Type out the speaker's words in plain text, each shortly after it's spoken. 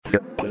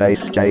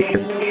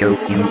PlayStation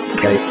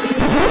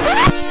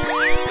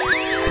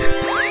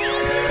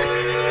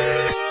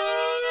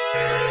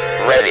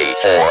Ready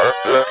for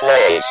the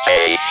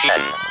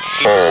PlayStation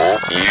Show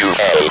UK.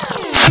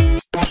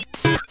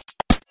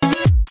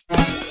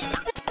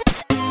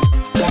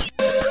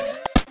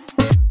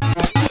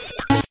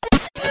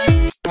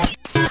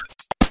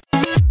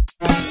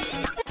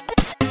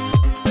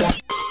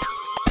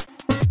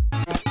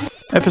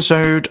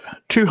 Episode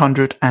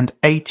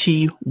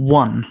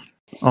 281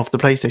 of the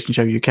PlayStation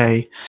Show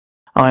UK.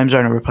 I'm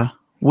Zona Ripper.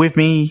 With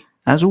me,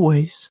 as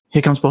always,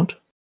 here comes Bod.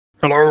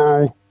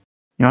 Hello.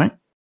 You alright?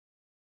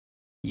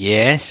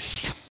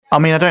 Yes. I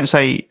mean, I don't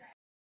say,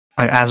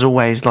 as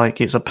always,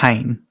 like it's a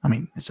pain. I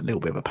mean, it's a little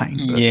bit of a pain.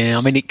 But Yeah,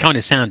 I mean, it kind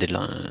of sounded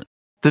like that.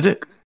 did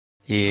it?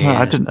 Yeah. Well,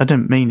 I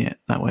didn't mean it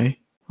that way.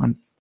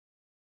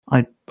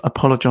 I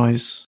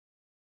apologise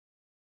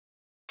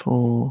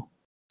for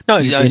you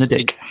being a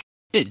dick.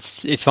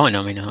 It's fine.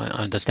 I mean, I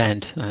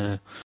understand.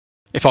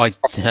 If I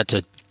had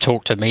to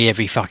talk to me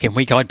every fucking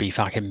week, I'd be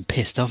fucking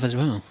pissed off as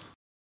well.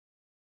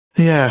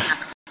 Yeah.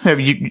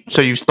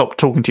 So you've stopped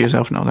talking to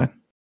yourself now then?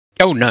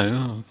 Oh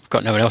no, I've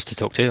got no one else to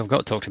talk to. I've got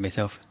to talk to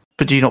myself.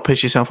 But do you not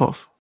piss yourself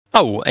off?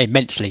 Oh,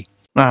 immensely.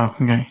 Oh,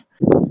 okay.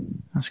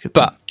 That's good.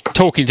 But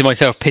talking to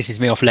myself pisses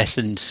me off less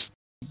than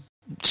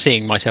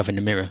seeing myself in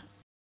the mirror.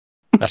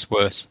 That's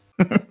worse.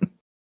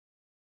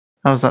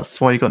 That's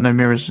why you got no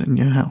mirrors in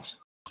your house?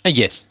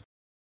 Yes.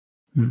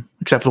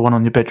 Except for the one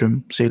on your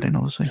bedroom ceiling,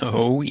 obviously.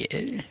 Oh,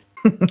 yeah.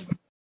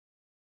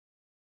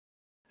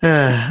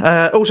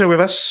 Also with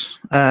us,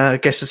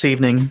 guest this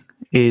evening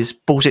is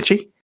Balls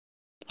Itchy.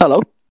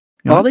 Hello.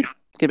 You all Ollie,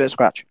 give it a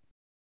scratch.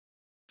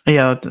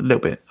 Yeah, a little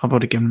bit. I've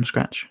already given him a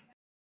scratch.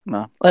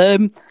 No.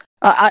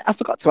 I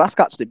forgot to ask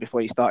actually before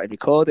you started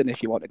recording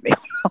if you wanted me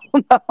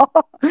or not.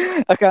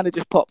 I kind of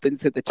just popped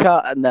into the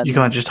chat and then You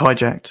kind of just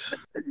hijacked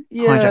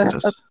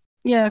us.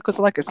 Yeah, because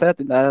like I said,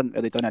 I hadn't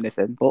really done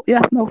anything. But yeah,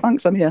 no,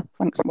 thanks. I'm here.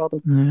 Thanks, well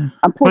done. Yeah.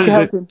 And plus,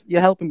 What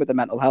you're helping with the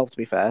mental health. To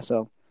be fair,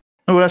 so.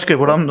 Oh, well, that's good.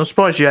 Well, I'm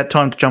surprised you had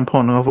time to jump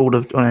on of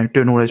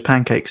doing all those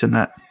pancakes and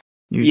that.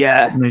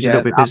 Yeah, a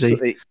little bit busy.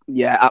 Absolutely,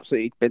 yeah,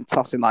 absolutely. Been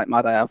tossing like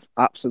mad. I have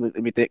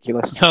absolutely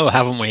ridiculous. Oh,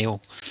 haven't we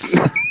all?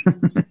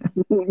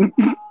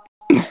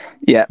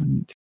 Yeah.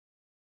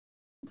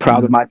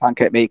 Proud of my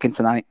pancake making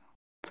tonight.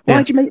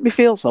 Why'd you make me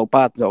feel so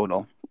bad,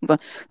 Zonal?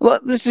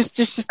 Look,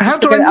 just How to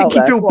do get it I out make you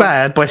there. feel Go on.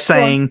 bad by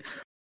saying,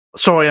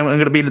 sorry, I'm going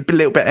to be a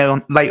little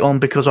bit late on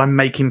because I'm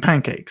making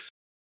pancakes?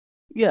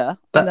 Yeah,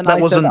 That- and then that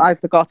I wasn't- said I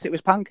forgot it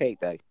was pancake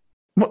day.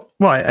 What?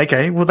 Right,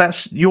 okay. Well,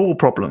 that's your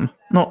problem.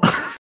 Not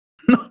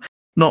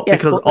Yes,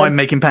 because but then- I'm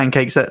making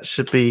pancakes. That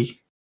should be...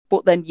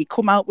 But then you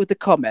come out with the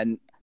comment,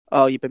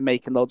 "Oh, you've been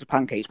making loads of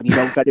pancakes," when you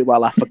know very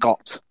well I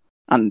forgot,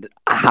 and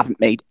I haven't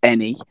made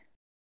any.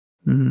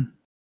 Mm.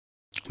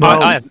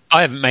 Well, I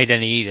haven't made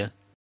any either.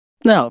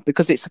 No,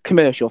 because it's a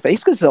commercial face.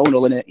 Because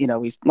Zonal in it, he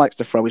likes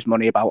to throw his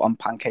money about on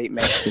pancake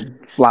mix and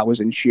flowers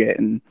and shit,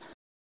 and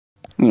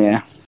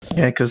yeah.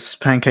 yeah, because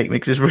pancake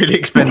mix is really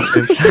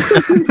expensive.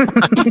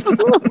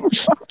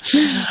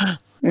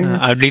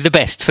 Only the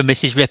best for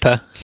Mrs.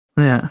 Ripper.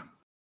 Yeah.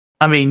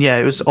 I mean, yeah,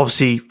 it was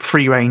obviously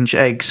free-range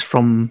eggs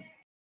from,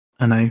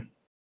 I don't know,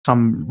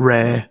 some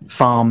rare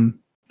farm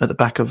at the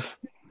back of...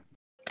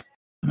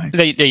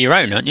 They're your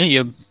own, aren't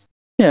you?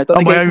 Yeah, don't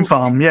On they my get- own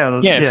farm, yeah.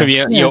 Yeah, from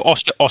your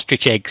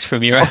ostrich eggs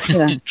from your own,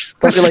 Yeah.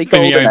 Don't you like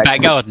from your golden own eggs?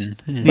 back garden.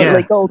 Don't Yeah. you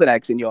like golden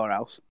eggs in your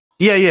house?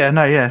 Yeah.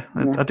 Yeah.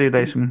 I do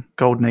lay some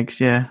golden eggs,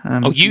 yeah.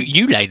 Oh,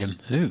 you lay them.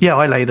 Ooh. Yeah,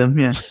 I lay them,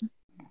 yeah.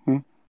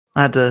 Mhm.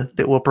 I had a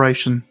little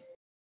operation.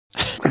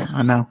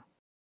 I now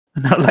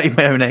lay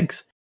my own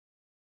eggs.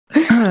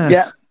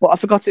 Yeah, but I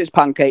forgot it was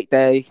pancake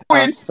day.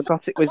 I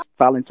forgot it was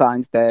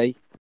Valentine's Day.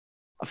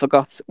 I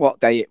forgot what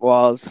day it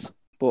was.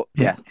 But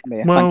yeah,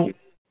 thank Well, you.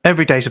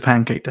 every day's a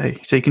pancake day,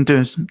 so you can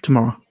do it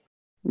tomorrow.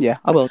 Yeah,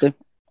 I will do.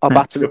 I'll Yeah,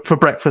 batter it. for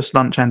breakfast,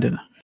 lunch, and dinner.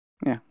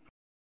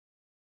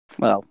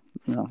 Well,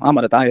 no, I'm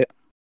on a diet.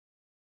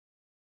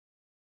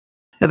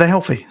 Yeah, they're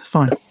healthy. It's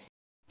fine.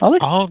 Are they?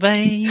 Are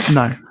they?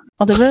 No,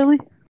 Are they really?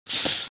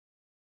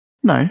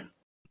 no,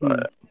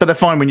 but they're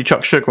fine when you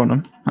chuck sugar on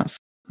them.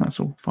 That's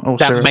all fine. Or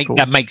syrup.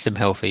 That makes them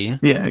healthy. Yeah.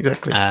 Yeah,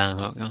 exactly.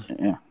 Okay.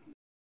 Yeah.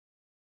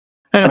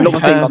 Anyway, Another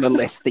thing on the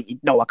list that you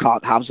know I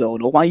can't have,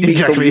 Zonal. Why are you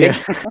exactly. me?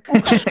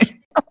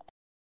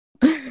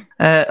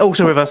 Yeah.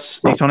 Also with us,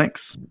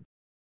 D-Tonics.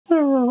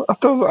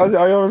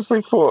 I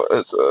honestly thought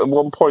at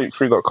one point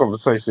through that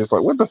conversation, it's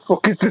like, where the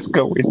fuck is this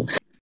going?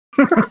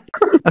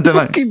 I don't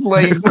know. Fucking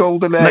laying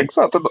golden eggs.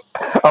 I've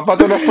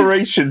had an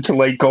operation to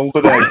lay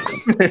golden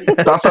eggs.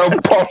 That's how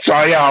posh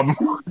I am.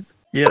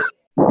 Yep.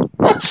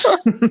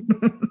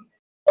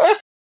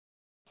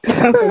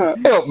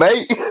 Help,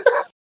 mate.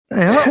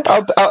 Yeah.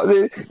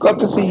 Glad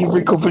to see you've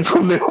recovered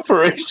from the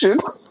operation.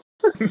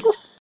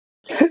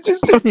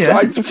 Just in Yeah.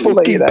 time for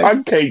fucking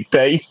pancake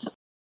day.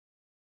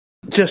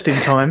 Just in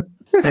time.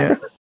 Yeah.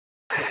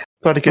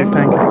 Got to get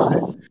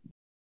pancakes.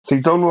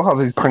 See, Donald has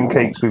his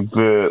pancakes with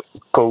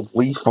gold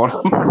leaf on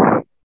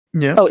them.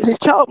 Yeah. Oh, it's his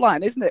chat up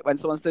line, isn't it? When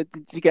someone said,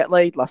 "Did you get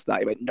laid last night?"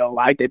 He went, "No,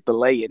 I did the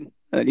laying."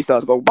 And then he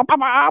starts going, bah, bah,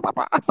 bah, bah,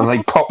 bah. And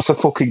he pops a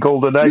fucking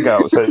golden egg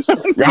out and says,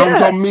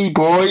 "Rounds on me,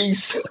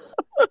 boys.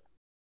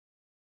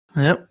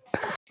 Yep.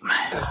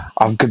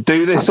 I could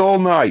do this all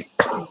night."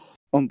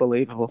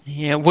 Unbelievable.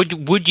 Yeah,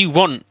 would you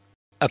want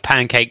a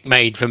pancake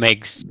made from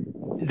eggs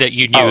that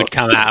you knew would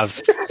come out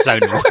of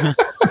zonal?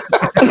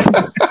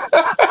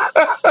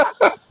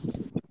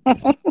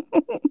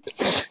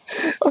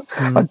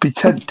 I'd be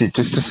tempted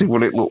just to see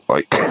what it looked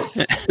like.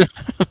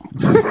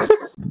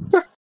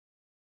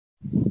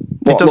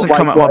 It doesn't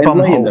come out my bum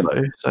hole,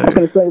 though. I was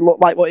going to say, look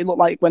like what it looked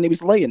like when he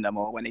was laying them,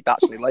 or when he'd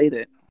actually laid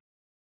it.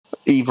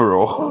 Either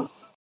or.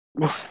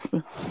 But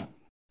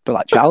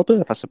like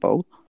childbirth, I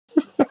suppose.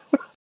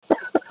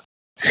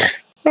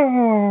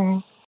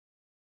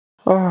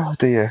 Oh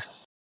dear.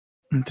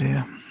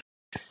 Dear.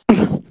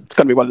 It's going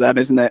to be one of them,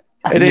 isn't it?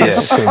 It Yeah, is.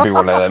 it's going to be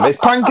one of them. It's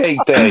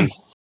Pancake Day.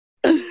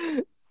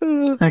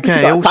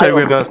 Okay, also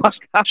with us.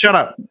 Shut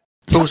up.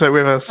 Also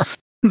with us,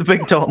 the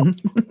Big Tom.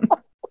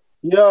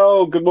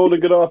 Yo, good morning,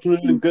 good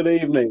afternoon, and good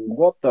evening.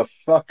 What the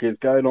fuck is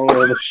going on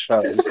the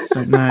show?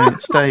 Don't know,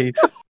 it's Dave.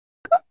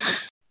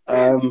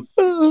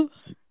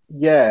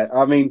 Yeah,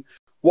 I mean,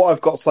 what I've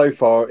got so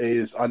far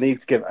is I need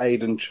to give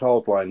Aidan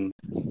Childline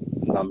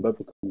number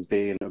because he's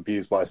being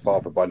abused by his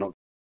father by not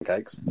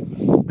pancakes.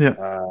 Yeah.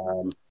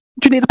 Do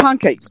you need a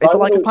pancake? Is it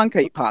like a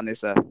pancake pan,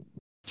 is there?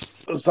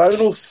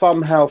 Zonal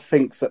somehow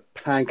thinks that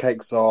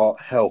pancakes are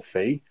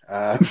healthy.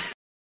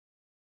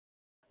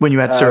 When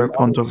you add syrup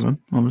on top of them,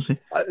 obviously.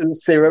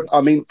 Syrup,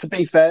 I mean, to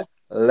be fair,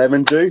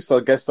 lemon juice,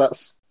 I guess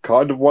that's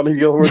kind of one of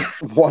your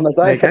one a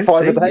day, There you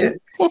go, 5 a day.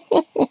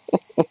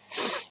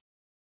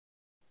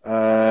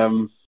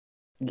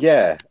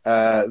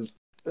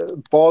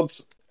 Bod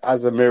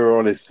has a mirror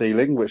on his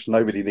ceiling, which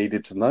nobody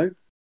needed to know.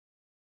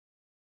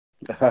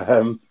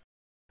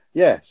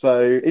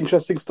 So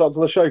interesting start to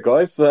the show,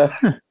 guys. I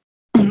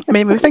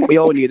mean, I think we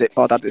all knew that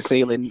Bod had a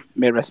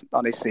mirror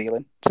on his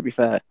ceiling, to be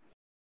fair.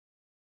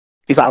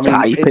 He's that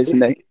type,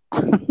 isn't he?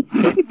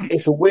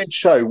 It's a weird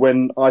show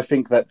when I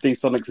think that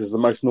D-Sonics is the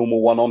most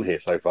normal one on here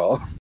so far.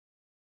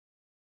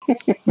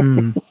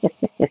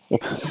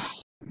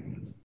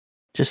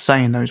 Just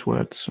saying those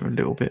words are a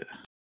little bit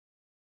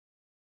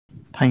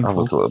painful. I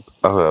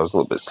was a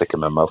little bit sick in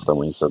my mouth then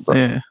when you said that.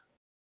 Yeah.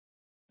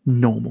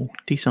 Normal.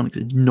 D-Sonics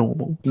is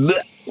normal.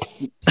 I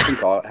think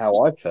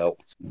how I felt.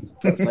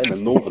 Saying the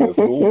Northerners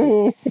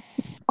normal.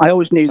 I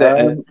always knew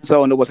that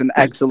Zona was an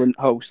excellent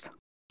host.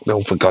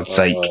 Oh, for God's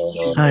sake.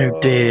 Oh,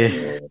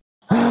 dear.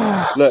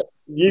 Look,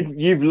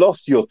 you've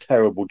lost your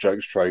terrible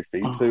jokes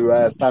trophy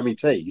to Sammy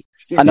T.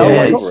 I know.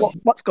 Yeah,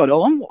 What's going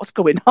on? What's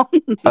going on?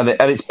 And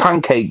it's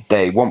Pancake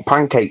Day. Want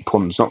pancake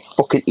puns, not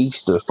fucking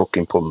Easter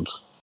fucking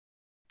puns.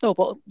 No,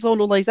 but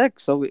Zona lays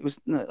eggs, so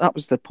that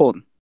was the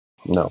pun.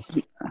 No.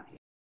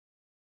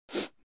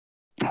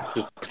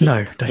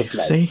 No, Dave.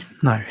 See?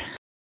 No.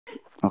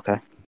 Okay.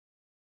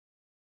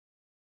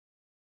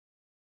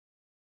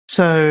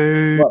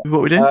 So,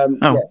 what we doing?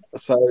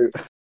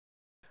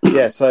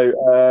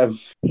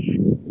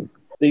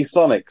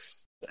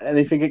 D-Sonics.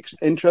 Anything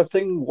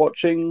interesting?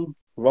 Watching?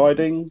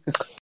 Riding?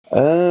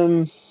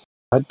 I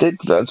did.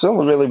 There's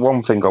only really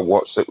one thing I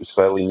watched that was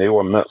fairly new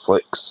on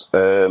Netflix.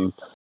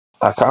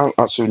 I can't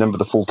actually remember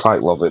the full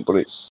title of it, but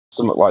it's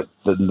something like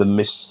the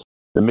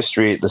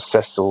mystery at the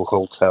Cecil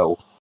Hotel.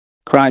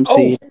 Crime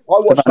scene.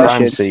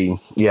 Crime scene.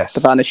 Yes. The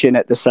Vanishing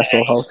at the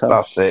Cecil Hotel.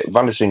 That's it.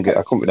 Vanishing.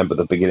 I couldn't remember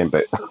the beginning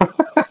bit.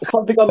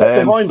 Something I'm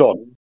not behind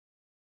on.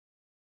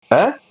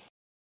 Huh?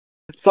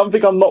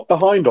 Something I'm not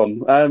behind on.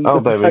 There we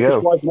go.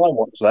 Wife and I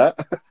watched that.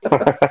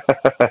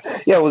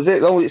 Yeah, was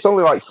it? It's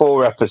only like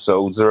 4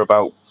 episodes. They're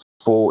about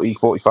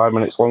 45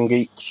 minutes long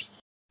each.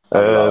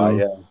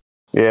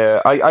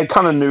 Yeah, I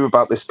kind of knew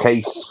about this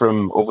case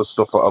from other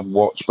stuff that I've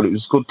watched, but it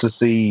was good to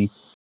see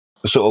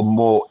a sort of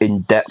more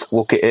in-depth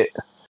look at it.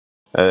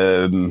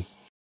 And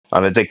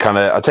I did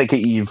I take it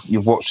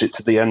you've watched it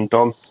to the end,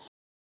 Don?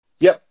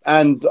 Yep,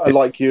 and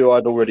like you,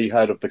 I'd already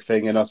heard of the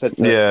thing, and I said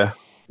to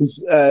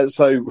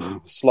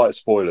so slight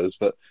spoilers,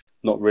 but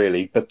not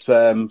really. But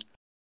so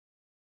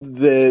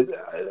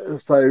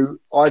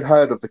I'd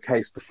heard of the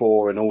case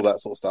before and all that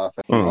sort of stuff.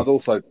 And I'd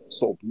also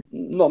sort of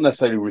not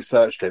necessarily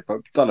researched it,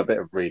 but done a bit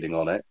of reading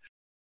on it.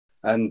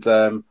 And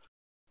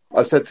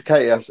I said to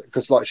Katie,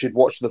 because like she'd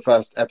watched the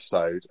first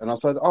episode, and I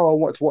said, "Oh, I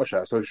wanted to watch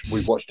that," so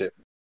we watched it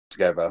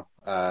together.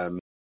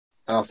 And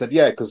I said,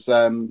 "Yeah," because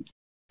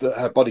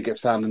her body gets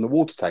found in the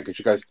water tank, and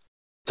she goes,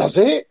 "Does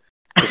it?"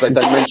 Because they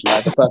don't mention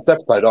that in the first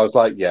episode. I was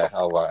like, "Yeah,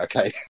 all right,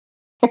 okay."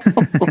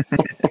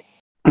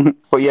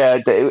 But yeah,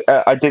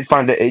 I did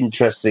find it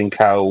interesting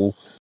how,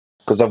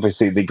 because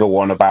obviously they go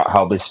on about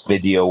how this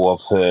video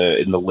of her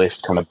in the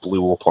lift kind of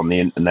blew up on the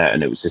internet,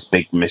 and it was this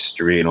big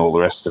mystery and all the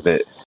rest of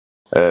it.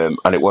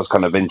 And it was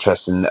kind of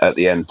interesting at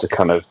the end to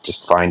kind of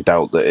just find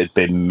out that it had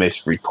been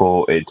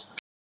misreported.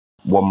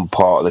 One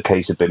part of the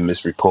case had been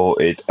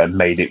misreported and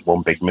made it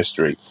one big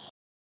mystery.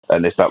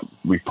 And if that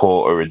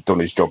reporter had done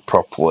his job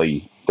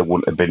properly, there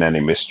wouldn't have been any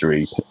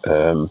mystery.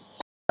 And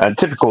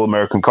typical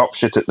American cop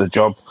shit at the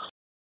job.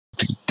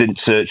 Didn't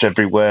search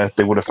everywhere.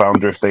 They would have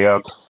found her if they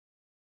had.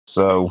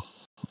 So,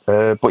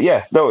 but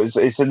yeah, no,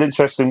 it's an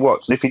interesting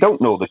watch. And if you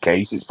don't know the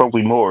case, it's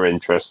probably more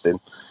interesting.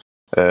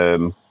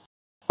 Like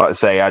I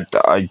say,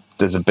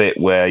 there's a bit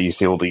where you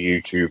see all the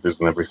YouTubers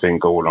and everything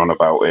going on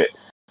about it,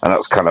 and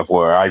that's kind of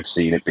where I've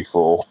seen it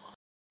before.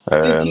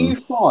 Did you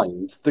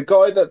find the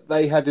guy that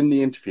they had in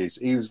the interviews?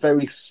 He was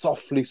very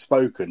softly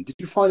spoken. Did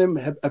you find him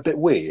a bit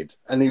weird?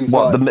 And he was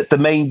the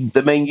main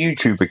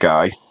YouTuber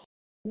guy.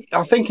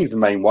 I think he's the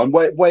main one.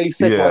 Where he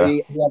said like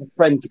he had a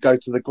friend to go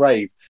to the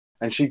grave,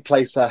 and she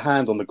placed her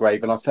hand on the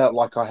grave, and I felt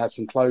like I had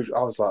some closure.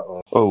 I was like,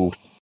 oh,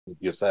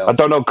 yourself. I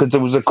don't know, because there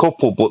was a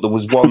couple, but there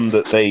was one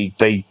that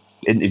they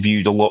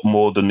interviewed a lot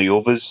more than the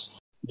others.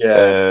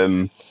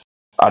 Yeah.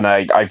 And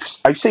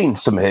I've seen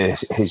some of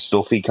his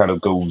stuff. He kind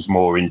of goes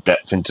more in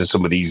depth into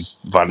some of these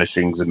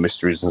vanishings and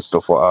mysteries and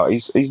stuff like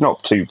that. He's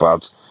not too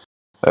bad.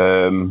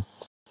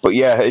 But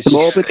yeah, the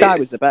morbid guy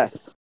was the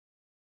best.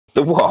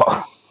 The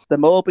what? The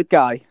morbid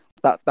guy.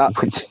 That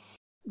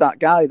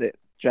guy that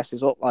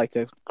dresses up like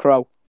a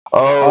crow.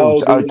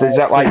 Is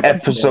that like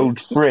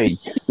episode 3?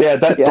 Yeah,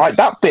 like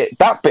that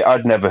bit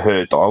I'd never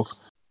heard of.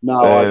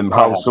 No,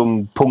 how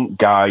some punk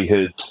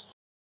guy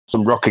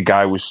some rocker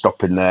guy was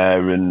stopping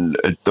there and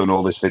had done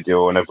all this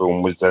video, and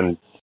everyone was then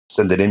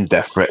sending him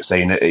death threats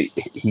saying that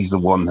he's the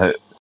one that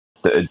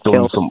had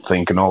done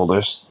something and all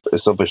this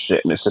other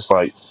shit. And it's just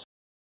like,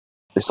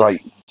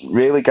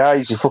 really,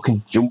 guys, you're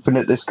fucking jumping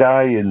at this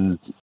guy, and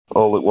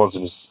all it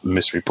was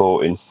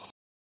misreporting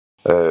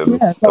of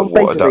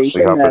what had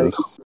actually happened.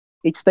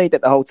 He'd stayed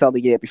at the hotel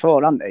the year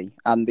before, hadn't he?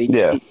 And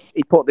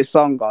he put this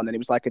song on, and it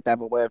was like a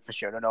devil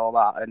worshipper and all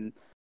that,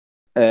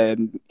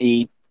 and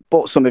he.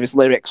 But some of his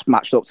lyrics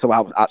matched up to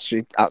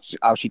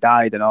how she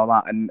died and all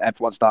that, and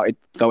everyone started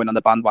going on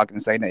the bandwagon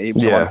saying that he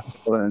was the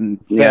one.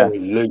 And, very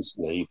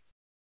loosely.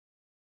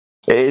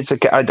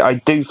 I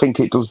do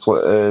think it does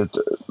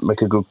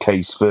make a good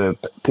case for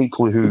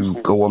people who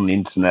go on the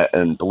internet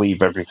and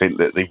believe everything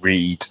that they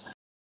read.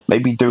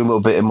 Maybe do a little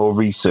bit more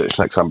research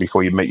next time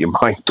before you make your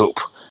mind up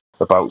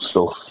about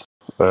stuff.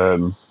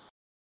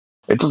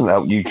 It doesn't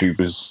help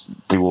YouTubers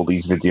do all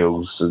these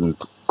videos and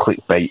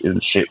clickbait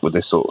and shit with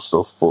this sort of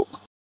stuff, but.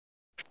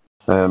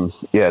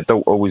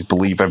 Don't always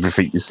believe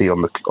everything you see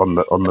on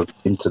the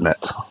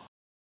internet.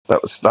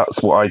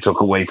 That's what I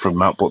took away from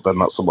that, but then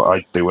that's what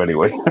I do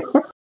anyway.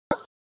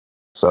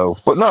 So,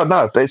 but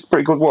no, it's a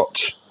pretty good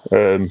watch.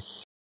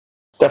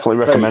 Definitely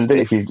recommend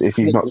it if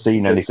you've not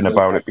seen anything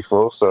about it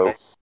before. So,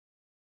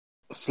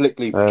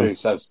 slickly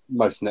produced as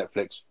most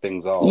Netflix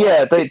things are.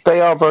 Yeah, they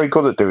are very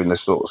good at doing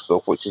this sort of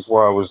stuff, which is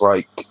why I was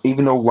like,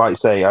 even though, like I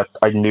say,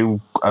 I knew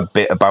a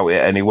bit about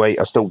it anyway,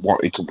 I still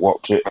wanted to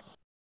watch it.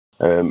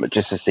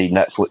 Just to see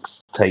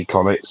Netflix take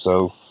on it.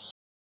 So,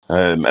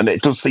 and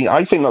it does seem,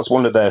 I think that's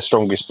one of their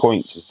strongest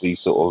points, is these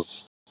sort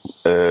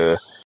of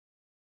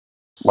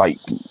like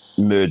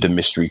murder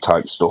mystery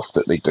type stuff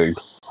that they do.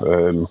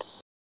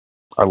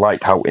 I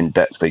like how in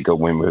depth they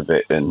go in with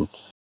it, and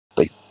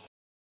they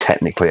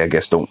technically, I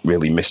guess, don't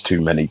really miss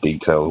too many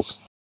details.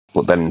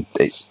 But then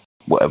it's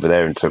whatever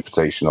their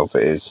interpretation of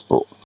it is.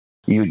 But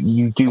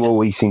you do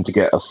always seem to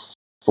get a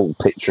full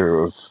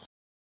picture of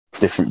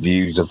different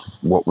views of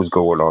what was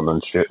going on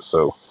and shit.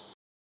 So,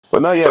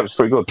 but no, yeah, it was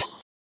pretty good.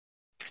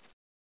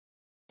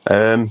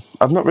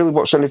 I've not really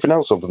watched anything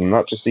else other than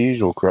that, just the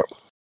usual crap.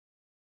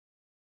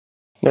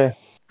 Yeah,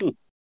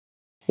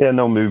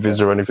 no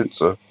movies or anything.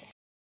 So,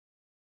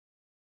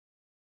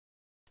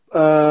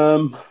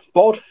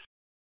 Bod.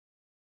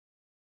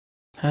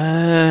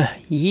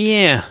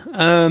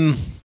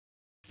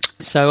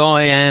 So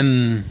I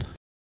am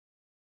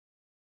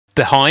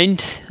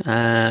behind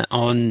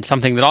on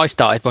something that I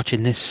started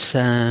watching this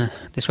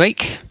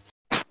week.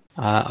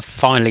 I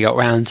finally got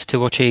round to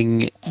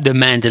watching The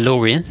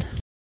Mandalorian.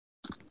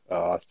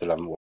 I still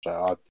haven't watched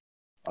that.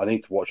 I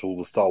need to watch all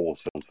the Star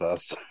Wars films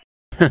first.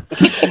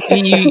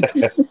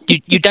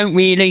 you don't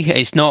really.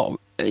 It's not.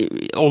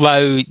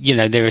 Although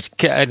there is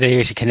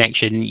a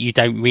connection. You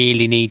don't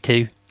really need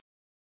to.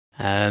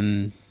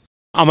 I'm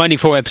only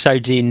 4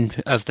 episodes in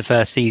of the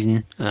first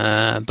season,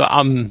 but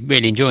I'm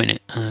really enjoying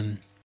it.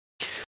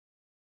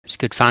 It's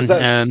good fun.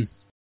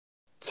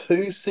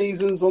 2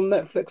 seasons on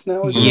Netflix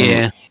now, isn't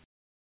it?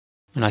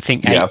 And I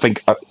think I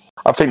think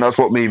that's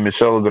what me and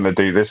Michelle are going to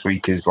do this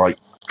week, is like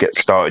get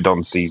started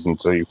on season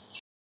 2.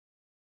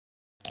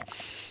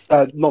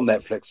 Not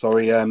Netflix,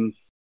 sorry.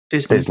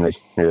 Disney.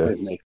 Yeah.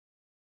 Disney.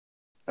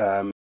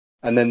 And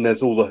then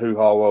there's all the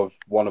hoo-ha of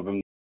one of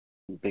them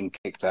being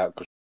kicked out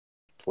because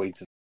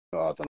tweeted.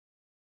 I don't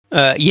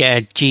know.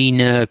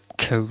 Gina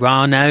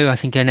Carano, I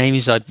think her name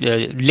is.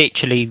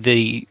 Literally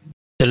the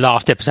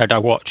last episode I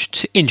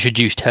watched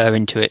introduced her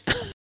into it.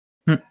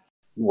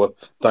 Well,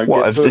 don't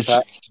get to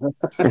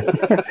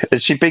that.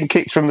 Has she been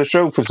kicked from the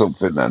show for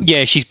something then?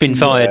 Yeah, she's been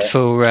fired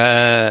for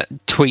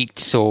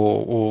tweets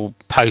or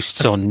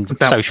posts on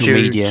social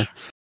media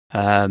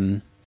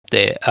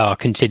that are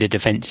considered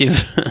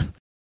offensive.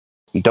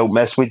 You don't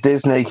mess with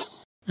Disney.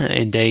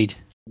 Indeed.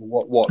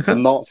 What the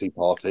Nazi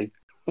party?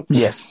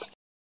 Yes.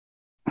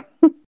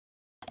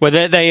 Well,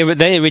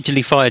 they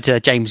originally fired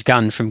James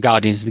Gunn from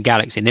Guardians of the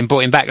Galaxy and then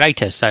brought him back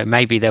later, so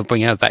maybe they'll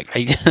bring her back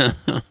later.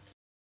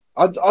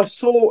 I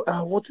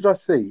saw. What did I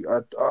see?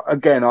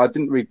 Again, I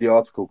didn't read the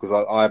article because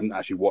I haven't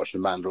actually watched The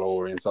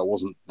Mandalorian, so I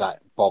wasn't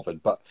that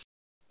bothered. But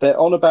they're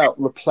on about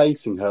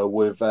replacing her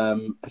with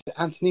is it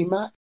Anthony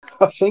Mack?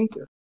 I think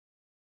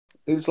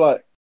it's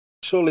like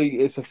surely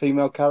it's a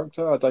female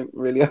character. I don't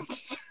really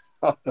understand.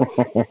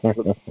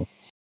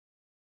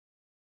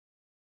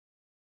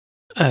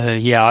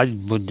 Yeah, I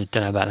don't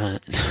know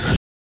about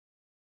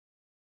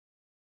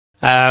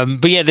that.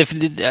 But yeah, the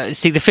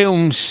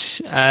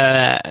films,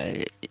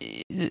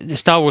 the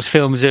Star Wars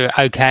films are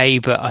okay,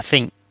 but I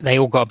think they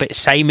all got a bit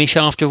sameish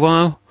after a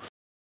while.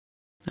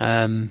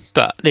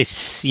 But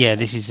this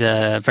is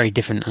very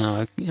different.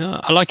 I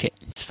like it.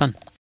 It's fun.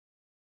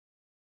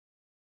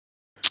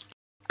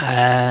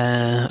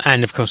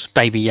 And of course,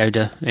 Baby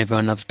Yoda.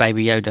 Everyone loves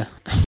Baby Yoda.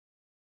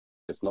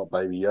 It's not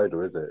Baby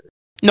Yoda, is it?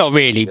 Not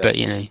really, but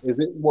you know. Is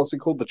it? What's it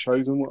called? The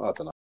Chosen One? I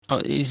don't know.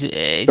 Oh,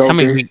 it's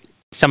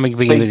something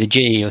beginning with a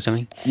G or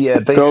something. Yeah,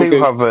 they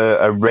do have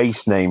a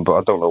race name, but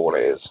I don't know what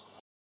it is.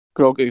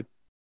 Grogu.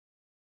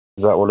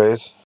 Is that what it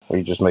is? Or are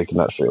you just making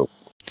that shit up?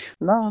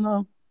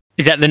 No.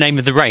 Is that the name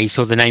of the race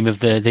or the name of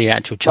the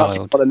actual child?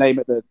 That's what the name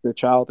of the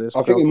child is.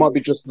 I think it might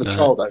be just the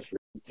child, actually.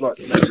 Like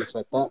you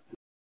said that.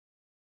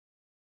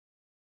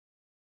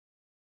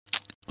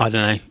 I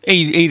don't know.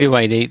 Either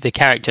way, the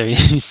character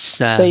is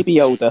Baby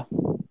Yoda.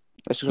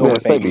 It's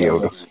Baby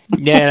Yoda.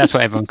 Yeah, that's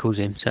what everyone calls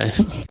him. So,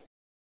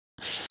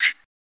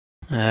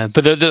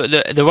 but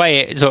the way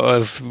it sort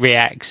of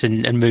reacts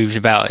and moves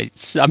about,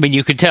 I mean,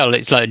 you can tell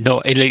it's like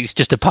it's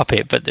just a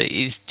puppet, but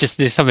it's just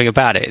there's something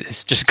about it.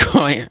 It's just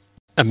quite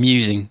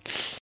amusing.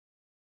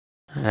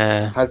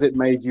 Has it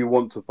made you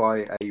want to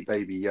buy a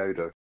Baby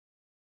Yoda?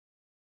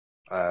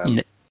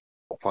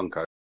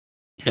 Funko?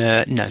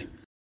 No.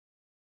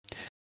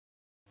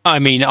 I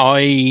mean,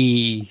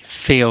 I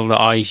feel that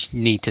I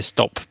need to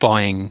stop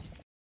buying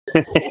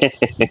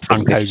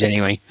Funkos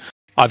anyway.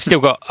 I've still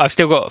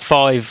got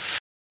 5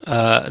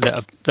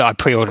 that I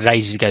pre-ordered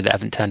ages ago that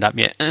haven't turned up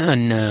yet,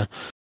 and I've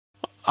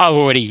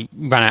already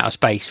run out of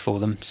space for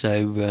them.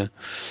 So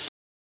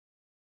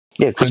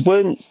yeah, because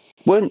weren't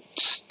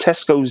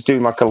Tesco's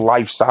doing like a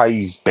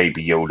life-size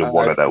Baby Yoda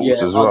one of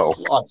those as well?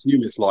 I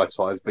assume it's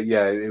life-size, but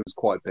yeah, it was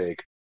quite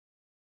big.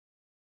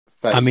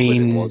 I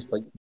mean, it was,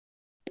 but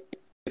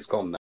it's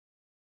gone now.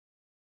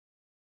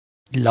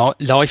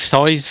 Life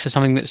size for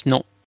something that's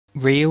not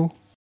real.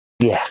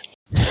 Yeah,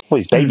 well,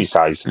 it's baby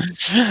size.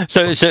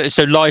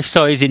 So life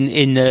size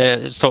in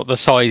the sort of the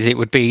size it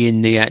would be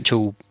in the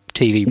actual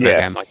TV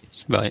program, I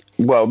guess. Right?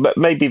 Well,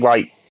 maybe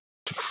like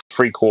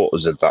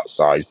 3/4 of that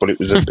size, but it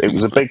was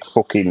a big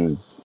fucking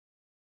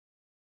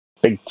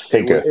big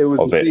figure. It was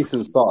of a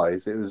decent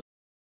size. It was.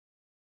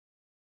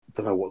 I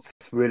don't know what to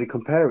really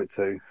compare it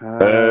to.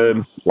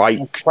 Like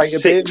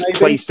 6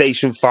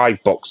 PlayStation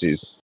 5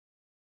 boxes.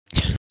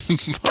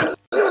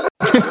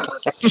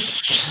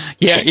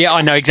 yeah,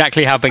 I know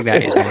exactly how big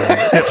that is.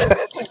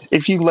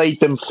 If you laid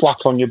them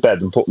flat on your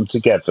bed and put them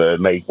together,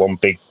 made one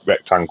big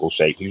rectangle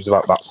shape, it was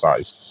about that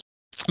size.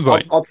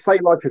 Right. I'd say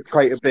like a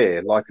crate of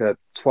beer, like a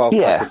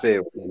 12-pack of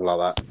beer or something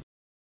like that.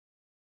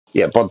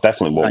 Yeah, but I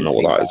definitely won't know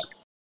what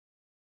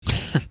that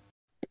is.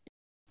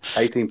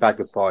 18-pack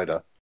of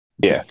cider.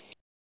 Yeah.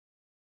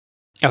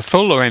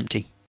 Full or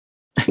empty?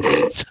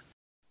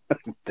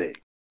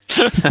 Dick.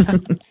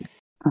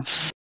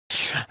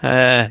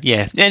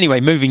 Yeah. Anyway,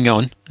 moving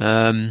on.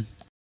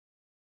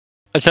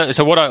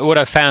 So what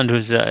I found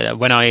was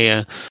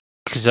when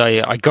because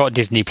I got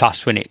Disney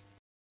Plus when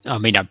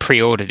I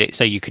pre-ordered it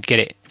so you could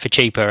get it for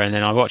cheaper, and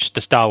then I watched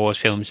the Star Wars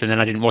films, and then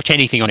I didn't watch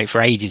anything on it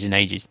for ages and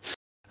ages.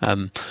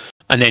 And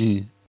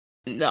then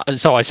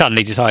so I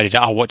suddenly decided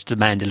I'll watch The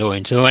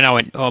Mandalorian. So when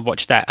I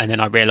watched that, and then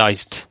I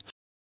realised,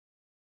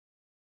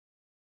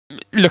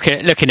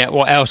 looking at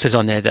what else is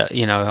on there, that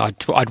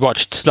I'd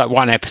watched like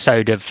one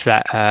episode of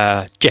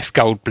that Jeff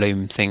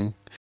Goldblum thing.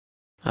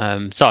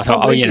 So I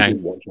thought,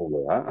 watch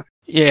all of that.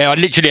 Yeah, I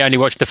literally only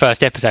watched the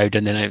first episode,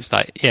 and then it was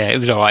like, yeah, it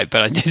was all right,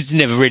 but I just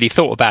never really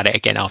thought about it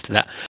again after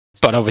that.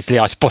 But obviously,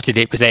 I spotted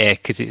it was there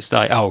because it's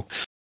like,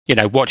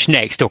 watch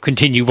next or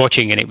continue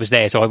watching, and it was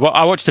there. So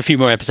I watched a few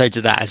more episodes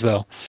of that as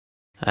well.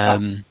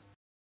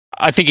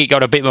 I think it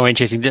got a bit more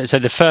interesting. So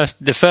the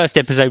first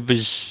episode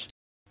was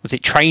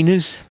it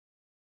Trainers?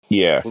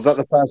 Yeah. Was that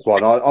the first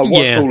one? I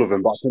watched all of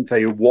them, but I couldn't tell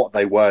you what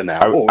they were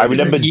now. I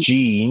remember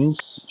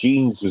Jeans.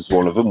 Jeans was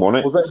one of them, wasn't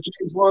it? Was that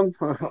Jeans one?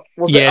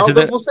 Was there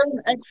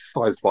an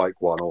exercise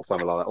bike one or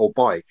something like that? Or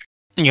bike?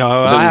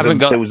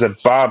 There was a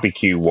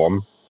barbecue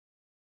one.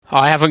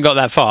 I haven't got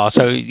that far.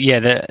 So, yeah,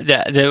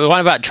 the one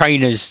about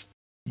Trainers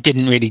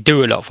didn't really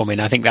do a lot for me,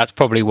 and I think that's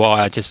probably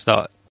why I just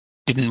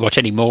didn't watch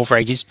any more for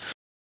ages.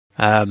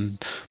 But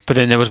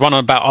then there was one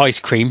about ice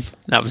cream.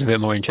 That was a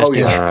bit more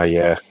interesting. Oh,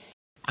 yeah.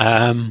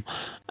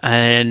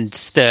 And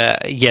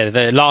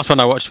the last one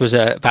I watched was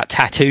about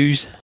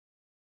tattoos.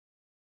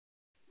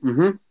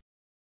 Mm-hmm.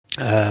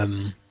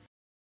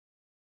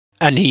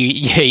 And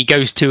he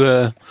goes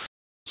to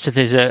So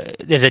there's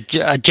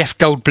a Jeff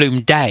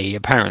Goldblum day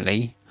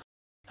apparently,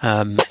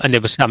 and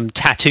there was some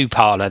tattoo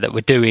parlor that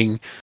were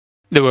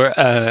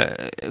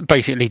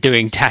basically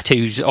doing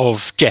tattoos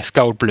of Jeff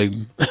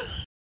Goldblum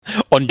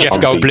on Jeff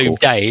Goldblum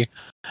Day,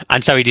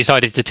 and so he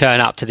decided to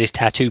turn up to this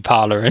tattoo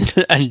parlor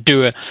and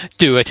do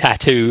a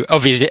tattoo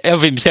of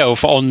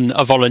himself on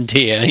a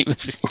volunteer.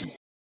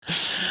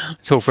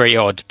 It's all very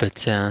odd,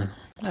 but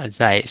I'd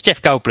say it's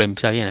Jeff Goldblum,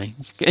 so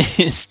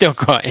it's still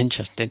quite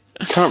interesting.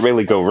 Can't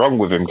really go wrong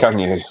with him, can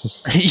you?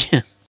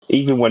 Yeah.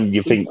 Even when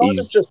you think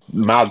he's just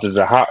mad as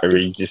a hatter,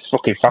 he's just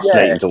fucking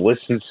fascinating to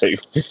listen to.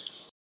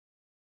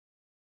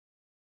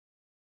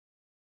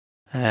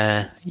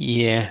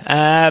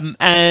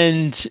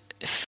 And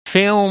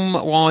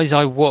film-wise,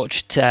 I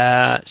watched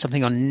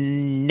something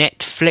on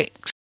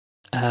Netflix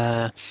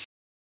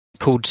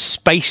called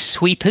Space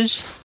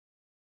Sweepers.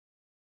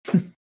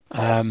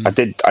 I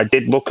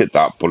did look at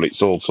that, but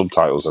it's all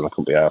subtitles, and I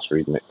couldn't be arsed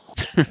reading it.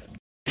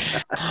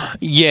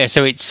 Yeah,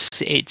 so it's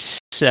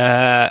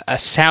a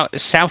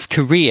South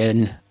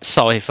Korean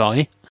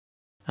sci-fi.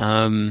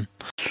 Of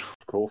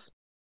course.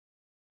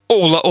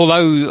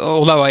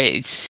 Although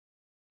it's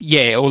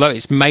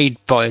made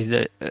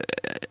by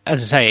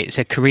as I say, it's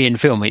a Korean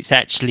film.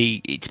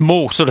 It's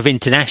more sort of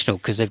international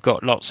because they've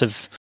got lots of.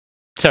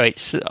 So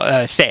it's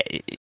set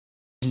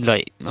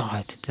like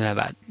I don't know,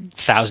 about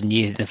 1,000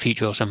 years in the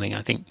future or something,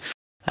 I think.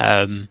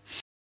 And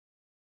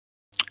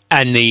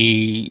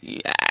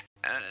the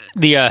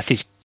Earth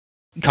is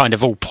kind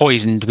of all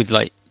poisoned with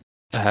like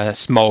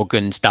smog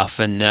and stuff,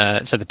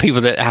 and so the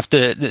people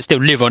that still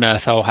live on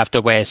Earth all have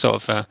to wear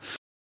sort of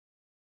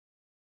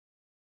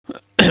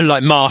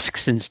like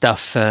masks and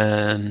stuff.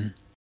 A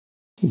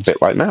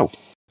bit like now.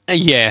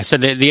 Yeah, so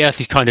the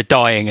Earth is kind of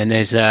dying, and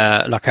there's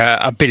like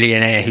a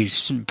billionaire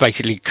who's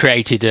basically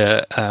created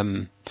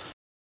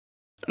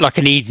like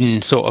an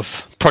Eden sort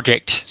of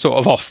project, sort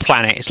of off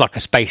planet. It's like a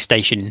space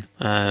station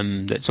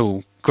that's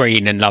all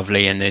green and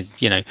lovely, and there's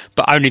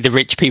but only the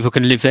rich people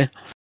can live there.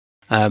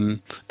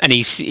 And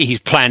he's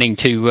planning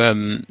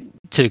to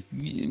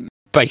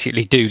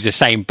basically do the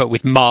same, but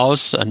with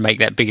Mars and make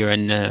that bigger.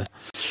 And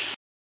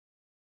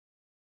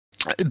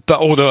but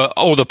all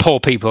the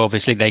poor people,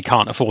 obviously, they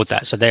can't afford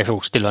that, so they're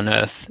all still on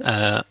Earth.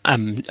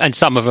 And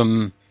some of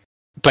them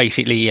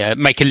basically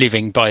make a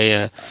living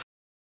by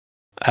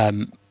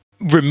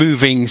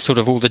removing sort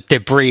of all the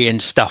debris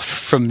and stuff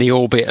from the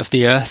orbit of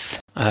the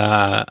Earth,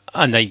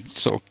 and they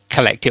sort of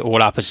collect it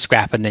all up as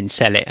scrap and then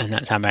sell it, and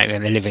that's how they're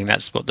living.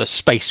 That's what the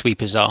space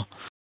sweepers are.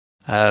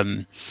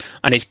 And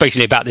it's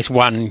basically about this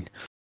one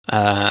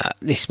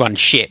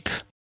ship,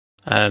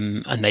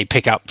 and they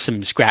pick up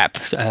some scrap,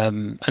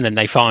 and then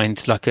they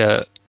find like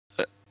a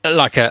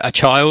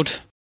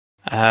child,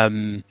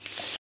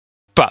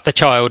 but the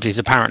child is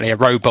apparently a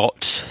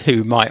robot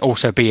who might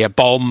also be a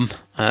bomb.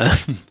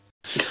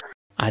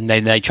 And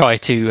then they try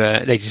to.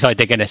 They decide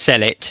they're going to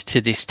sell it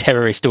to this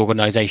terrorist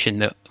organisation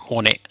that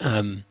want it.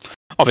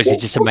 Obviously,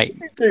 just to make.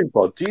 What do you do,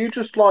 Bod? Do you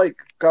just like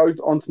go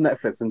onto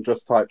Netflix and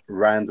just type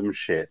random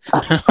shit?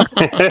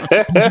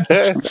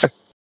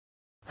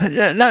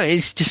 No,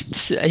 it's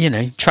just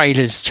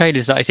trailers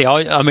that I see.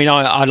 I mean,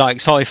 I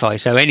like sci-fi,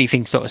 so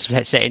anything sort of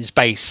set in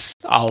space,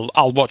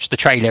 I'll watch the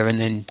trailer and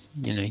then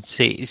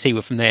see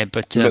what from there.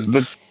 But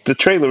the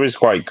trailer is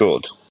quite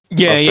good.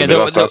 Yeah,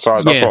 that's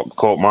what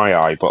caught my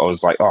eye. But I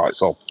was like, oh,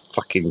 it's all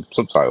fucking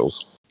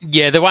subtitles.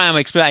 Yeah, the way I'm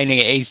explaining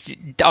it is,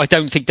 I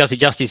don't think does it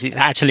justice. It's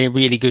actually a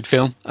really good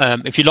film.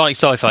 If you like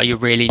sci-fi, you'll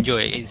really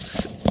enjoy it. It's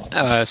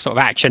sort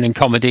of action and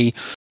comedy.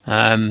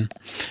 And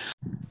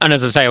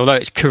as I say, although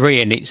it's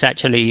Korean, it's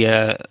actually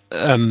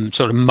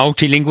sort of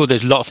multilingual.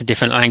 There's lots of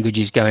different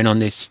languages going on.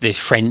 There's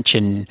French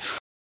and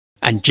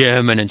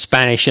German and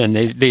Spanish, and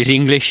there's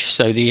English.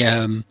 So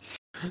the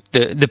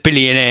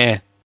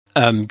billionaire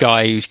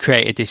guy who's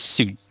created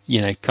this,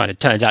 kind of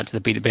turns out to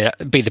be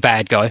the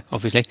bad guy.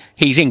 Obviously,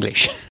 he's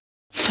English,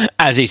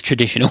 as is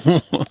traditional.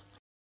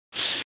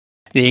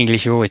 The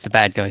English are always the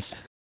bad guys.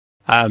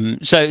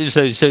 So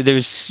there's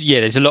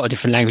a lot of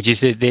different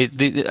languages.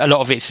 A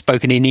lot of it's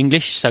spoken in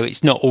English, so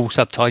it's not all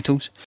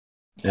subtitles.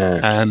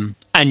 And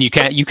you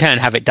can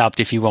have it dubbed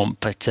if you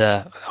want, but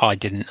I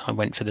didn't. I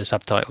went for the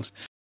subtitles.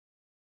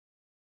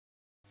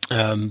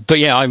 But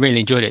yeah, I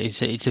really enjoyed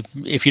it.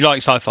 If you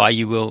like sci-fi,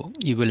 you will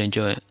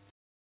enjoy it.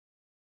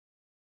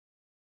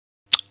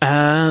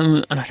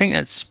 And I think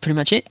that's pretty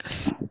much it.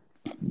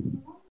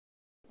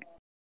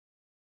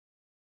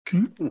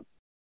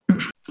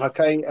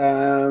 Okay.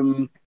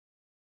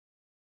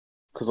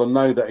 Because I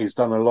know that he's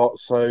done a lot,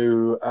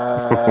 so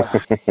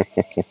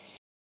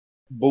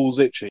balls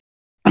itchy.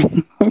 I've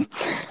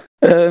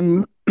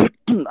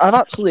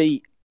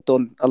actually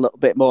done a little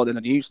bit more than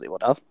I usually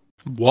would have.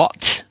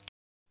 What?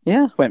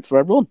 Yeah, went for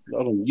a run.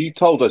 You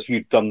told us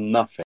you'd done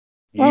nothing.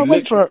 I've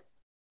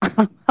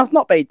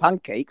not made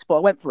pancakes, but I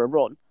went for a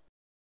run.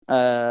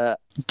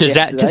 Does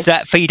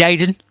that feed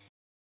Aiden?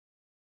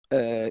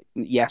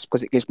 Yes,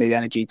 because it gives me the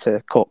energy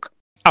to cook.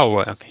 Oh,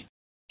 right, okay.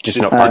 Just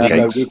not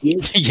pancakes. With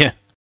you? Yeah.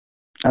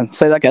 And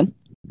say that again.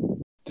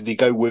 Did he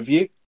go with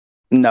you?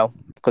 No,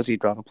 because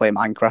he'd rather play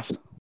Minecraft.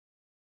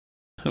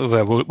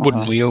 Well,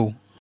 wouldn't we all?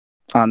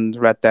 And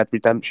Red Dead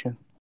Redemption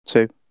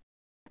 2.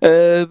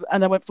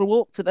 And I went for a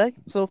walk today,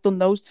 so I've done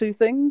those two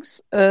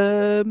things.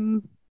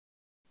 Fucking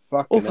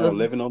hell,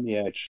 living on the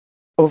edge.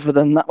 Other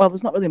than that, well,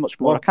 there's not really much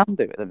more I can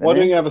do at the minute. Why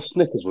don't you have a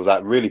Snickers? Will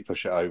that really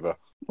push it over?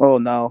 Oh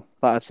no,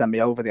 that'd send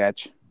me over the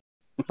edge.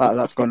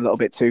 That's gone a little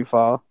bit too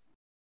far.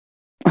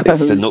 It's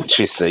the nuts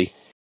you see.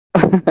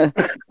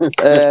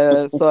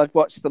 So I've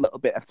watched a little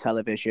bit of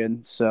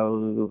television.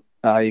 So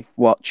I've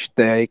watched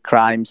the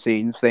crime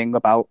scene thing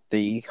about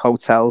the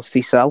Hotel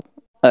Cecil,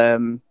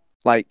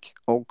 like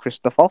old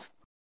Christoph.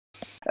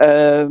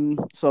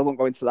 So I won't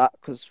go into that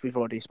because we've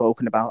already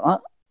spoken about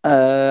that.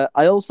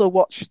 I also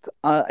watched.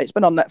 It's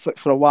been on Netflix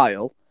for a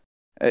while.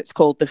 It's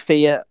called The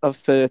Fear of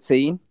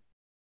 13.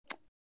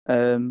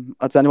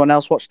 Has anyone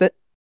else watched it?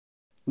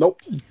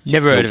 Nope.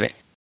 Never heard of it.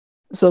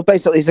 So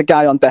basically, he's a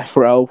guy on death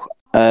row.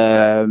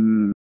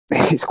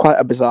 It's quite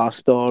a bizarre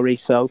story.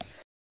 So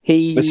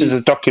This is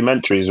a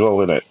documentary as well,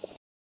 isn't it?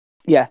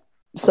 Yeah.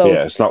 So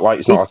yeah, it's not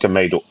like a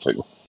made up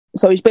thing.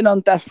 So he's been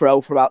on death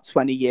row for about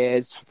 20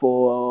 years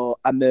for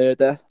a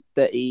murder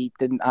that he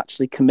didn't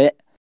actually commit.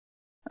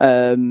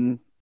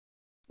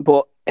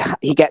 But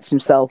he gets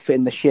himself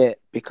in the shit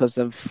because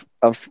of.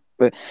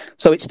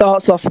 So it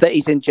starts off that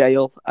he's in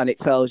jail, and it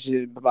tells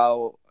you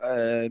about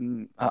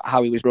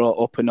how he was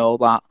brought up and all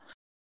that.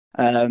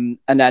 And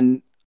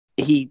then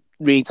he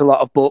reads a lot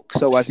of books.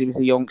 So as he was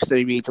a youngster,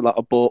 he reads a lot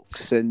of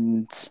books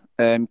and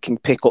can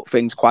pick up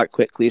things quite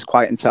quickly. He's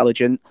quite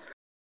intelligent.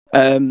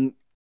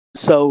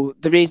 So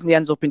the reason he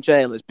ends up in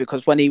jail is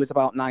because when he was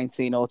about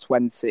 19 or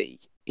 20,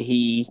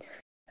 he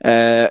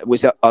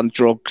was on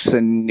drugs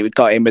and he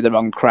got in with the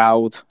wrong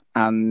crowd,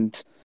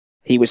 and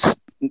he was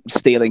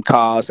stealing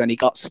cars, and he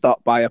got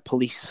stopped by a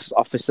police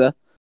officer.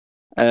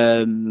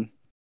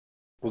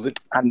 Was it?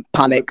 And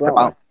panicked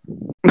about.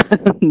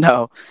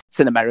 No, it's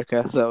in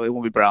America, so it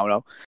won't be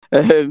Browno.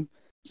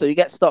 So he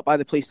gets stopped by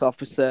the police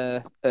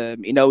officer.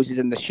 He knows he's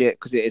in the shit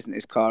because it isn't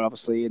his car,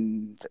 obviously,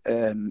 and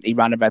he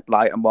ran a red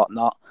light and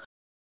whatnot.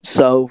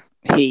 So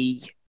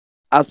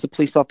as the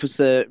police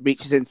officer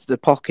reaches into the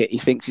pocket, he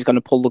thinks he's going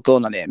to pull the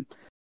gun on him.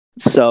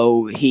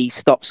 So he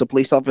stops the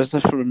police officer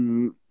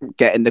from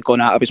getting the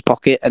gun out of his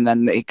pocket, and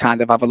then they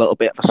kind of have a little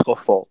bit of a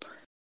scuffle.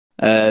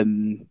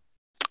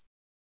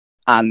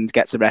 And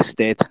gets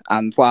arrested.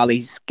 And while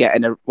he's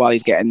getting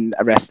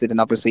arrested,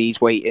 and obviously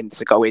he's waiting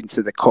to go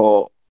into the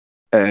court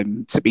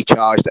to be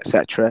charged,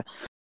 etc.,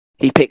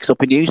 he picks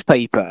up a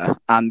newspaper,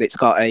 and it's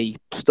got a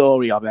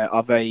story of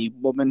a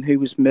woman who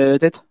was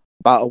murdered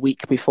about a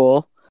week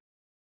before.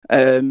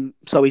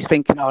 So he's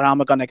thinking, how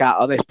am I going to get out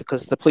of this?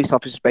 Because the police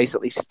officer is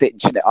basically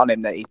stitching it on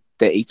him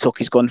that he took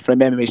his gun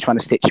from him, and he's trying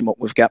to stitch him up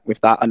with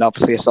that, and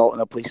obviously assaulting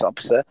a police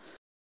officer.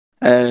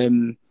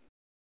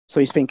 So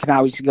he's thinking,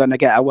 how is he going to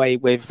get away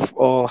with,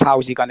 or how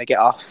is he going to get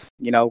off,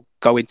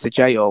 going to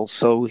jail?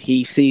 So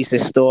he sees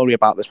this story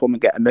about this woman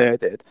getting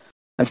murdered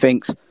and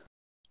thinks,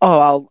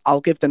 oh,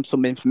 I'll give them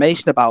some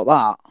information about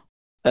that,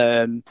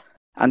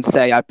 and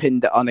say I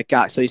pinned it on a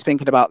guy. So he's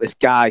thinking about this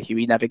guy who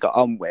he never got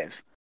on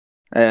with,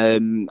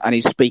 and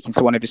he's speaking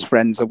to one of his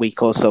friends a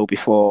week or so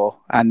before,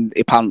 and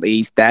apparently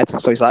he's dead.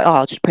 So he's like, oh,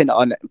 I'll just pin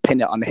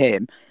it on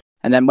him.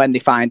 And then when they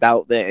find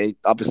out that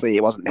obviously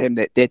it wasn't him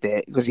that did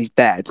it because he's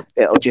dead,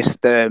 it'll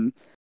just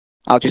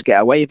I'll just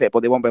get away with it, but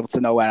they won't be able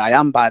to know where I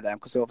am by then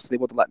because obviously they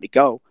wouldn't let me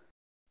go.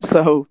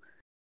 So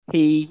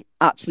he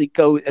actually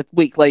a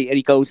week later,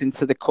 he goes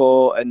into the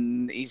court,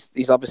 and he's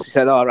obviously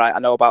said, all right, I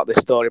know about this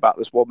story about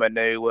this woman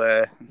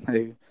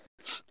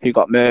who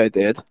got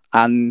murdered,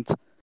 and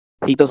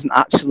he doesn't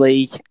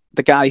actually,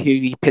 the guy who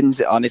he pins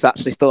it on is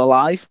actually still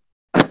alive.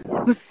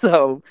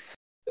 So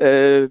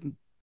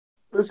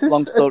is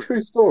this a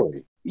true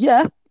story?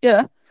 Yeah.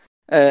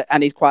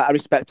 And he's quite a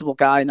respectable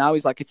guy now.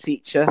 He's like a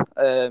teacher.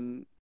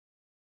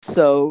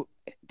 So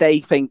they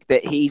think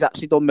that he's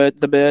actually done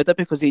the murder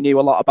because he knew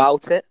a lot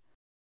about it.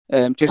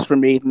 Just from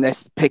reading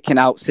this, picking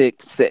out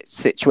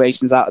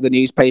situations out of the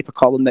newspaper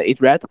column that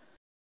he'd read.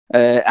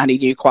 And he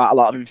knew quite a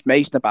lot of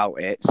information about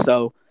it.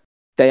 So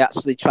they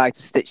actually tried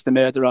to stitch the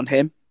murder on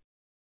him.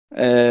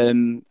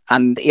 And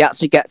he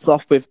actually gets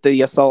off with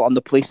the assault on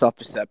the police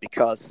officer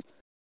because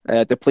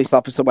the police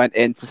officer went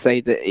in to say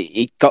that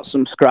he got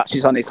some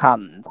scratches on his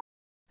hand,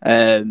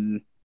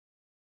 and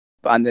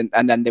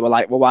then they were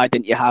like, "Well, why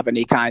didn't you have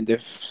any kind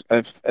of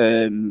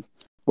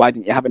why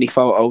didn't you have any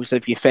photos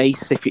of your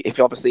face? If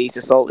obviously he's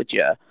assaulted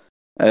you,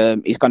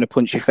 he's going to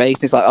punch your face."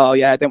 And he's like, "Oh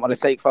yeah, I didn't want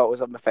to take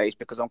photos of my face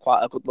because I'm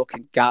quite a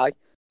good-looking guy."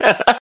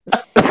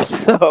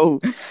 So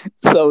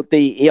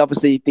they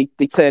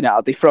turn it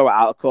out, they throw it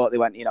out of court. They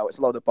went, it's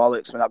a load of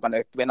bollocks. We're not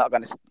gonna,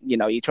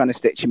 you're trying to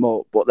stitch him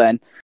up, but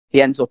then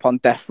he ends up on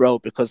death row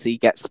because he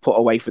gets put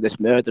away for this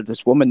murder of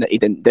this woman that he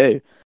didn't do.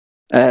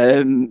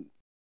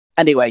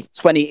 Anyway,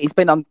 he's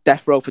been on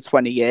death row for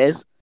 20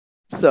 years.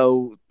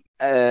 So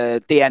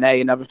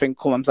DNA and everything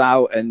comes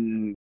out,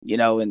 and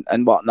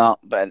and whatnot.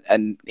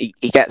 And he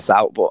gets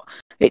out, but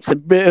it's a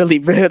really,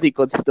 really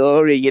good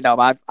story.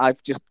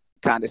 I've just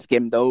kind of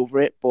skimmed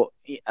over it,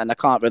 and I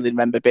can't really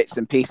remember bits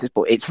and pieces,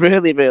 but it's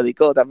really, really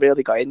good. I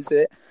really got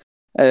into it.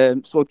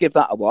 So we'll give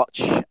that a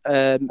watch.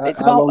 It's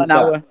about an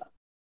hour. That?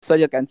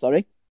 Sorry again,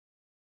 sorry.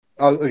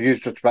 I was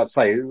just about to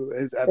say,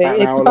 it's about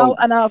an It's hour about long.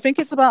 an hour. I think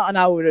it's about an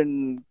hour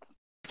and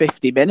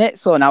 50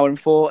 minutes or an hour and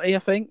 40, I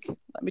think.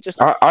 Let me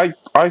just...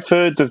 I've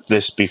heard of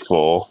this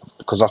before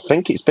because I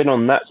think it's been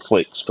on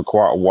Netflix for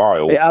quite a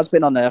while. It has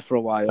been on there for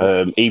a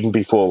while. Even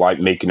before, like,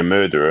 Making a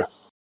Murderer.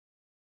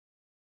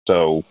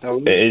 So,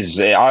 it is...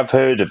 I've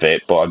heard of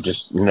it, but I've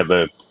just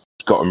never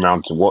gotten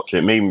around to watch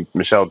it. Me and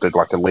Michelle did,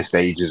 like, a list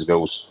ages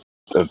ago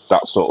of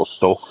that sort of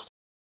stuff.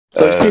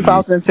 So it's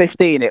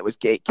 2015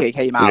 it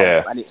came out,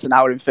 yeah. and it's an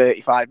hour and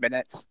 35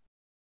 minutes.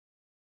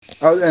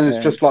 Oh, and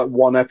it's just like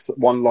one episode,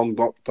 one long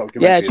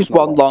documentary. Yeah, just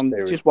one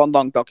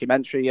long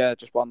documentary. Yeah,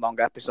 just one long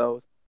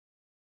episode.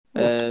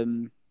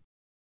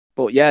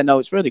 But yeah, no,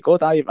 it's really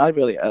good. I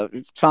really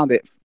found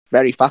it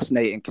very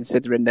fascinating,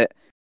 considering that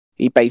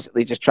he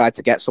basically just tried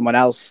to get someone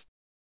else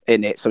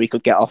in it so he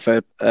could get off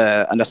an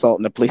assault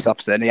on a police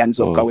officer, and he ends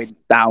up going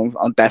down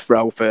on death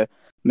row for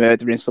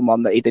murdering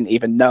someone that he didn't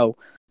even know.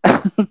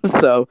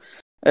 So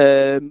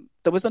there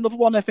was another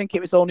one, I think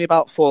it was only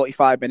about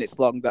 45 minutes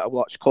long, that I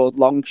watched called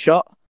Long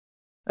Shot.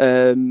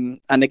 And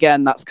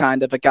again, that's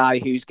kind of a guy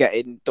who's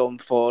getting done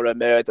for a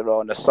murder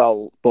or an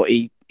assault, but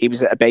he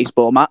was at a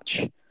baseball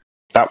match.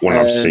 That one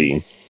I've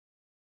seen.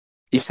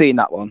 You've seen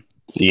that one?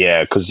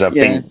 Yeah, because I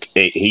think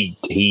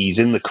he's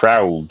in the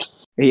crowd.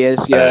 He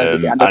is, yeah.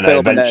 And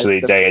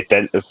eventually they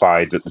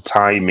identified that the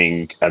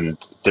timing, and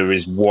there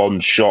is one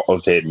shot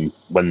of him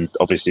when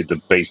obviously the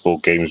baseball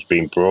game is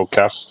being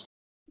broadcast.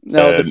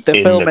 No, the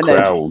in filming the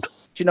crowd.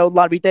 Do you know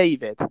Larry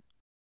David?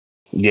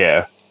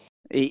 Yeah.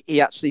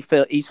 He actually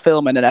he's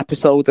filming an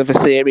episode of a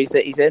series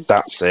that he's in.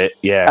 That's it,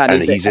 yeah.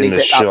 And he's in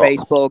the shot. That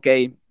baseball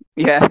game.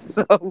 Yeah,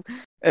 so...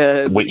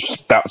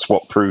 which, that's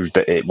what proved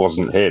that it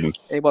wasn't him.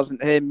 It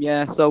wasn't him,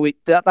 yeah. So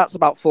that's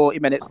about 40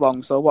 minutes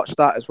long, so watch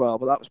that as well.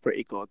 But that was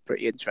pretty good,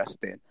 pretty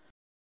interesting.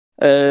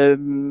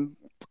 Other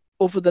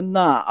than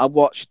that, I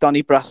watched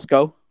Donnie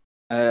Brasco.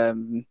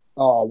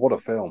 Oh, what a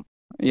film.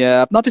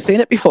 Yeah, I've never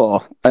seen it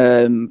before,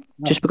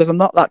 just because I'm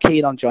not that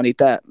keen on Johnny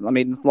Depp. I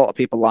mean, a lot of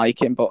people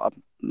like him, but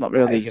I'm not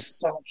really... It's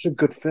such a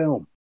good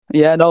film.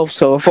 Yeah, no,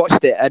 so I've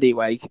watched it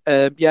anyway.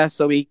 Yeah,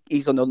 so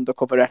he's an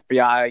undercover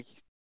FBI...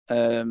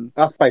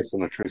 That's based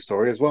on a true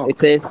story as well.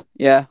 It is,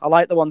 yeah. I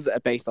like the ones that are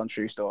based on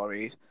true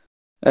stories.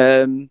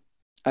 And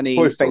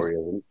Toy Story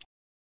isn't.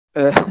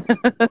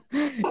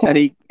 And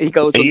he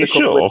goes Are undercover. You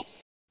sure?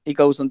 He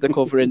goes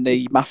undercover in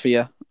the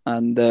mafia,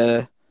 and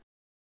that's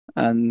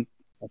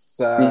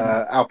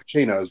Al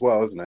Pacino as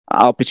well, isn't it?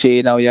 Al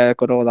Pacino, yeah,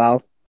 good old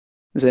Al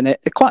is in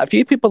it. There's quite a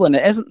few people in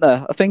it, isn't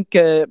there? I think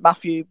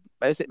Matthew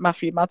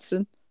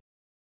Madsen?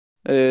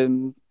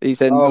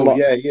 He's in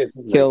he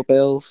is, Kill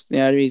Bills.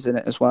 Yeah, he's in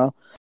it as well.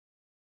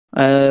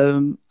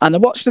 And I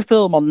watched a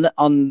film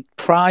on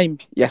Prime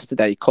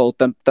yesterday called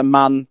The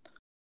Man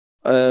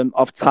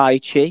of Tai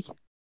Chi.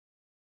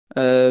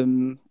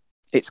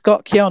 It's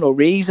got Keanu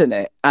Reeves in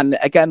it, and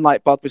again,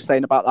 like Bob was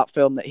saying about that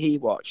film that he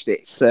watched,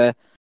 it's a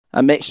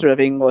mixture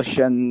of English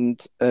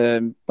and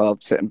I'm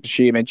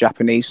assuming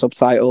Japanese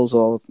subtitles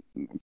or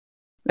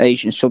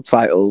Asian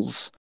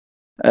subtitles.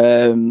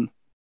 And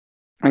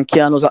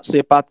Keanu's actually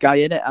a bad guy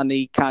in it, and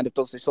he kind of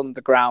does this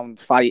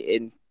underground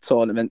fighting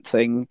tournament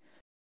thing.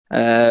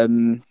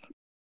 And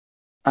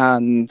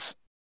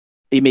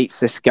he meets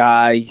this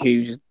guy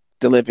who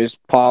delivers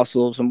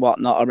parcels and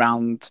whatnot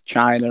around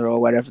China or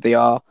wherever they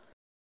are.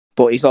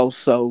 But he's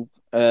also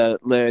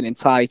learning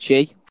Tai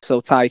Chi.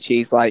 So Tai Chi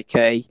is like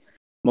a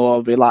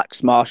more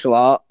relaxed martial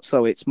art.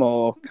 So it's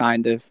more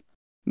kind of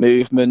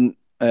movement,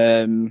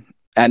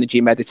 energy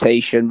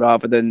meditation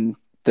rather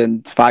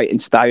than fighting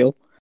style.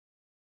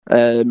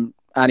 And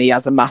he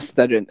has a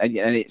master, and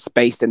it's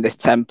based in this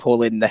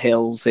temple in the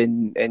hills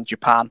in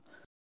Japan.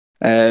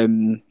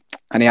 And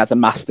he has a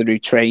master who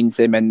trains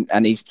him,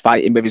 and he's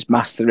fighting with his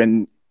master,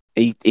 and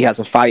he has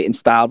a fighting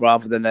style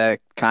rather than a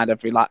kind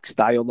of relaxed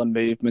style and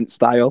movement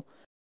style.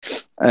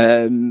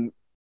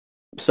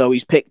 So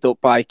he's picked up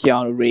by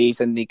Keanu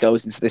Reeves, and he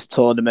goes into this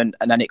tournament,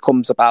 and then it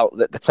comes about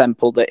that the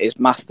temple that his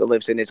master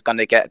lives in is going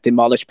to get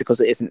demolished because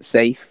it isn't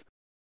safe.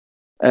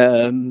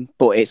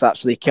 But it's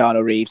actually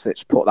Keanu Reeves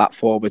that's put that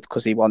forward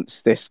because he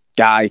wants this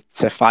guy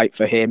to fight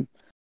for him.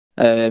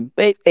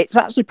 But it's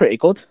actually pretty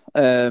good.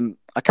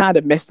 I kind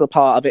of missed the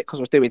part of it because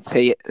I was doing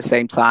tea at the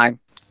same time.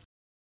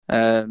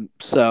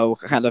 So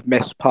I kind of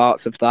missed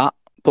parts of that.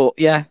 But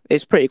yeah,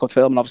 it's a pretty good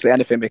film, and obviously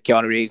anything with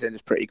Keanu Reeves in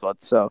is pretty good.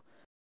 So,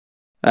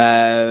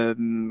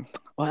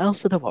 what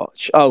else did I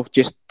watch? Oh,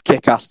 just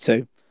Kick-Ass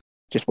 2.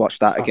 Just watched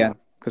that again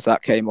because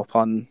that came up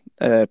on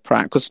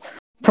Prime. Because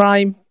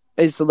Prime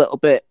is a little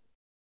bit...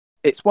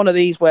 It's one of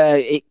these where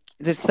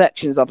there's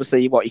sections,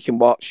 obviously, what you can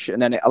watch,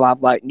 and then it'll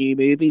have like new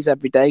movies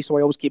every day, so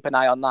I always keep an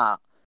eye on that.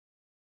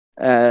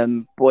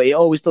 But it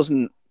always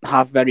doesn't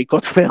have very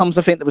good films.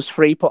 I think there was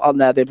 3 put on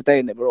there the other day,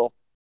 and they were all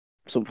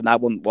something I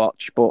wouldn't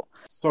watch. But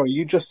sorry,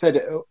 you just said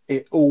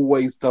it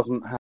always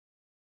doesn't have.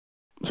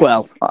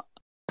 Well,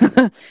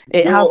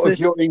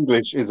 Your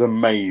English is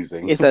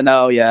amazing. It's a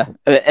no, yeah.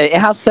 It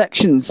has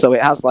sections, so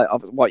it has like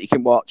what you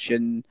can watch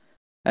and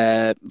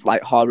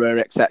like horror,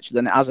 etc.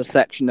 Then it has a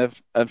section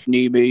of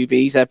new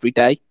movies every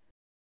day.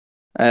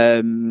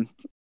 And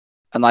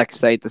like I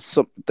say, there's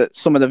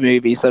some of the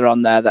movies that are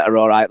on there that are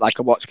all right. Like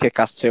I watched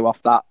Kick-Ass 2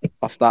 off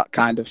that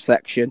kind of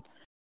section,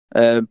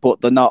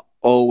 but they're not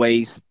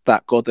always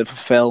that good of a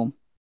film,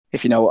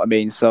 if you know what I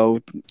mean. So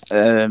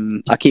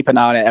I keep an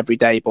eye on it every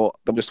day, but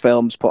there was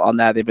films put on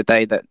there the other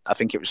day that I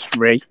think it was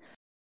 3,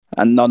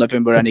 and none of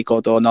them were any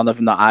good, or none of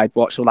them that I'd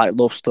watched were like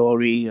Love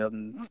Story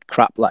and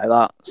crap like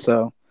that.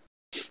 So,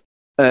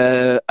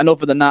 and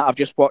other than that, I've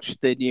just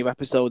watched the new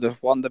episode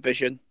of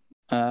WandaVision,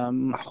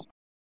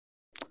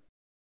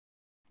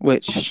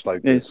 which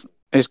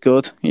is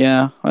good,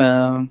 yeah.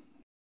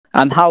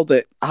 And how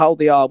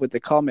they are with the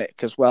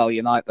comic as well.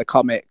 You know, like the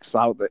comics,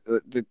 how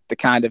the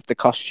kind of the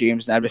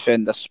costumes and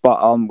everything, they're spot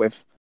on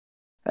with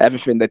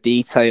everything. The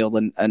detail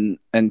and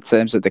in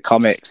terms of the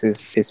comics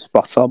is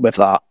spot on with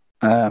that.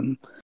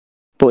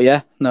 But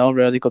yeah, no,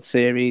 really good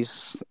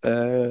series.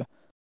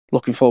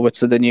 Looking forward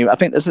to the new. I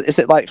think is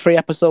it like 3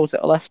 episodes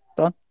that are left,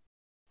 Don?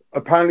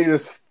 Apparently,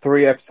 there's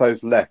 3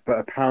 episodes left, but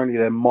apparently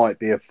there might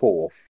be a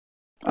 4th,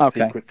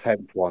 secret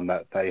 10th one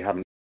that they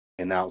haven't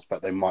announced,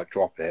 but they might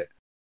drop it.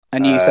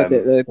 And you said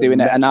that they're doing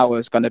it an hour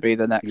is going to be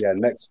the next. Yeah,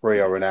 next 3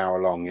 are an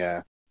hour long.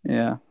 Yeah.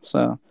 Yeah.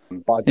 So.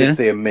 But I did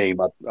see a meme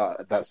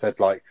that said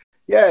like,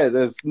 yeah,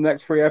 there's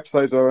next 3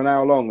 episodes are an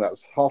hour long.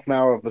 That's half an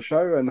hour of the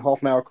show and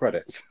half an hour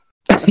credits.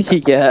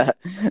 Yeah,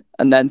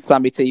 and then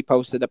Sammy T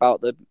posted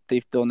about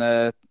they've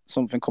done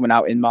something coming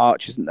out in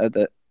March, isn't there?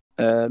 That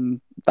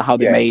how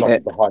they made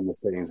it behind the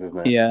scenes,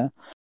 isn't it? Yeah,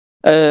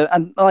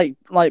 and like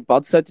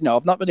Bod said, you know,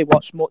 I've not really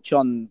watched much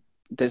on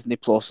Disney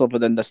Plus other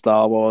than the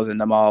Star Wars and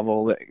the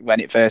Marvel when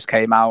it first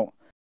came out.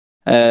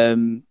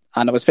 And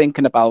I was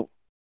thinking about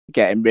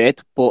getting rid,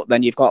 but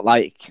then you've got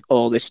like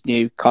all this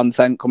new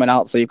content coming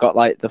out. So you've got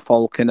like the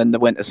Falcon and the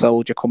Winter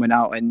Soldier coming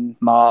out in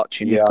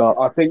March, and you've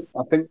got. I think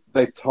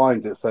they've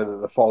timed it so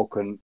that the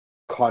Falcon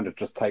kind of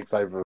just takes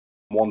over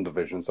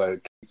WandaVision, so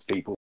it keeps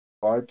people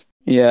subscribed.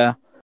 Yeah.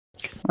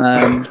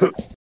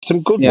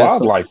 Some good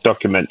wildlife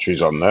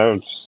documentaries on there.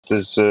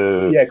 There's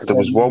there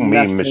was one me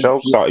and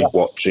Michelle started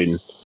watching.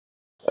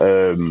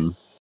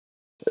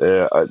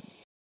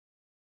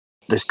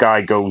 This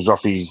guy goes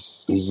off.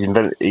 He's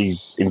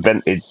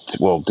invented.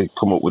 Well, they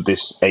come up with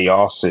this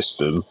AR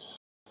system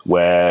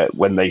where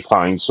when they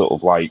find sort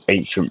of like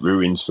ancient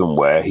ruins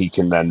somewhere, he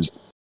can then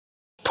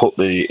put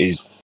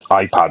his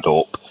iPad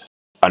up,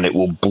 and it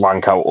will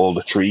blank out all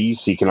the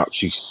trees. So you can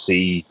actually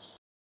see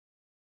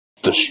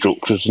the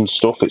structures and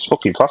stuff. It's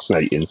fucking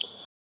fascinating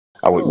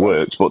how it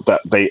works. But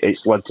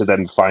it's led to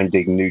them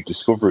finding new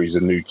discoveries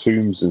and new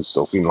tombs and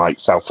stuff in like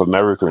South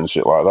America and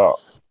shit like that.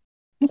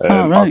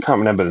 Right. I can't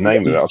remember the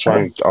name of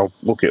it. I'll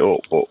look it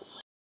up. But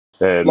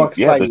like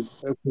I say,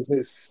 because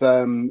it's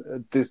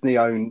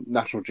Disney-owned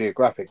National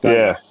Geographic.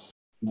 There's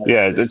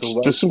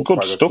some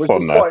good stuff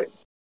on there,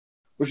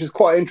 which is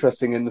quite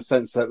interesting in the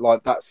sense that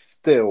like that's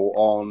still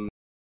on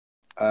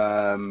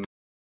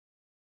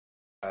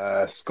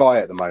Sky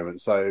at the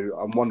moment. So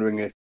I'm wondering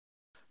if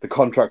the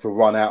contract will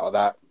run out of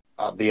that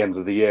at the end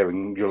of the year,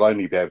 and you'll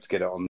only be able to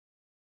get it on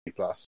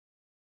Plus.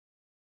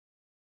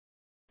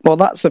 Well,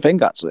 that's the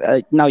thing,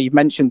 actually. Now you've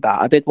mentioned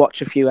that, I did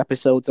watch a few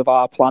episodes of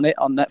Our Planet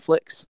on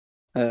Netflix.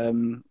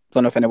 Don't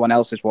know if anyone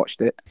else has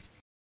watched it.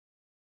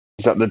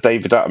 Is that the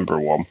David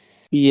Attenborough one?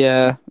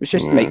 Yeah, it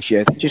just makes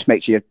you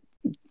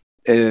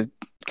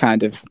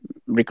kind of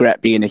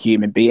regret being a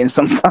human being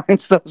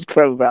sometimes. Those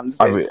programs.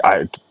 I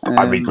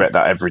regret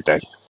that every day.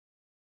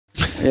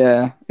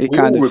 Yeah, we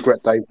all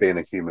regret Dave being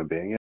a human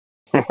being.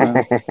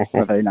 Yeah.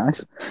 Very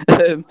nice.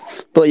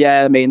 But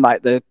yeah, I mean,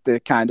 like the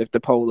kind of the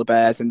polar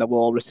bears and the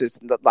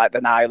walruses, like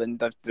the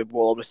island of the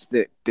walrus,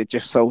 they're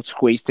just so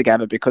squeezed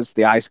together because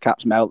the ice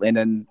cap's melting,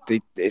 and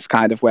it's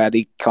kind of where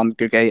they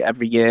congregate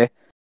every year.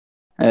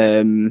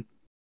 And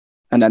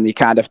then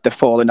they're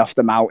falling off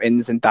the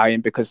mountains and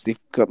dying because they've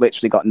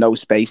literally got no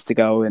space to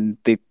go, and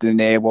they're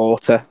near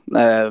water.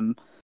 Yeah,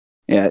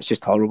 it's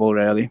just horrible,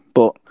 really.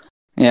 But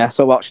yeah,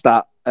 so watch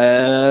that.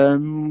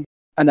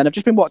 And then I've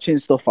just been watching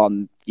stuff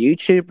on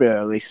YouTube,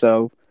 really.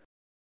 So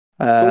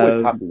it's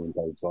always happy when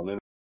Dave's on, isn't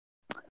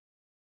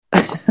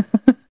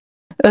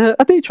it?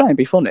 I do try and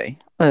be funny.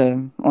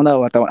 I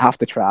know I don't have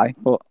to try,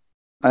 but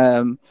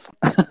what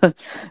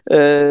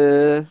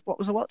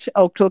was I watching?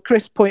 Oh, so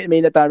Chris pointed me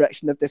in the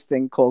direction of this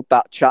thing called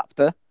That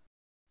Chapter,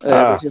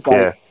 which is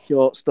like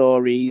short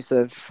stories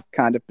of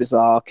kind of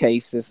bizarre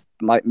cases,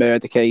 like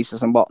murder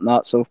cases and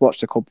whatnot. So I've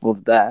watched a couple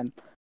of them.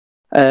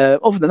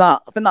 Other than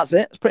that, I think that's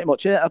it. That's pretty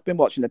much it. I've been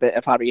watching a bit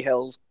of Harry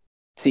Hill's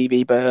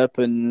TV Burp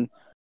and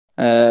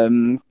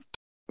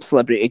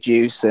Celebrity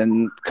Juice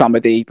and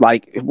comedy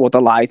like Would I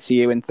Lie to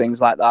You and things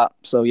like that.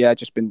 So yeah,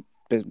 just been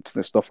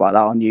stuff like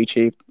that on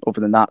YouTube.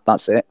 Other than that,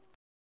 that's it.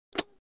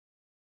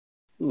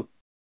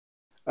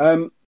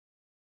 I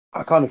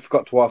kind of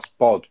forgot to ask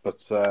Bod,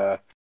 but I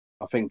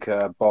think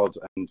Bod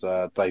and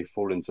Dave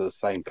fall into the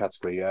same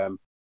category.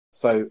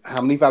 So,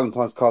 how many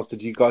Valentine's cards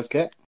did you guys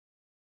get?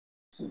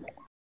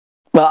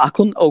 Well, I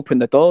couldn't open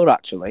the door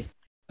actually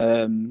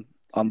on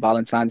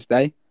Valentine's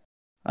Day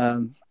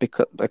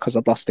because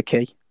I'd lost the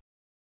key.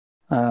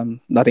 I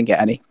didn't get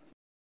any.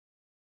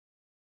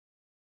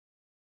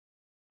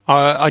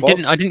 I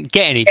didn't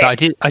get any,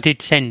 but I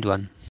did send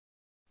one.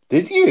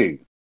 Did you?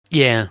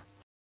 Yeah.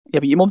 Yeah,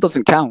 but your mum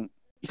doesn't count.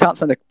 You can't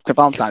send a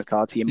Valentine's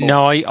card to your mum.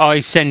 No, I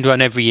send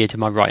one every year to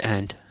my right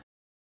hand.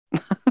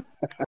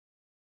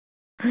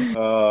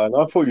 And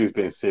I thought you was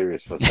being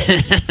serious for a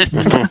second.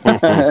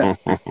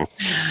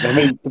 I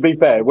mean, to be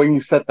fair, when you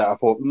said that, I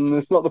thought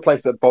it's not the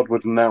place that Bod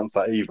would announce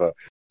that either.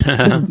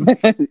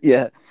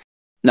 Yeah.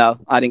 No,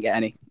 I didn't get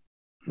any.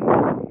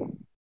 But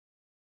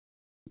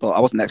I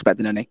wasn't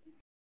expecting any.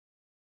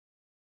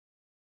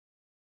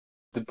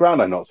 Did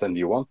Browno not send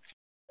you one?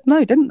 No,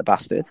 he didn't, the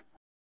bastard.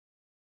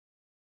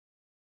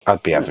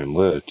 I'd be having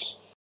words.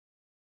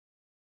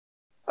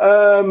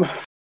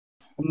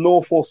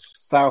 North or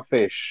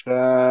southish?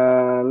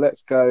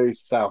 Let's go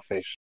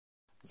southish.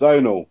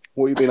 Zonal,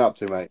 what have you been up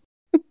to, mate?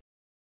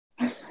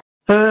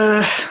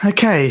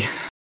 Okay.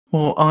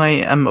 Well, I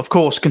am, of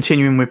course,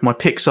 continuing with my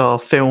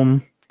Pixar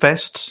Film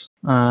Fest.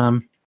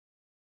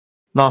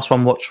 Last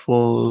one watched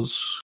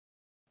was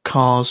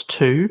Cars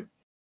 2.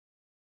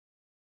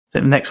 I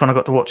think the next one I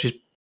got to watch is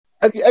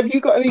Have you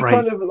got any Brave.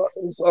 kind of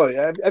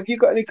have you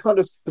got any kind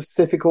of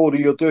specific order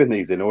you're doing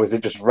these in, or is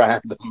it just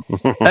random?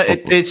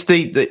 It's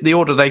the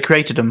order they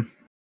created them.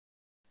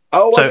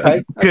 Oh, So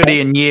okay. purely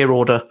in year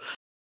order.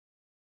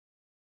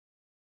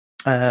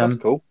 That's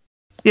cool.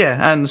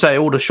 Yeah, and say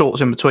all the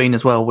shorts in between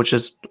as well, which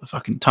is a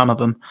fucking ton of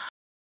them.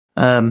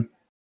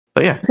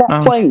 But yeah, Was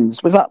that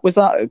Planes? Was that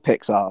a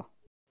Pixar?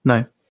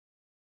 No.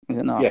 Was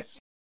it not? Yes.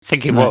 I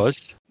think it No. was.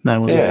 No,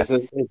 was Yeah.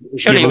 it?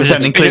 Surely Yeah, it was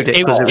don't include it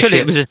because it was surely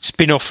shit. it was a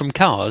spin-off from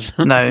Cars.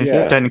 No,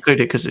 Yeah. don't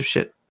include it because of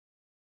shit.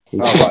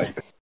 Oh, right.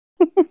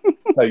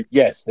 So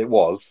yes, it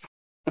was.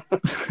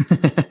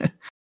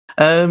 I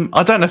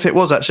don't know if it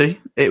was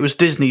actually. It was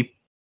Disney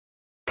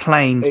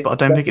Planes, but I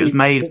don't think it was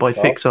made by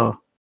Pixar.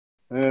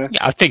 Yeah.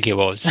 Yeah, I think it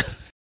was.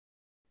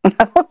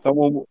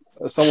 Someone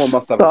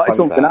must have Started a phone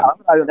something down.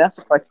 out. I don't ask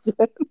the question.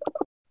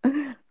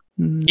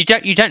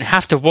 You don't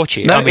have to watch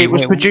it. No, I mean, it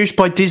was produced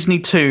by Disney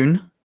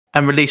Toon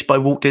and released by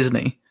Walt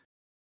Disney.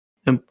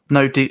 And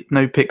no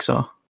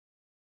Pixar.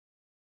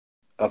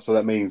 So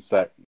that means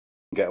that you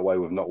can get away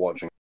with not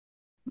watching.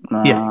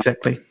 Yeah,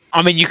 exactly.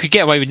 I mean, you could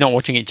get away with not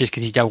watching it just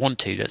because you don't want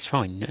to. That's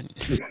fine.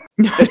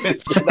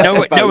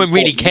 No no one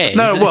really cares.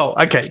 No, well,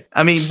 okay.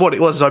 I mean, what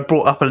it was, I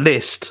brought up a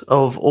list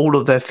of all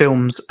of their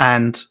films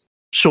and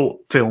short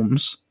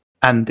films,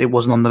 and it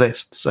wasn't on the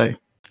list. So,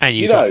 And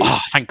you You thought, know- oh,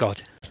 thank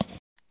God.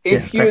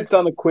 If you had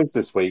done a quiz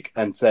this week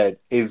and said,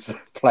 "Is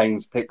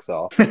Planes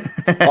Pixar?"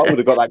 I would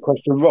have got that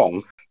question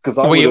wrong because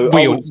We all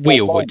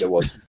thought would. it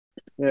was.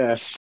 Yeah.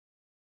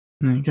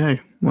 there you go.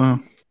 Well,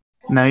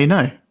 now you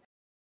know.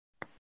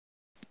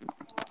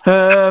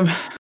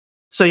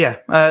 So yeah,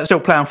 still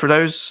playing for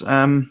those. So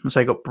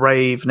I got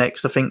Brave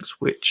next, I think,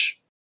 which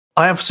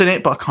I have seen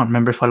it, but I can't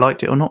remember if I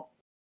liked it or not.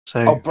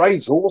 So Oh,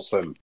 Brave's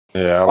awesome.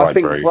 Yeah, I I like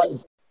think Brave.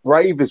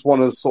 Brave is one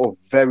of the sort of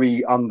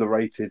very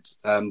underrated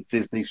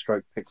Disney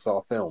stroke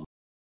Pixar films.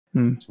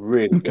 It's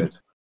really Okay. good.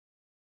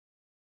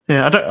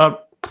 yeah, I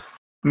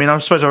mean, I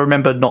suppose I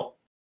remember not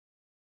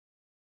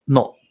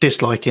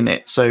disliking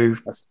it. So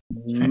That's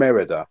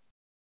Merida.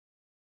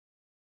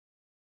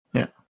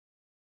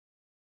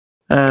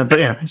 but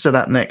yeah, so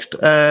that next.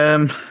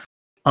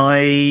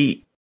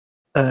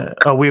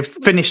 We've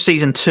finished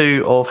season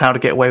 2 of How to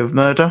Get Away with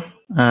Murder.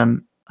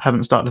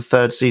 Haven't started the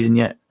 3rd season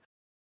yet.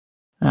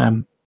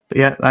 But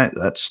yeah,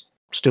 that's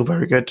still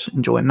very good.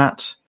 Enjoying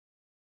that.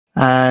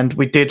 And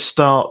we did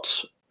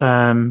start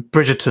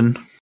Bridgerton.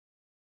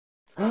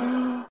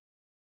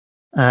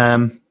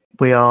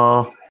 We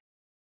are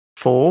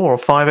 4 or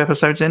 5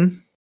 episodes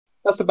in.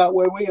 That's about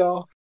where we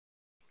are.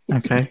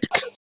 Okay.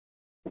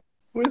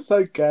 We're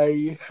so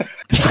gay.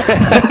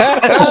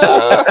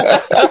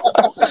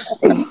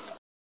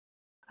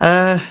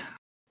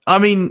 I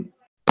mean,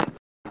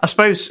 I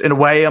suppose in a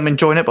way I'm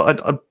enjoying it,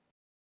 but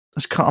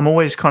I'm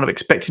always kind of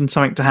expecting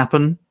something to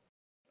happen,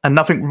 and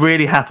nothing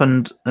really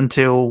happened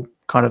until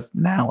kind of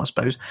now. I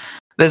suppose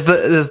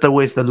there's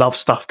always the love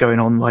stuff going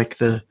on, like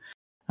are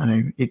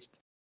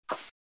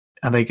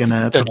they going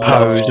to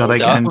propose? Are they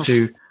going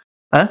to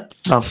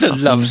love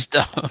stuff? Love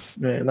stuff.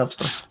 Yeah, love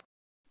stuff.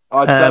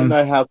 I don't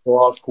know how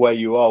to ask where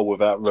you are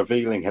without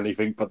revealing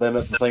anything, but then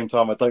at the same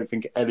time, I don't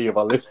think any of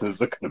our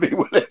listeners are going to be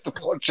willing to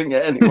watching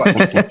it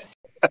anyway.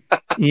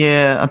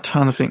 Yeah, I'm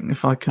trying to think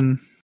if I can.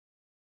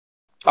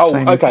 Oh,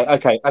 Same.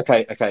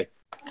 okay.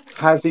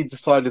 Has he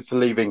decided to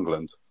leave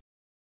England?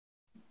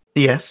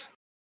 Yes.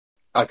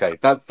 Okay,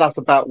 that's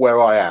about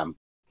where I am.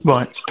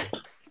 Right.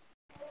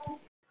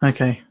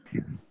 Okay.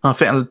 I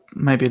think I'm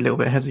maybe a little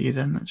bit ahead of you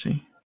then,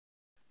 actually.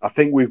 I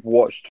think we've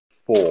watched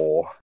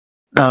 4.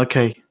 Oh,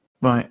 okay.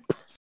 Right.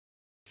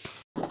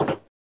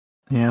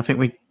 Yeah, I think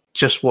we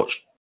just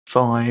watched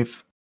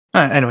 5.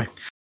 Anyway.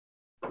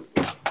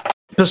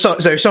 So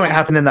something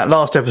happened in that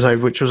last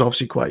episode, which was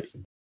obviously quite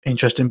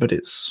interesting, but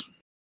it's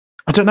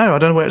I don't know. I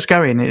don't know where it's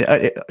going.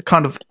 It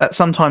kind of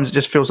sometimes it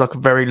just feels like a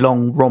very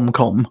long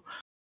rom-com.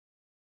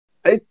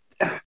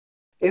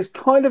 It's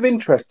kind of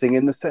interesting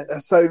in the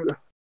sense. So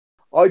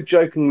I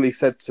jokingly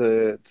said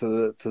to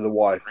the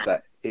wife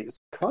that it's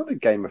kind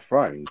of Game of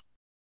Thrones,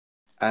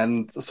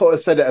 and sort of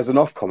said it as an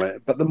off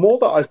comment. But the more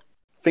that I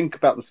think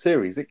about the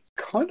series, it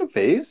kind of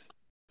is.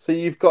 So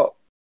you've got,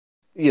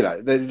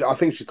 I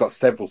think she's got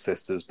several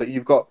sisters, but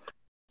you've got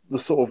the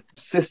sort of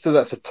sister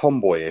that's a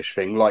tomboyish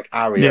thing, like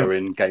Arya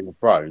in Game of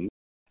Thrones,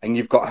 and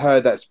you've got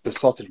her that's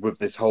besotted with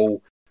this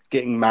whole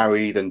getting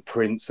married and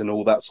prince and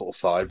all that sort of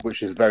side,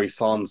 which is very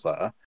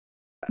Sansa.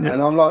 Yeah.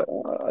 And I'm like,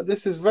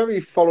 this is very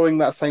following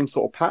that same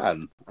sort of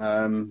pattern.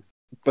 I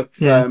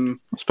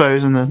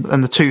suppose,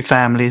 and the two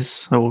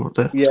families, or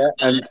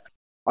and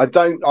I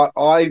don't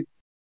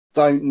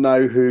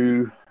know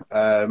who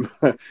I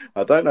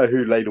don't know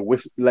who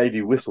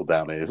Lady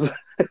Whistledown is.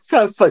 It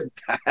sounds so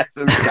bad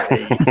to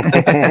say.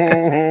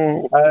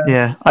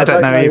 I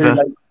don't know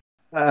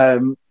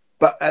either.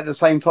 But at the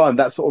same time,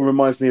 that sort of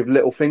reminds me of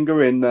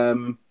Littlefinger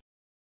in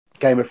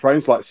Game of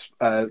Thrones, like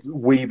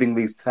weaving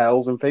these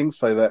tales and things,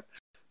 so that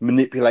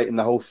manipulating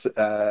the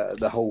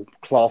whole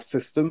class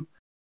system.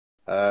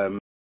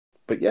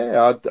 But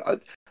yeah,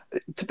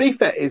 to be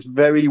fair, it's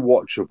very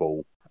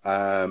watchable.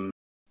 And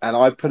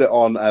I put it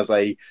on as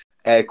a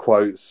air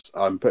quotes.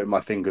 I'm putting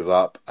my fingers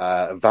up.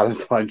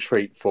 Valentine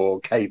treat for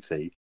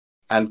Katie,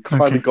 and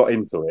kind of got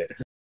into it.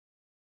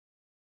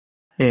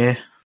 Yeah,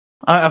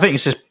 I think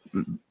it's just.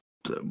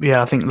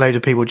 Yeah, I think a load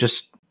of people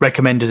just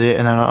recommended it,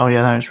 and they're like, "Oh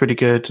yeah, no, it's really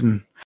good."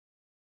 And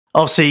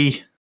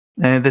obviously,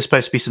 there's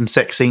supposed to be some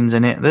sex scenes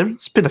in it.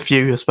 There's been a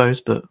few, I suppose,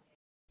 but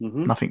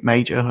nothing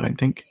major. I don't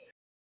think.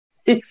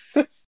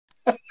 There's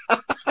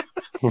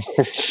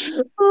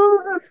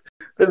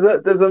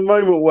a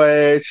moment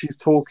where she's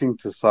talking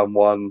to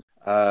someone,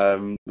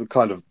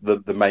 kind of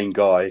the main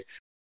guy,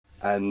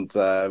 and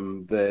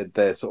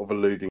they're sort of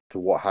alluding to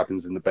what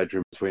happens in the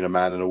bedroom between a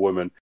man and a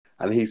woman,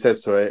 and he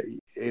says to her,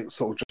 it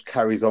sort of just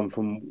carries on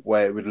from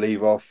where it would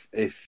leave off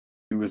if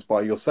you was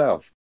by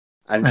yourself,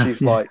 and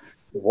she's like,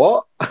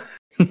 what?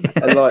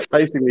 And like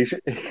basically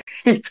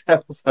he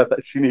tells her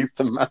that she needs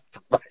to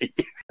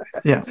masturbate.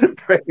 Yeah.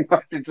 Pretty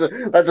much.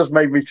 That just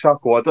made me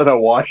chuckle. I don't know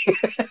why.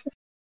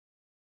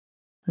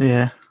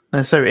 Yeah,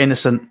 they're so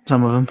innocent,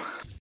 some of them.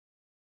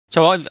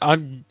 So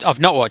I've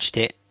not watched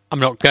it. I'm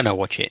not gonna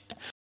watch it.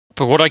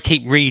 But what I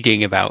keep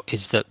reading about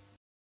is that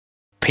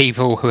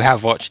people who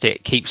have watched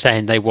it keep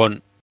saying they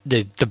want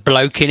the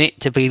bloke in it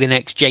to be the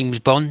next James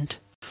Bond.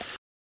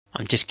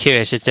 I'm just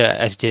curious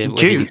as to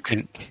what you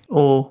think.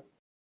 Or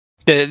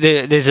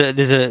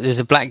there's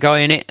a black guy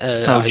in it.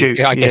 Duke,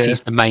 I guess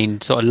he's the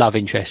main sort of love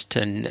interest,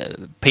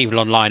 and people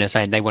online are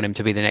saying they want him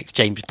to be the next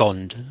James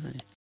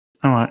Bond.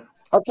 All right,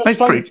 he's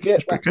pretty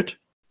good.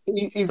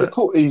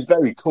 He's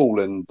very cool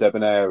and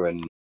debonair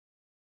and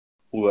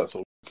all that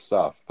sort of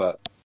stuff.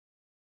 But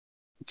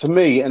to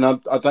me, and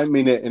I don't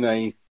mean it in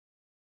a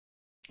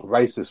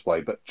racist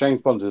way, but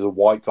James Bond is a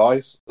white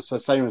guy, so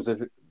same as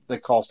if they're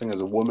casting as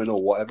a woman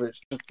or whatever,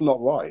 it's just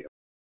not right.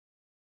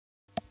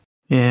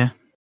 Yeah.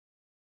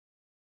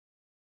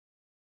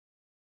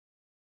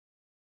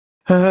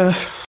 That's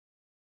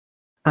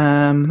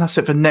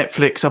it for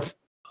Netflix.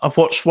 I've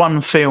watched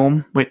one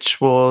film which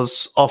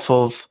was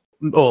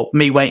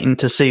me waiting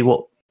to see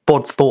what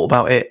Bod thought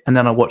about it, and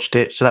then I watched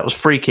it. So that was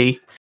Freaky.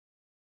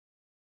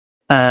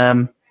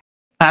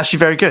 Actually,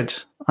 very good.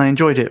 I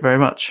enjoyed it very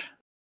much.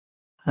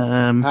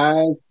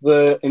 Has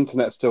the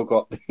internet still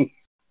got the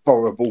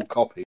horrible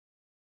copy?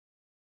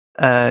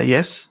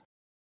 Yes.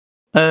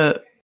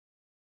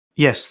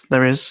 Yes,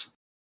 there is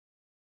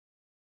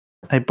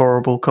a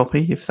borrowable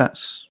copy, if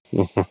that's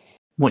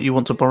what you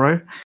want to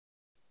borrow.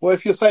 Well,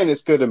 if you're saying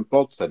it's good and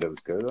Bod said it was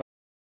good.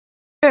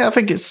 Yeah, I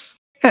think it's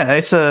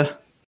made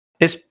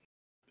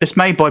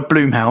by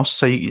Blumhouse,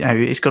 so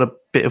it's got a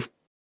bit of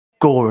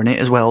gore in it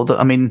as well. That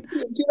I mean,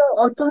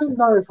 I don't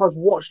know if I've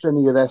watched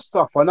any of their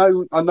stuff. I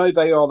know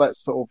they are that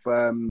sort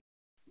of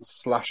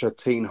slasher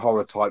teen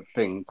horror type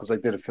thing because they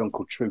did a film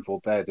called Truth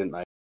or Dare, didn't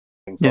they?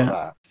 Things like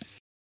that.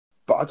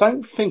 But I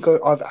don't think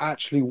I've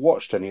actually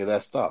watched any of their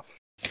stuff.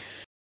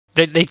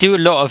 They do a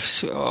lot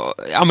of.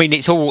 I mean,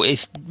 it's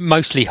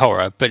mostly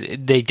horror, but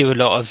they do a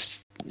lot of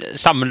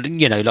some,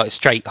 like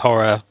straight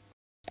horror,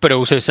 but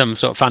also some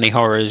sort of funny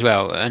horror as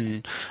well.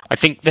 And I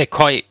think they're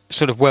quite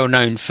sort of well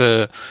known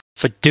for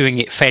doing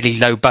it fairly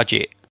low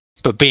budget,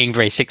 but being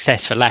very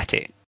successful at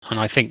it. And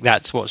I think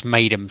that's what's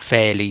made them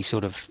fairly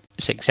sort of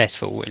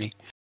successful, really.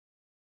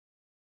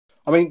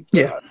 I mean,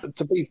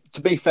 to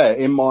be fair,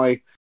 in my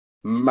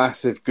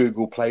massive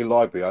Google Play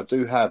library, I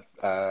do have.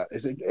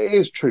 It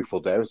is Truth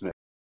or Dare, isn't it?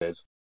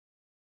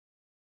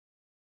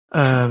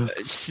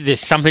 There's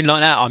something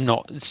like that. I'm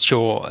not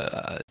sure.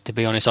 To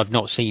be honest, I've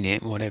not seen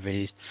it. Whatever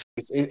it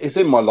is, it's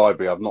in my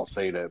library. I've not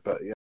seen it,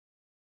 but yeah,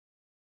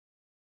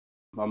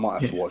 I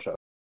might have to watch that.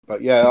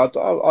 But yeah,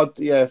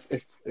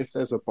 if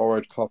there's a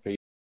borrowed copy,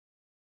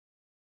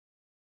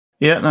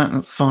 yeah,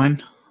 that's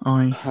fine.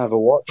 I have a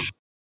watch.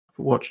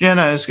 Yeah,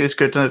 no, it's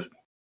good.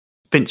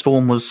 Vince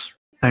Vaughn was,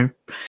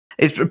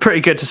 it's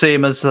pretty good to see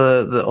him as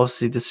the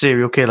obviously the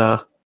serial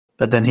killer,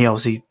 but then he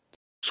obviously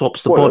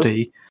swaps the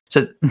body.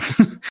 So,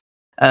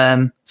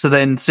 so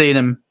then seeing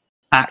him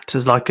act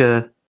as like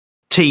a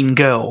teen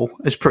girl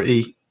is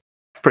pretty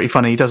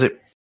funny. He does it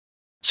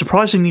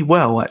surprisingly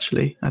well,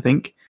 actually, I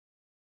think,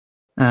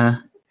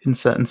 in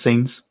certain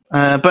scenes.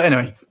 But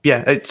anyway,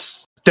 yeah,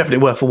 it's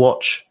definitely worth a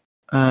watch.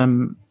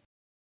 Now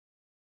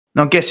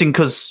I'm guessing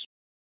because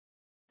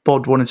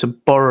Bod wanted to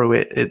borrow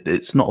it,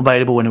 it's not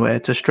available anywhere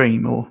to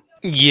stream, or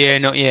Yeah,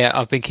 not yet.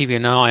 I've been keeping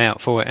an eye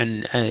out for it,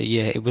 and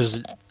it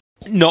was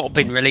not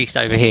been released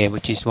over here,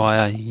 which is why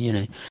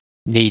I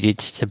needed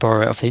to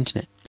borrow it off the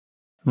internet.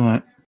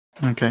 Right.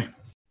 Okay.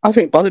 I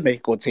think Bod would make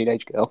a good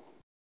teenage girl.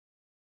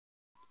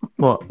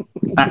 What?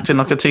 Acting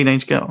like a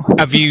teenage girl?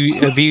 Have you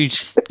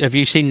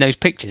seen those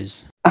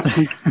pictures?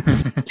 I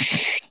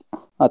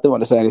don't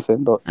want to say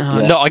anything, but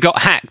Look, I got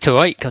hacked, all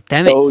right? God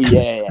damn it! Oh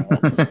yeah.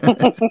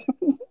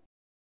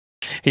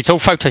 It's all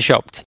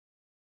photoshopped.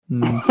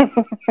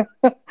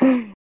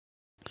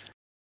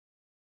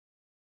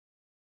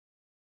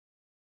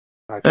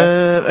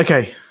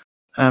 Okay.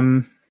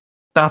 I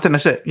think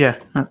that's it. Yeah,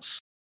 that's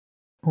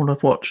all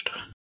I've watched.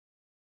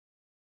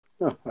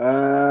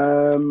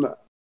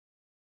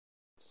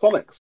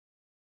 Sonics.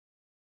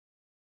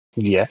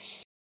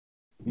 Yes.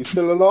 You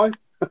still alive?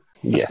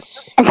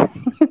 Yes.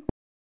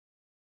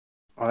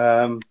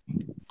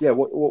 Yeah.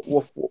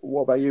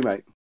 What about you,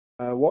 mate?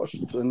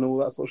 Watched and all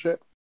that sort of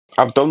shit.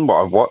 I've done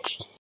what I've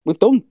watched. We've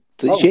done.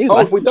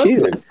 Have we done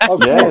it?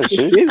 Yeah, it's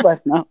you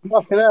left now.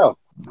 Fucking hell.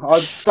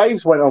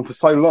 Days went on for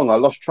so long, I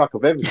lost track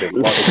of everything.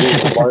 Like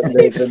Fuck,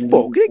 did it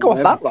go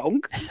off that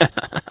long?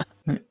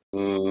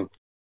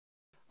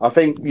 I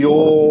think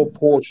your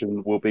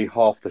portion will be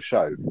half the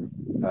show.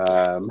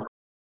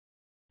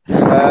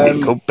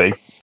 It could be.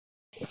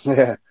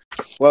 Yeah.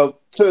 Well,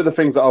 two of the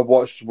things that I've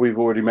watched, we've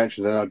already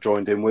mentioned, and I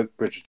joined in with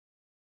Bridget.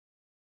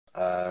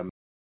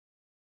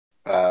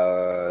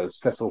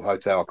 Cecil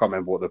Hotel. I can't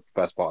remember what the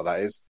first part of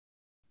that is.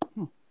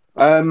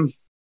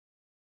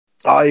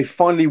 I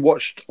finally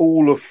watched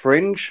all of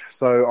Fringe,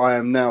 so I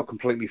am now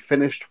completely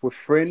finished with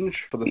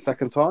Fringe for the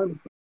second time.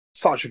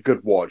 Such a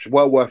good watch.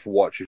 Well worth a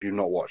watch if you've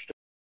not watched it.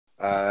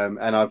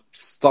 And I've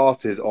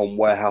started on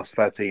Warehouse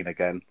 13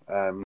 again,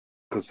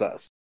 because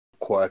that's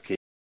quirky,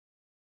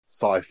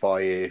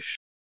 sci-fi-ish.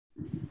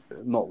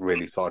 Not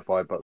really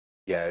sci-fi, but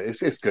yeah,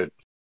 it's good.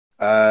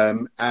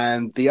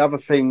 And the other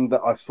thing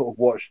that I've sort of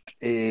watched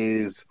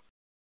is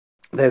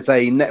there's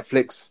a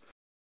Netflix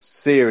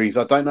series.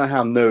 I don't know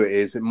how new it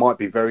is. It might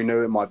be very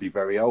new. It might be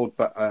very old.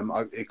 But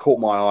it caught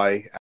my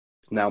eye.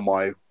 It's now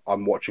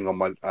I'm watching on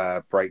my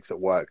breaks at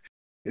work.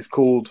 It's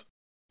called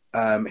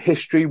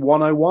History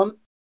 101,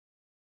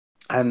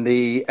 and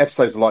the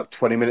episodes are like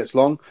 20 minutes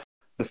long.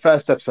 The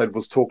first episode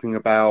was talking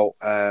about.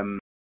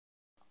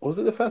 Was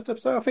it the first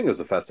episode? I think it was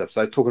the first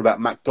episode, talking about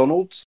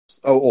McDonald's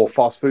or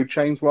fast food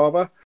chains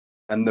rather,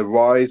 and the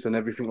rise and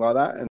everything like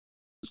that. And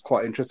it's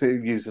quite interesting.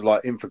 It uses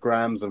like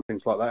infograms and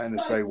things like that, and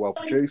it's very well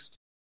produced.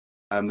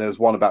 There's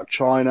one about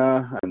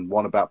China and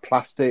one about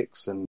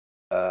plastics, and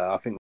I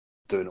think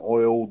doing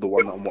oil, the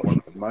one that I'm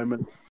watching at the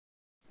moment.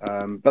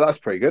 But that's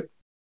pretty good.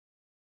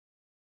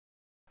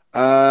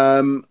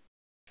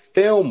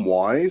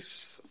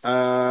 Film-wise,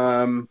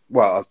 well,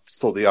 I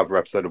saw the other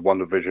episode of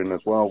WandaVision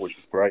as well, which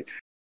is great.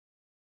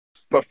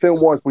 But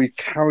film-wise, we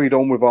carried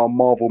on with our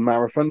Marvel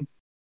marathon,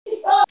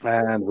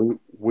 and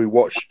we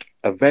watched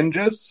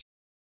Avengers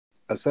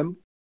Assemble,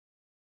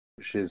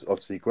 which is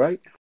obviously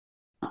great.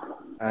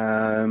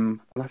 And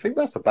I think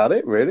that's about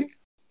it, really.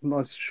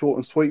 Nice, short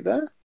and sweet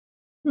there.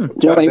 Do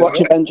you ever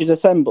watch Avengers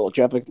Assemble?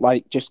 Do you ever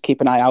just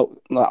keep an eye out?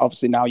 Like,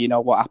 obviously, now you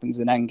know what happens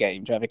in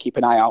Endgame. Do you ever keep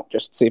an eye out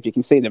just to see if you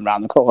can see them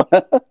round the corner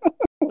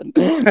when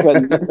they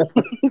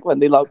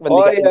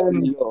get into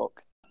New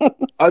York?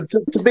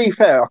 To be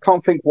fair, I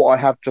can't think what I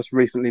have just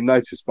recently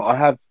noticed, but I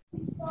have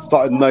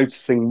started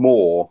noticing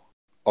more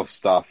of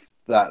stuff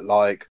that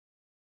like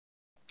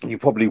you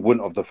probably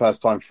wouldn't have the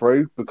first time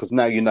through, because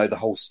now you know the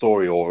whole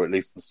story, or at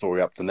least the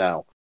story up to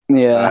now.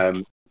 Yeah.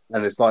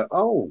 And it's like,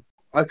 oh,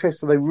 okay,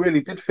 so they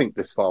really did think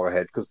this far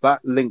ahead, because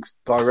that links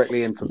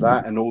directly into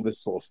that and all this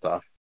sort of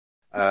stuff.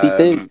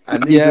 They do.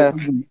 And yeah.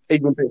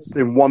 even bits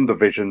in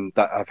WandaVision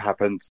that have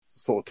happened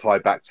sort of tie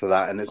back to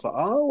that, and it's like,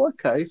 oh,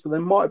 okay, so they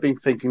might have been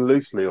thinking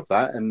loosely of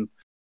that, and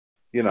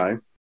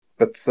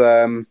but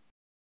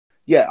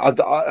yeah,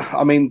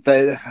 I mean,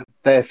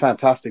 they're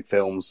fantastic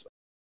films,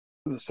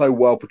 so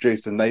well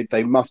produced, and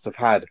they must have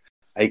had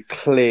a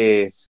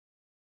clear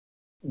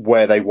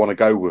where they want to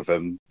go with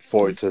them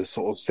for it to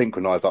sort of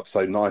synchronize up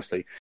so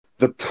nicely.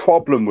 The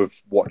problem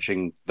with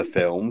watching the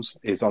films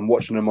is I'm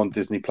watching them on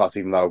Disney Plus,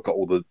 even though I've got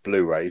all the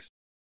Blu-rays.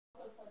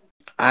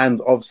 And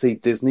obviously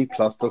Disney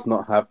Plus does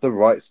not have the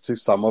rights to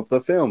some of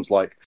the films,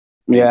 like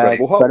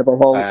Incredible Hulk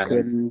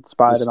and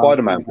Spider-Man. The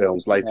Spider-Man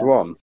films later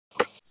on.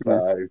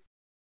 So,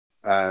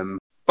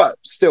 but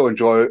still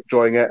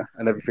enjoying it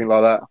and everything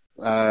like that.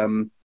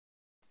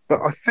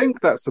 But I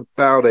think that's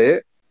about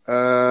it.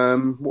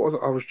 What was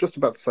it? I was just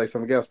about to say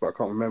something else, but I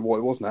can't remember what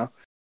it was now.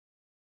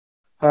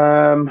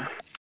 No,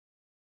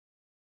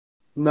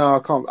 I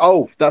can't.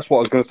 Oh, that's what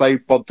I was going to say.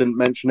 Bob didn't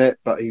mention it,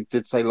 but he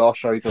did say last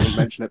show he doesn't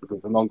mention it because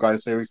it's an ongoing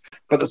series.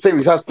 But the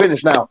series has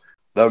finished now.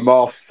 The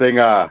Masked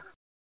Singer.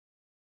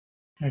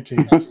 Oh,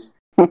 geez.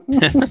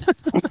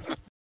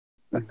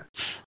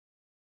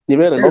 You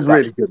really It love was that,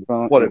 really good.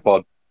 don't What you? it,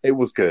 Bod? It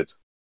was good.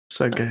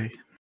 So gay.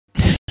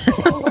 Less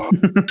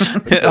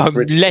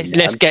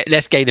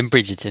gay than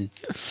Bridgerton,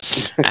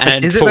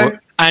 and Is it though?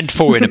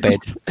 four in a bed.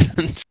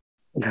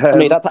 I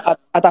mean,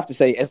 I'd have to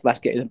say it's less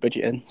gay than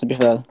Bridgerton, to be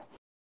fair.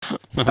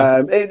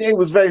 It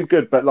was very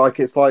good, but like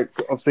it's like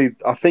obviously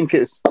I think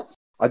it's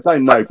I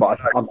don't know, but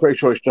I'm pretty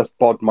sure it's just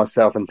Bod,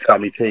 myself, and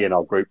Tammy T in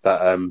our group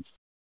that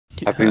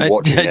have been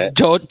watching it.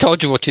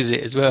 Dodge watches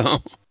it as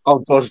well.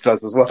 Oh, Dodge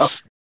does as well.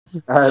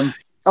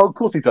 Of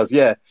course he does,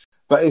 yeah.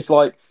 But it's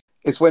like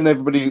it's when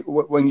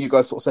when you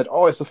guys sort of said,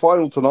 "Oh, it's the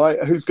final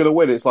tonight. Who's going to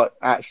win?" It's like,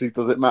 actually,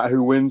 does it matter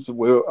who wins?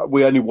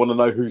 We only want to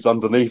know who's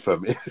underneath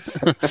them.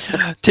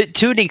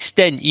 To an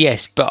extent,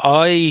 yes. But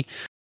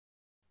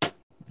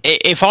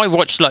if I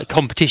watch like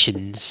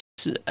competitions,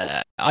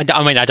 I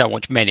mean, I don't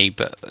watch many,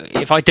 but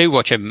if I do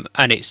watch them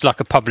and it's like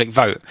a public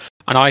vote,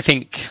 and I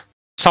think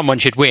someone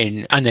should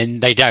win, and then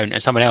they don't,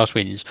 and someone else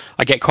wins,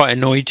 I get quite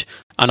annoyed,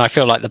 and I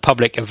feel like the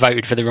public have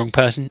voted for the wrong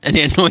person, and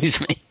it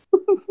annoys me.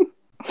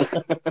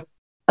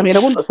 I mean, I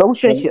wouldn't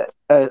associate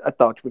a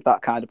Dodge with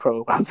that kind of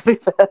program, to be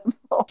fair.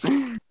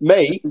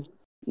 Me?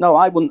 No,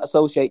 I wouldn't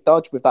associate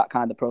Dodge with that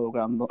kind of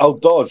program. But... Oh,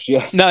 Dodge,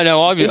 yeah.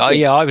 No,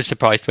 I was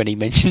surprised when he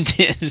mentioned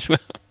it as well.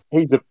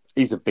 He's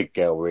a big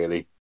girl,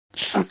 really.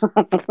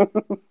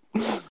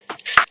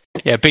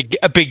 Yeah,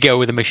 a big girl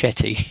with a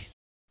machete.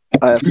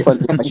 Plenty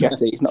of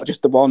machetes, not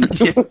just the one.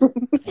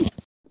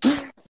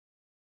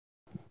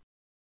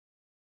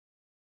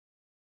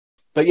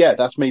 But yeah,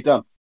 that's me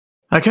done.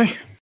 Okay,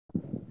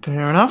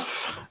 fair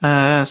enough.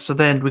 So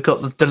then we've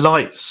got the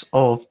delights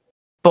of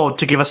Bod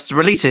to give us the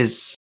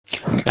releases.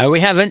 No, we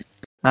haven't.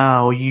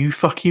 Oh, you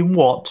fucking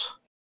what?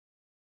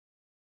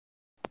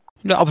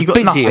 No, I was got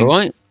busy, nothing. all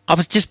right? I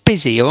was just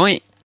busy, all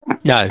right?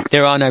 No,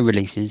 there are no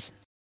releases.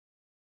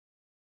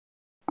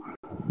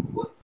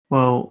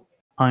 Well,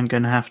 I'm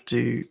going to have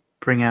to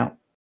bring out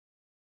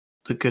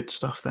the good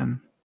stuff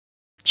then.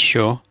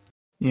 Sure.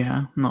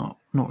 Yeah, not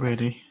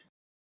really.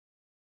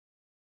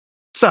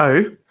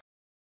 So,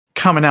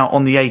 coming out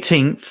on the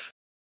 18th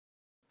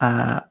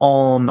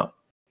on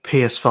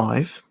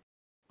PS5,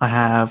 I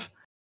have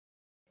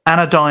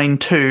Anodyne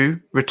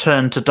 2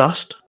 Return to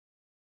Dust.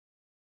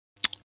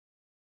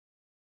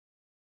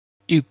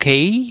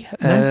 Okay.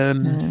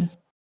 No?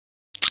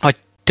 I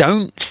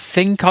don't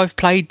think I've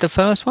played the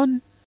first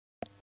one.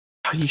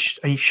 Are you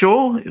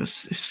sure? It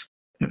was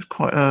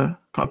quite a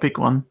big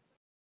one.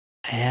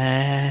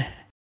 Yeah,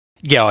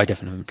 I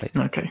definitely haven't played it.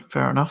 Okay,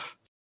 fair enough.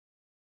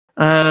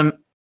 On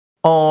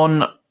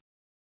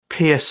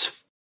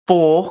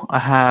PS4, I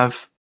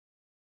have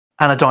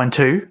Anodyne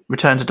 2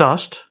 Return to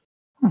Dust.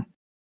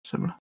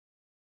 Similar.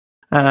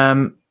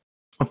 On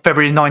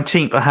February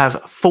 19th, I have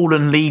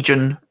Fallen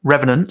Legion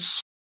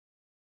Revenants.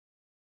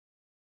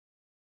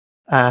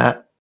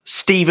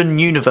 Steven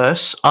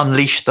Universe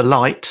Unleash the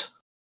Light.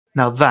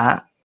 Now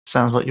that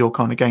sounds like your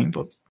kind of game,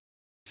 Bob.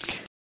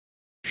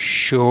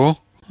 Sure.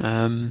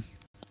 I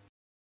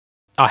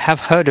have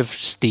heard of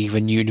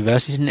Steven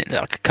Universe, isn't it?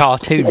 Like a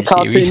cartoon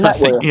series, I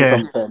think.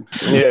 Or something.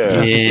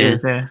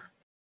 Yeah.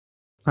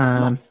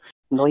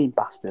 Annoying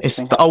bastard. It's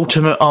the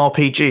ultimate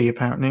RPG,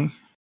 apparently.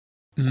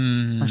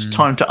 It's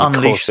time to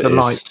unleash the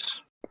light.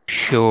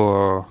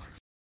 Sure.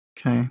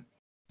 Okay.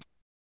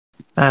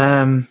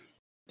 The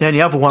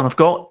only other one I've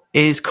got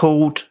is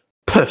called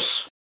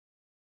Puss.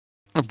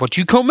 What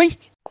do you call me?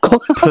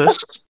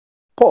 Puss?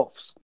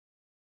 Puffs.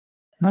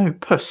 No,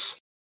 Puss.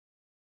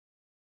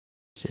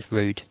 This is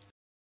rude.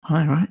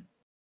 I know,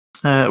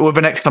 right? With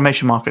an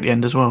exclamation mark at the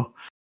end as well.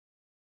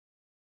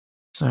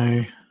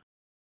 So,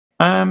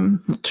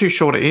 not too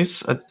sure what it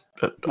is. A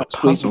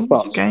puzzle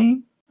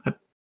game?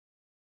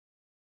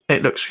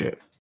 It looks shit.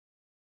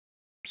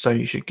 So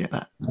you should get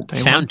that.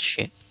 Sounds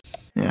shit.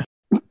 Yeah.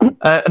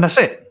 And that's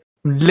it.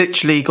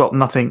 Literally got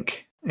nothing.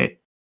 It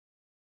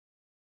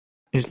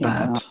is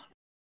bad.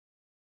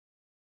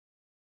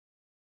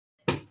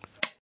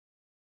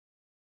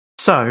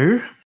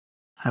 So,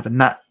 having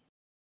that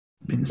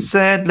been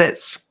said,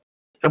 let's...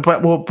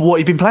 what have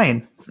you been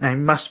playing?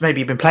 Maybe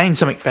you've been playing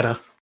something better.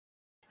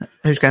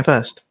 Who's going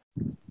first?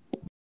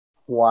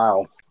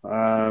 Wow.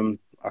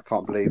 I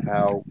can't believe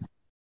how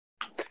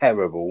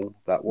terrible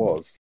that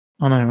was.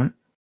 I know, right?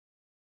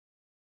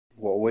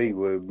 What we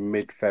were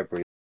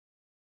mid-February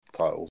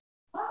titles.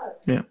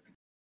 Yeah.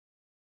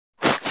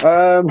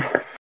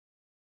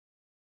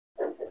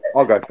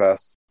 I'll go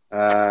first.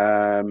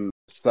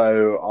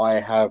 So I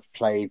have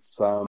played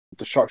some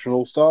Destruction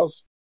All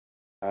Stars.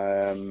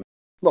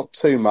 Not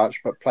too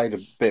much, but played a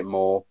bit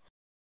more.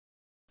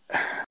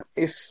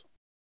 There's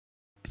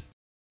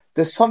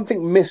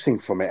something missing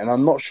from it, and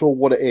I'm not sure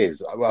what it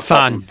is.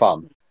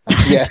 Fun.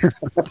 Yeah.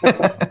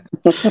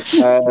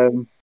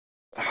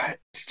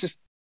 It's just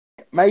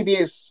maybe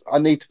it's I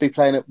need to be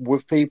playing it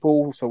with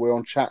people, so we're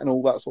on chat and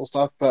all that sort of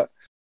stuff. But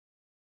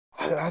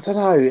I don't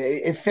know.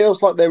 It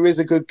feels like there is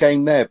a good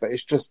game there, but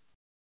it's just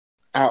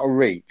out of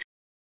reach.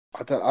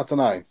 I don't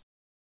know.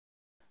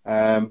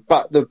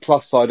 But the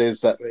plus side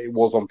is that it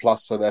was on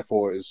Plus, so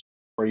therefore it was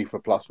free for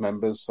Plus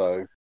members,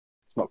 so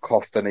it's not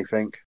cost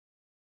anything.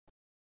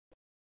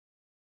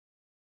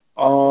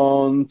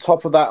 On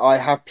top of that, I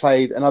have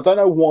played, and I don't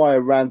know why I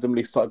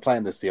randomly started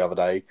playing this the other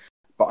day,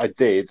 but I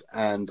did,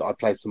 and I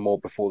played some more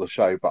before the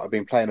show, but I've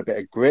been playing a bit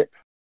of Grip,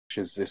 which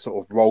is this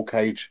sort of roll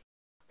cage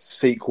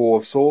sequel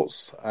of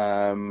sorts,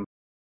 where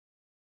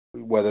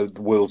the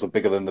wheels are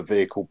bigger than the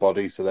vehicle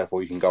body, so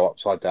therefore you can go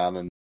upside down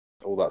and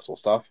all that sort of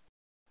stuff.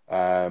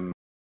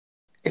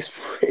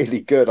 It's really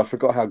good. I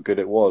forgot how good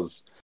it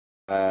was.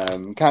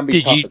 Can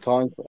be tough at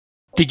times.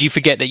 Did you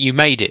forget that you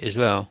made it as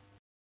well?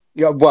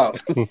 Yeah, well,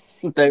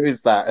 there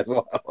is that as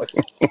well.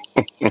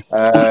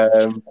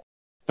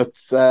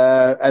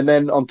 And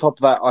then on top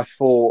of that, I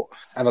thought,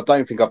 and I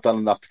don't think I've done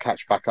enough to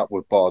catch back up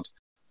with Bod,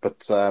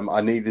 but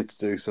I needed to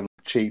do some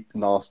cheap,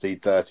 nasty,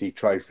 dirty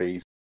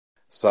trophies.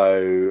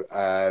 So,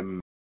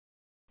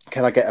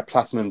 can I get a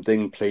platinum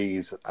ding,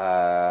 please?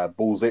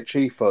 Balls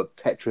Itchy for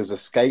Tetris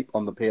Escape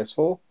on the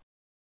PS4.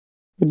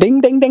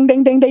 Ding, ding, ding,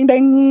 ding, ding, ding,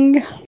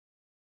 ding.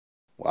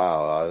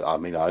 Wow, I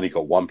mean, I only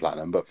got one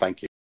platinum, but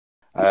thank you.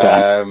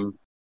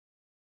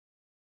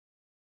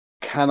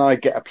 Can I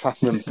get a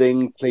platinum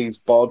ding, please,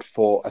 Bod,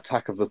 for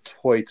Attack of the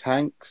Toy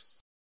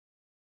Tanks?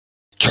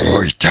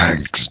 Toy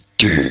Tanks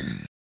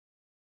ding.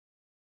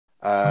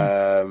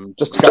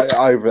 Just to go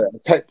over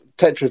it,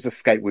 Tetris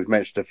Escape we've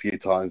mentioned a few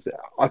times.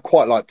 I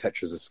quite like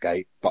Tetris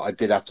Escape, but I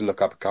did have to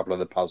look up a couple of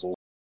the puzzles.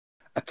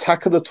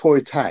 Attack of the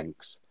Toy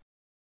Tanks.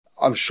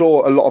 I'm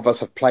sure a lot of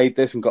us have played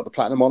this and got the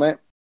platinum on it.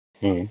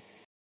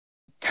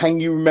 Can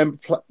you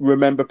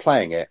remember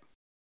playing it?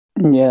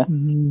 Yeah.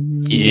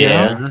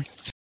 Yeah.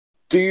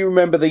 Do you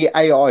remember the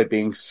AI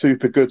being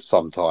super good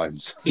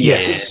sometimes?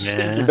 Yes.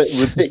 A bit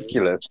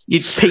ridiculous.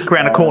 You'd peek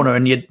around a corner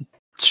and you'd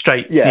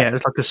straight. Yeah,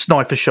 it's like a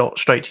sniper shot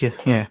straight to you.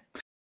 Yeah.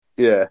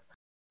 Yeah.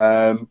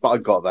 But I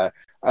got there.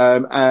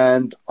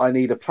 And I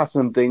need a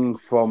platinum ding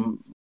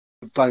from,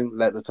 don't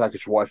let the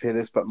Turkish wife hear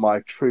this, but my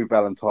true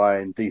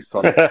Valentine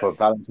D-Sonics for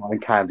Valentine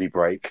Candy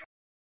Break.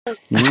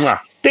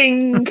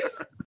 Ding!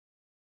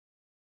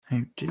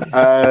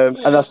 And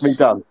that's me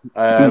done.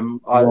 I'm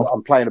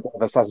playing a bit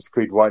of Assassin's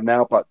Creed right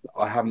now, but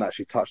I haven't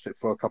actually touched it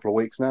for a couple of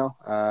weeks now.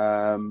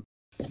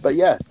 But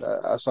yeah,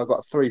 so I've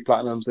got 3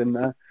 platinums in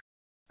there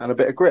and a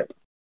bit of Grip.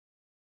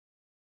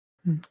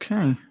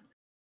 Okay.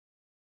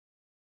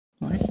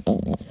 Right. Do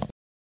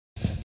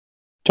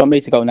you want me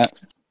to go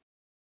next?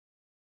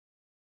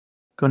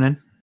 Go on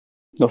in.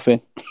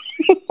 Nothing.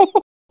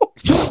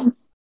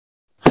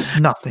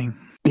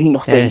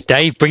 Nothing.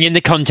 Dave, bring in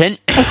the content.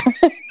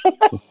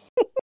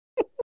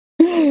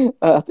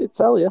 I did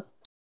tell you.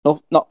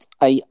 No, not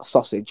a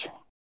sausage.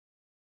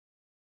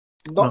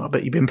 I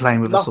bet you've been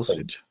playing with a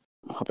sausage.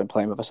 I've been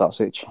playing with a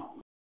sausage.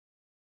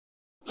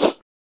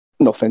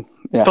 Nothing.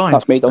 Yeah, Fine.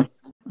 That's me done.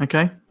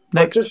 Okay.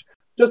 Next.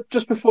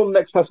 Just before the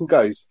next person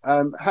goes,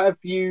 have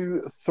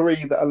you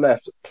 3 that are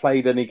left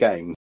played any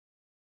games?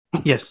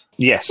 Yes.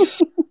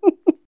 Yes.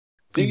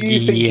 Do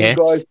you think you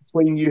guys,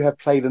 between you, have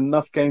played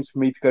enough games for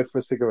me to go for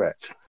a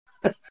cigarette?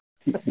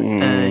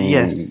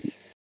 Yes.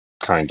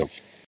 Kind of.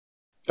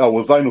 Oh,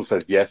 well, Zonal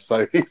says yes,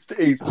 so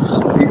he's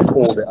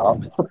poured it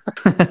up.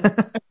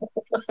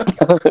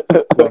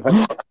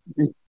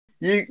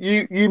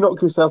 You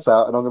knock yourselves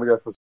out, and I'm going to go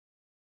for.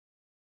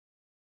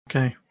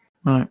 Okay,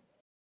 right.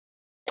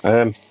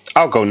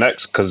 I'll go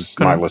next because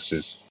my list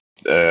is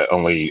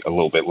only a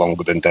little bit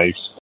longer than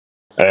Dave's.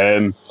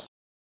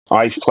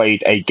 I've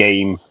played a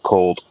game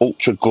called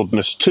Ultra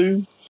Goodness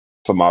 2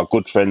 from our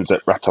good friends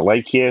at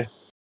Ratalakia.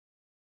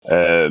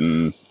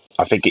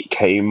 I think it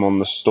came on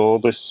the store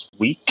this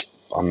week.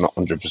 I'm not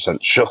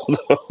 100% sure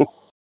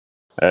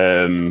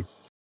though.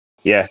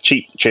 Yeah,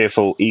 cheap,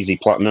 cheerful, easy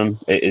platinum.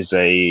 It is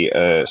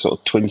a sort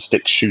of twin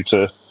stick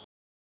shooter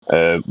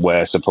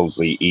where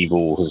supposedly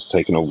evil has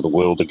taken over the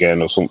world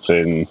again or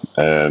something,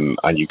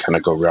 and you kind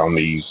of go around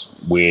these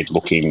weird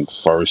looking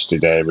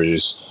forested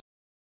areas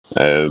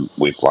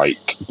with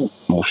like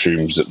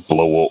mushrooms that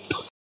blow up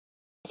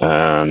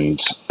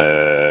and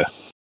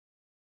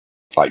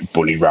like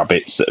bunny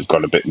rabbits that have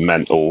got a bit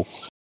mental.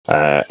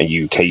 And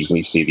you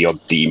occasionally see the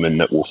odd demon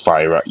that will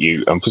fire at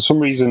you. And for some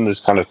reason, there's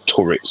kind of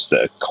turrets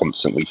that are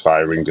constantly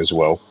firing as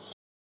well.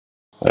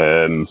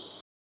 That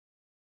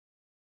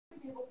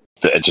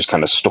are just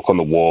kind of stuck on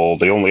the wall.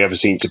 They only ever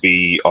seem to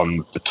be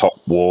on the top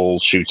wall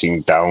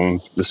shooting down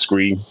the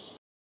screen,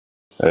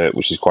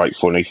 which is quite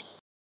funny.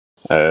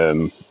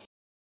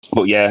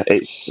 But yeah,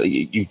 it's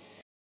you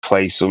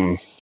play some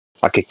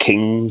like a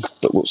king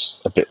that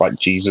looks a bit like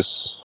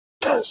Jesus.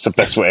 That's the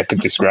best way I could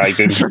describe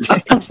him.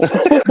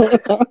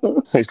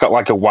 He's got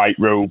like a white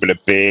robe and a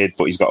beard,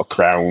 but he's got a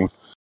crown.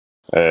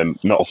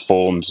 Not of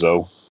thorns,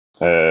 though.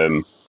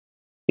 Yeah,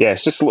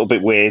 it's just a little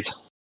bit weird.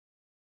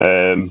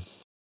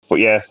 But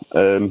yeah,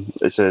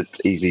 it's an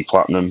easy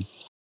platinum.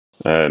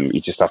 You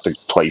just have to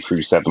play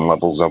through 7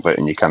 levels of it,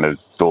 and you're kind of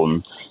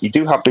done. You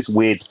do have this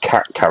weird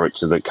cat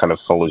character that kind of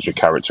follows your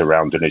character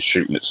around and is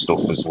shooting at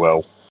stuff as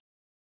well.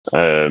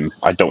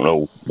 I don't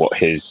know what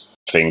his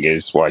thing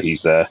is, why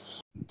he's there,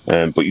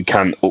 but you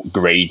can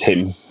upgrade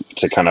him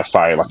to kind of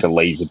fire like a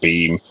laser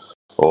beam,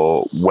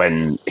 or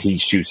when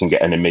he's shooting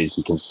at enemies,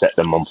 he can set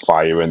them on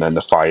fire, and then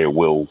the fire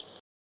will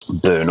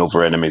burn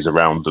other enemies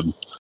around them.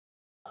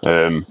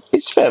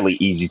 It's fairly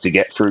easy to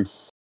get through.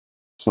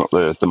 It's not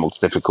the most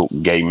difficult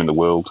game in the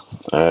world.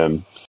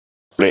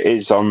 But it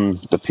is on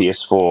the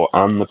PS4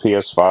 and the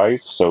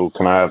PS5, so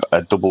can I have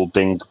a double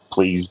ding,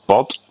 please,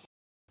 Bod?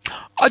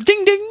 A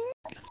ding ding!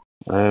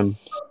 And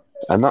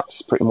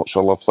that's pretty much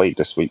all I've played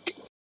this week.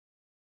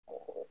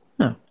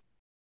 Oh.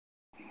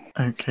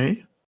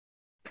 Okay.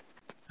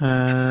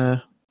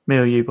 Me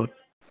or you, Bod?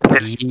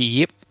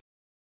 Yep.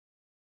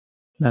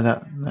 No,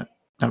 that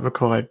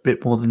required a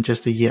bit more than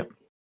just a yep.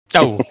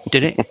 Oh,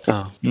 did it?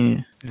 Oh.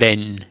 Yeah.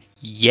 Then,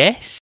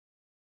 yes.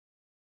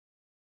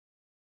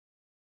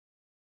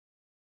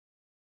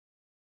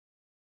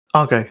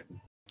 I'll go.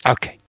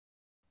 Okay.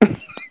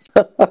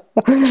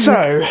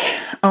 So,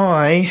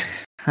 I,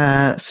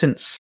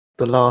 since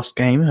the last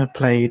game, have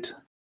played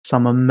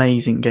some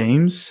amazing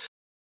games.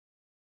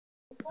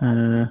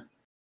 When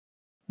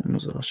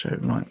was our show?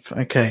 Right.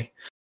 Okay.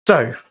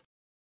 So,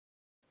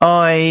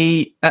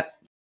 I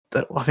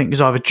think it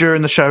was either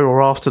during the show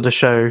or after the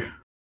show,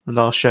 the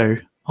last show,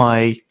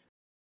 I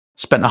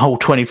spent the whole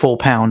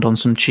 £24 on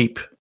some cheap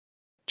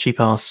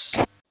ass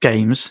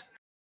games.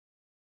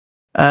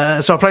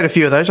 So I played a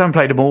few of those. I haven't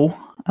played them all.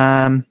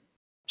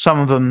 Some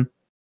of them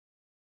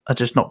are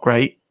just not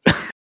great.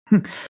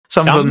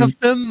 Some of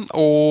them,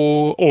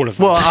 or all of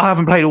them? Well, I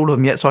haven't played all of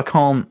them yet, so I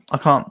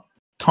can't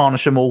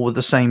tarnish them all with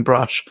the same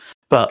brush.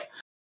 But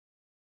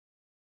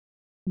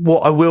what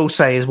I will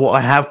say is what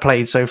I have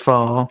played so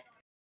far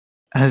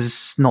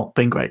has not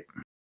been great.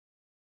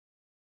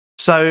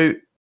 So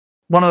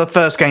one of the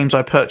first games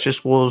I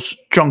purchased was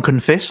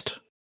Drunken Fist.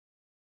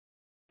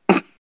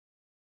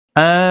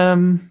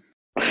 Now,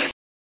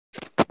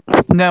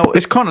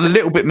 it's kind of a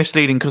little bit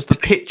misleading because the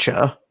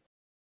picture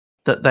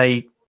that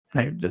the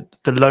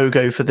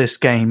logo for this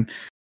game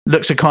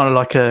looks kind of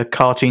like a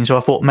cartoon, so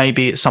I thought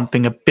maybe it's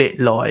something a bit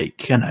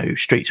like,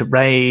 Streets of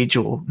Rage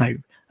or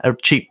a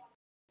cheap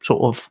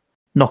sort of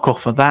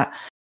knockoff of that.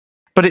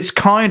 But it's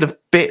kind of a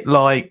bit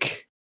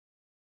like,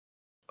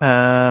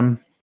 I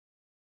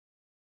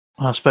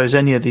suppose,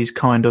 any of these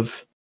kind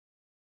of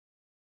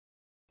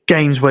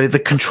games where the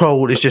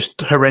control is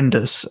just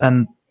horrendous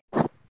and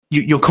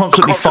you're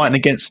constantly fighting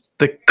against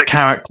the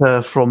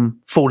character from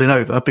falling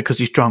over because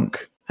he's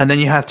drunk. And then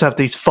you have to have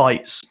these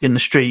fights in the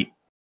street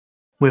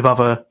with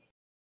other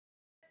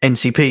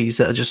NCPs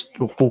that are just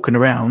walking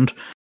around.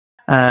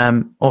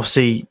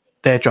 Obviously,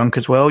 they're drunk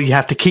as well. You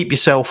have to keep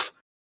yourself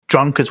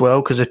drunk as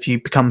well, because if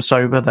you become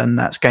sober, then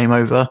that's game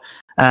over.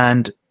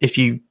 And if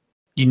you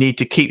need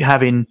to keep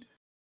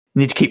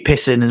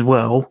pissing as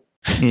well.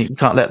 You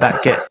can't let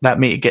that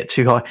meter get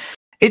too high.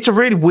 It's a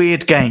really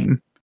weird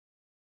game.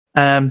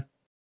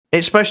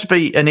 It's supposed to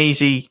be an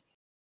easy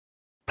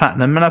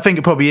platinum, and I think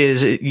it probably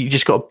is. You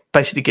just got to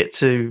basically get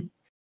to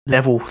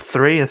level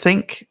 3, I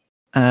think,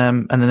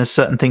 and then there's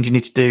certain things you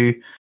need to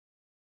do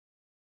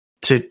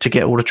to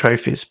get all the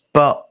trophies.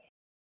 But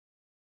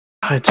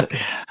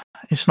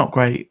it's not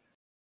great.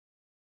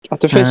 I have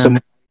to fist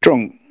someone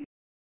drunk.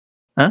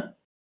 Huh?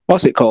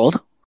 What's it called?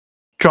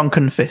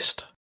 Drunken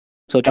Fist.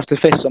 So do you have to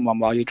fist someone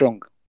while you're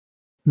drunk?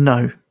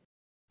 No.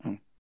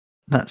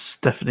 That's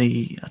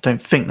definitely... I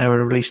don't think they would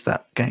release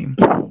that game,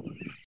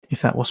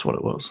 if that was what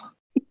it was.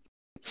 I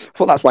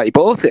thought that's why you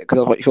bought it, because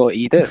that's what you thought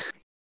you did.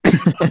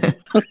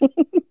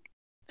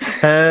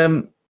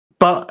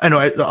 But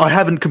anyway, I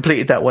haven't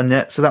completed that one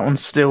yet, so that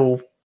one's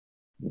still...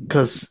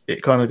 because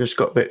it kind of just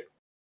got a bit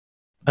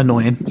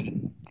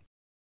annoying.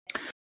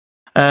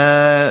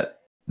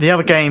 The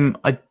other game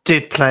I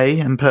did play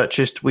and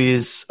purchased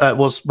was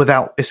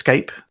Without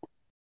Escape.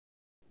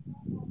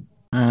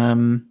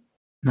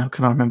 Now,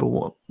 can I remember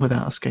what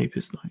Without Escape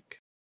is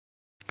like?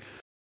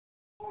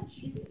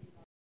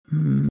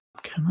 Can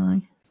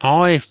I?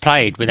 I've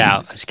played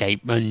Without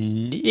Escape,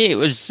 and it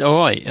was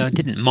alright. I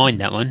didn't mind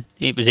that one.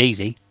 It was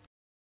easy.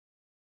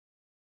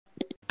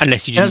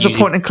 Unless you didn't. It was a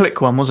point and click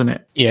one, wasn't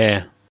it?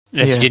 Yeah.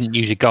 Unless you didn't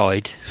use a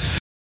guide.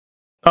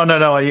 Oh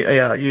no!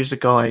 I used a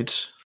guide.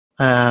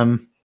 But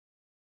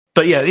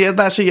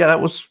that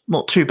was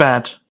not too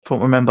bad. If I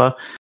remember,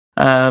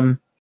 and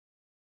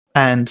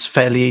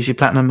fairly easy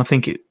platinum. I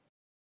think you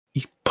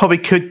probably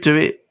could do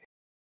it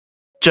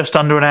just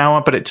under an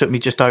hour, but it took me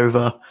just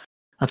over.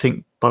 I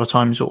think by the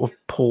time you sort of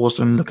paused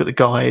and look at the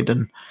guide,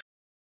 and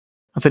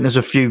I think there's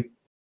a few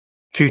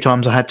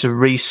times I had to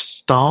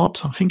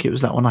restart. I think it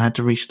was that one I had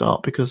to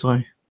restart because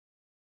I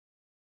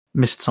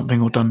missed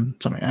something or done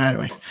something.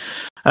 Anyway,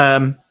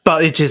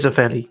 but it is a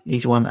fairly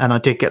easy one, and I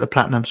did get the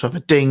platinum. So I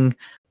have a ding,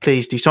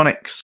 please,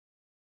 D-Sonics.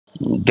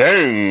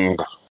 Ding!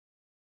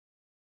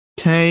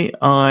 Okay,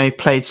 I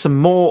played some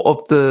more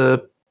of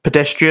the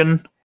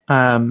Pedestrian.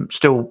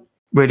 Still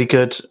really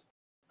good.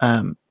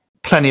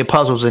 plenty of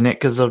puzzles in it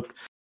because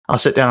I'll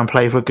sit down and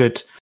play for a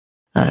good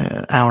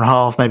hour and a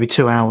half, maybe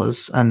 2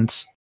 hours,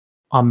 and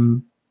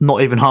I'm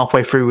not even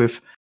halfway through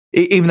with,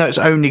 even though it's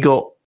only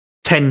got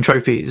 10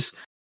 trophies.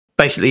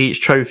 Basically,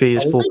 each trophy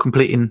is for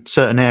completing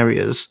certain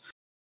areas.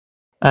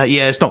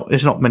 It's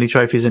not many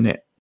trophies in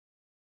it,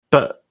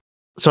 but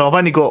so I've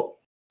only got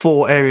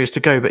 4 areas to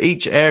go, but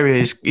each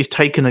area is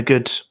taking a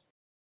good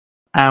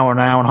hour and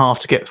a half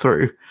to get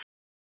through.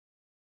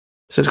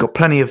 So it's got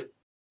plenty of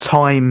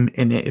time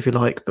in it, if you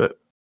like, but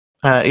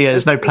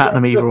there's no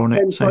platinum either on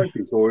it. So.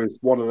 Trophies, or is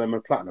one of them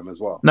a platinum as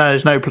well? No,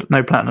 there's no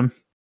platinum.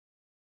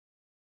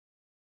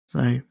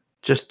 So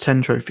just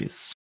 10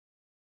 trophies.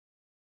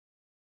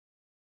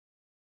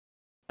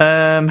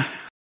 That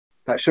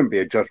shouldn't be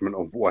a judgment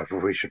of whether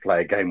we should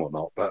play a game or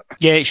not, but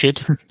yeah, it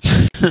should.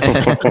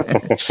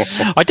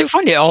 I do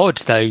find it odd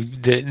though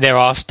that there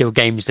are still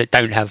games that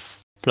don't have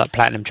like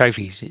platinum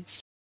trophies.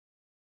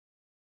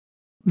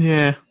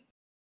 Yeah,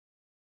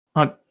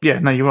 no,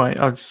 you're right.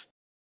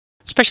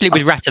 Especially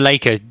with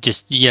Ratalaika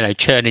just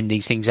churning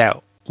these things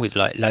out with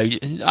like load.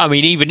 I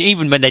mean,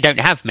 even when they don't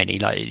have many,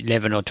 like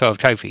 11 or 12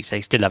 trophies,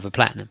 they still have a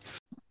platinum.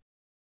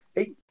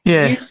 It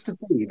used to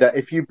be that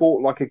if you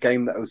bought like a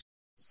game that was,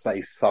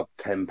 say, sub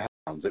 £10,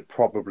 it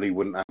probably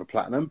wouldn't have a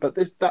platinum. But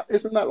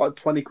isn't that like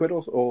 20 quid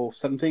or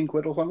 17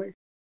 quid or something?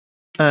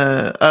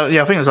 I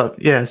think it was like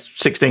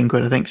 16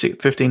 quid. I think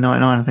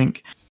 15.99. I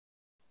think.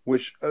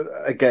 Which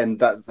again,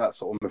 that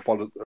sort of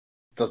mythology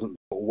doesn't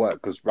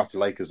work because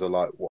Ratalakers are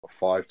like what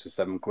 5 to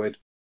 7 quid.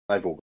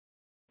 They've all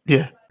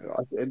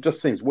It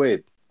just seems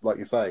weird, like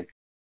you say.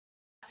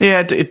 Yeah,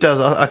 it does.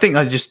 I think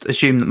I just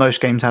assume that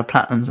most games have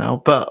platinums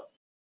now, but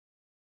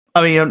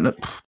I mean,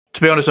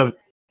 to be honest,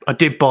 I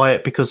did buy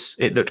it because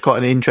it looked quite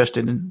an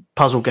interesting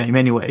puzzle game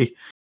anyway,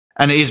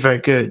 and it is very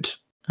good.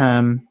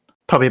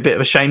 Probably a bit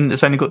of a shame that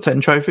it's only got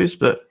 10 trophies,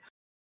 but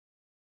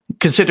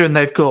considering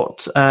they've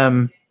got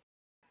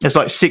there's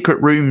like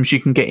secret rooms you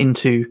can get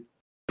into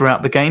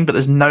throughout the game, but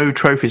there's no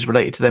trophies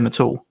related to them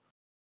at all.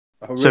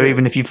 Oh, really? So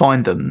even if you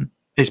find them,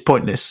 it's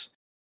pointless.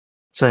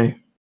 So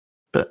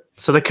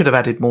they could have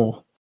added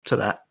more to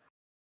that.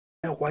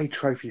 No way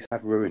trophies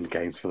have ruined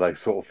games for those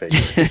sort of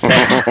things.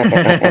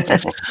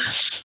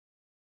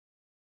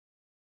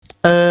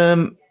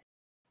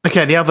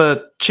 Okay, the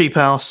other cheap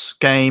house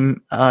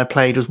game I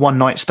played was One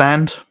Night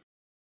Stand.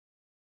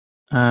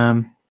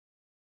 Took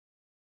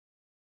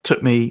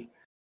me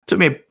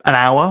an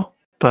hour,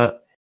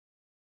 but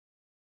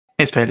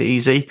it's fairly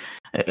easy.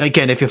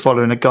 Again, if you're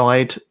following a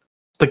guide.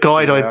 The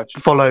guide I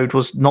followed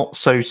was not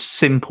so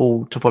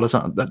simple to follow.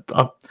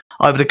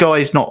 Either the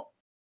guy's not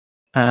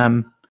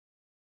 100%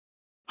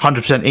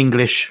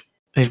 English,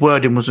 his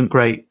wording wasn't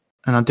great,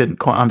 and I didn't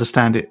quite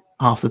understand it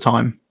half the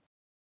time.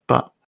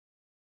 But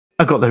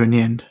I got there in the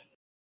end.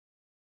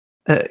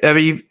 Have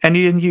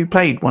any of you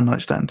played One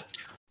Night Stand?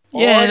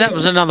 Yeah, that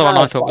was another one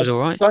I thought was all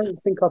right. I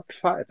don't think I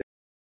played it.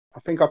 I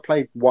think I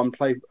played one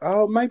play.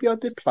 Oh, maybe I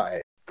did play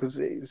it because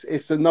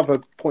it's another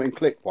point and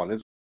click one,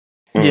 isn't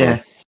it?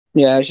 Yeah.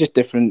 Yeah, it's just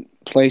different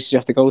places you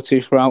have to go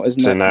to throughout,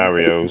 isn't it?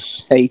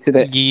 Scenarios. Hated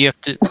it. You have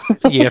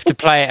to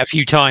play it a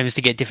few times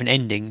to get different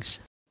endings.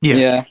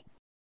 Yeah.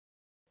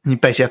 And you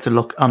basically have to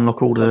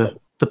unlock all the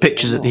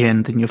pictures at the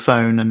end in your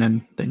phone, and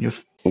then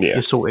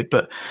you're sorted.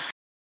 But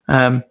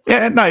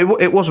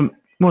it wasn't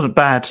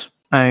bad.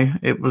 No,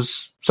 it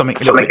was something a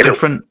little bit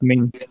different. I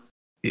mean,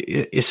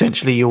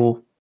 essentially, you're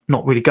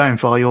not really going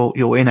far.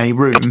 You're in a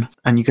room,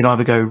 and you can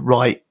either go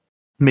right,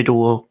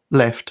 middle, or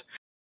left.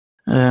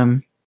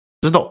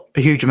 There's not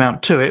a huge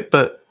amount to it,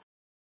 but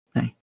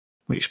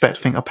we expect.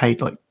 I think I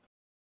paid like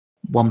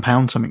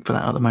 £1 something for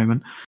that at the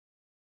moment.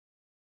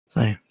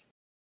 So,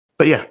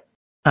 but yeah,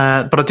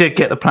 but I did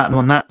get the platinum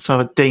on that.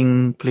 So a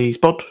ding, please,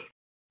 Bod.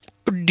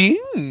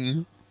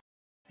 Ding.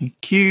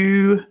 Thank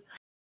you.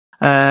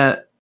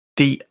 The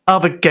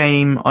other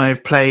game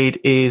I've played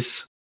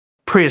is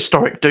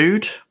Prehistoric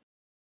Dude.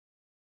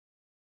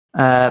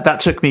 That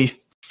took me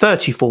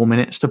 34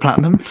 minutes to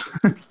platinum.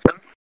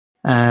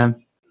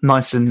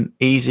 Nice and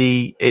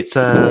easy. It's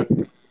a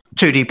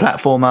 2D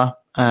platformer,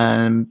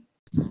 and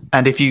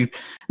if you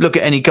look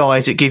at any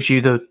guide, it gives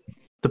you the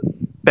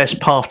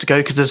best path to go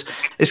because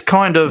it's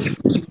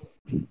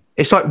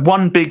like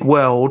one big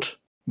world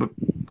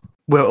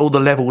where all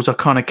the levels are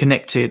kind of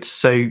connected.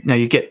 So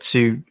you get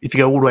to, if you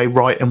go all the way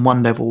right in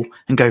one level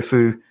and go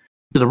through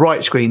to the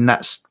right screen,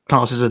 that's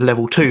classed as a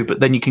level 2.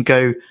 But then you can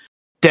go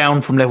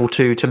down from level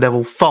 2 to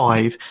level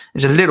 5.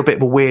 It's a little bit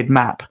of a weird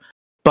map,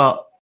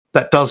 but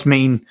that does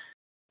mean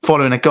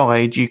following a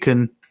guide, you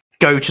can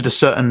go to the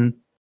certain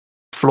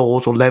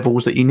floors or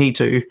levels that you need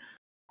to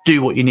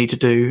do what you need to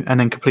do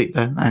and then complete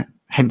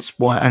hence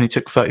why it only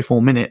took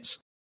 34 minutes.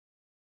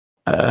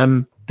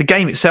 The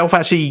game itself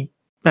actually,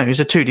 it's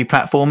a 2D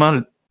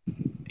platformer.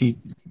 You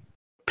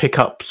pick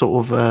up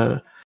sort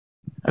of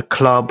a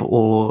club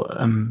or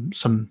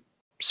some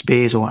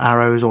spears or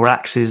arrows or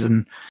axes,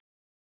 and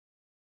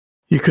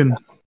you can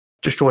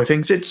destroy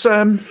things. It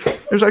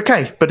was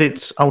okay,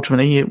 but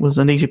ultimately it was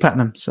an easy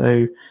platinum.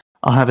 So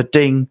I'll have a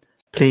ding,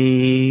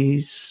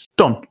 please,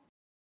 Don.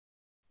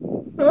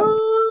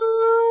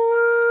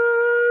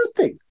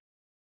 Thing.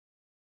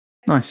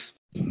 Nice.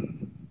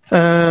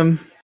 Don't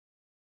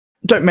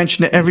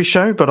mention it every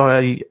show, but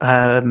I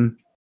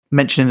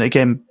mention it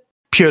again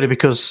purely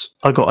because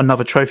I got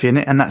another trophy in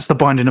it, and that's the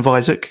Binding of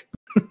Isaac.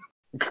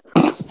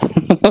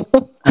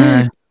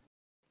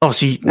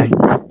 Obviously,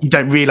 you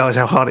don't realise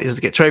how hard it is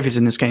to get trophies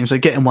in this game, so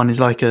getting one is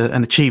like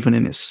an achievement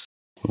in itself.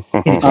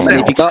 How many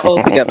have you got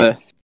altogether?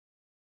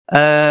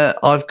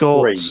 I've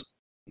got 3.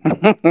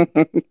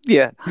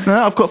 Yeah.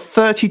 No, I've got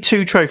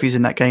 32 trophies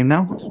in that game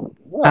now.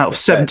 Well, Out of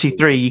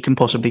 73 you can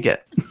possibly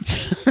get.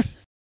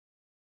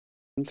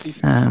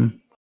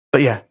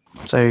 But yeah,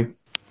 so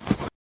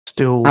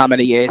still. How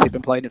many years have you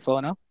been playing it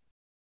for now?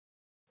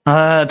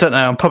 I don't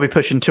know. I'm probably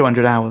pushing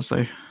 200 hours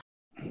though.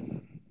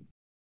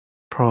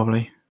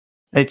 Probably.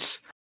 It's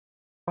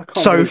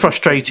so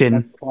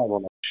frustrating,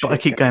 but I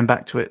keep going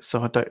back to it,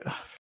 so I don't.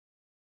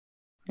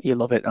 You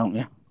love it, don't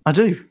you? I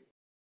do.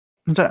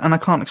 And I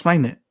can't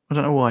explain it. I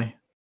don't know why.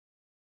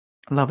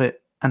 I love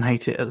it and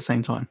hate it at the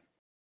same time.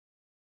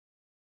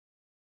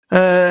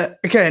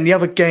 Again, the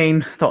other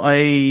game that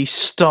I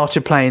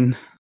started playing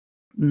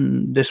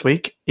this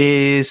week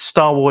is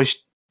Star Wars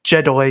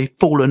Jedi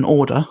Fallen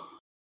Order.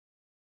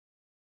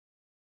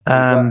 Is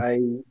that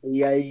a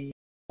EA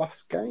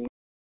Plus game?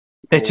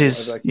 It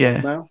is, yeah.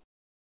 Now?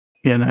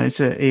 Yeah, no, it's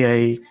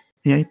a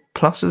EA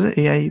Plus, is it?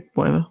 EA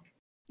whatever.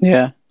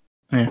 Yeah.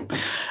 Yeah.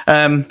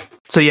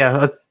 So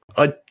yeah,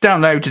 I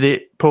downloaded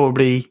it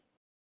probably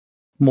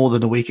more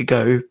than a week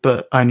ago,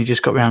 but I only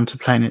just got around to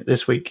playing it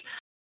this week.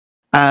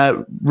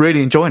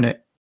 Really enjoying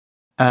it.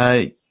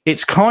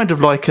 It's kind of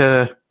like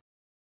a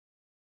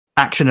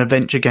action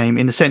adventure game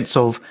in the sense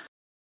of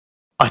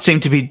I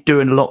seem to be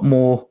doing a lot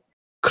more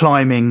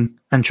climbing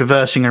and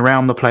traversing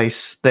around the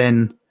place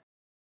than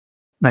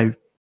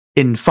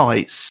in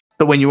fights.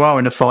 But when you are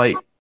in a fight,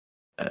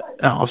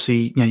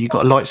 obviously you've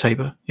got a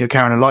lightsaber. You're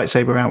carrying a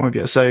lightsaber around with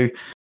you. So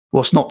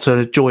what's not to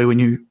enjoy when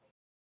you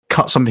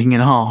cut something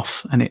in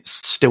half and it's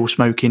still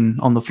smoking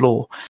on the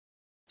floor?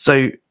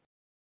 So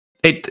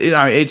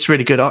it's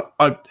really good.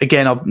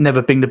 I've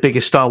never been the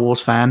biggest Star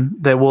Wars fan.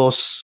 There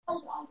was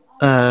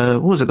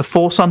what was it, The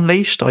Force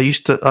Unleashed? I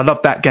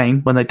loved that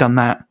game when they'd done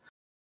that.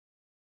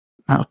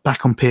 That was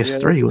back on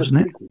PS3,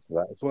 wasn't it? To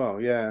that as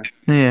well, yeah.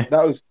 Yeah.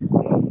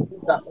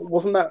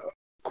 Wasn't that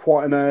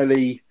quite an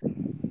early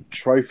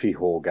trophy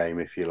whore game,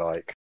 if you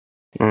like?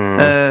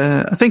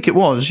 I think it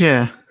was,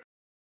 yeah.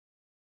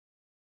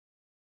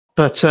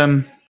 But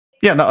I'm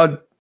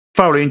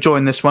thoroughly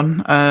enjoying this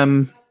one.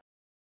 I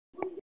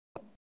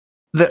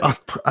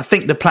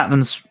think the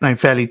platinum's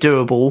fairly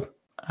doable.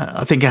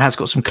 I think it has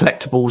got some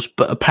collectibles,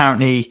 but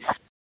apparently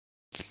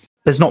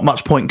there's not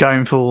much point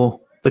going for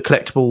the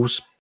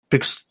collectibles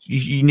because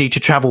you need to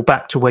travel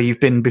back to where you've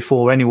been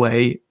before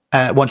anyway.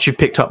 Once you've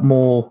picked up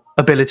more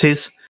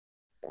abilities,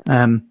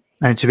 and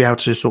to be able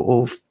to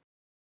sort of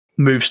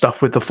move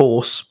stuff with the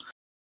Force,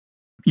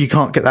 you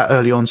can't get that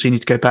early on, so you need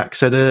to go back.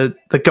 So the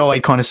guy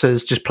kind of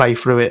says just play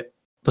through it,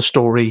 the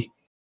story,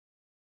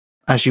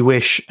 as you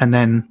wish, and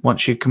then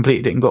once you've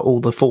completed it and got all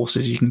the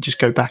forces, you can just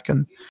go back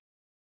and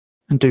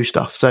do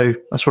stuff. So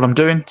that's what I'm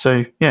doing.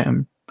 So yeah,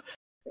 I'm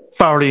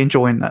thoroughly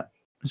enjoying that.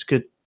 It's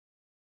good.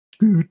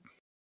 And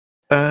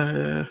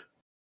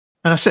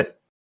that's it.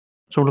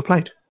 That's all I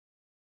played.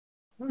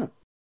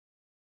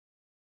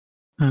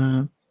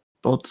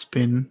 Bod's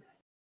been,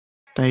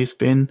 Dave's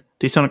been,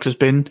 D-Sonics has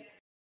been,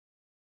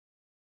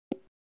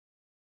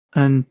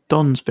 and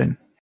Don's been.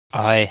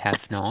 I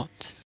have not.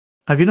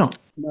 Have you not?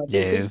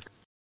 No.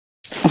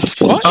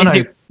 What is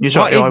it?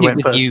 I went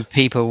with first. you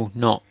people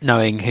not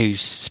knowing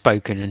who's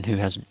spoken and who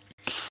hasn't?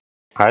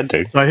 I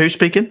do. Sorry, who's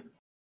speaking?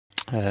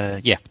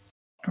 Yeah.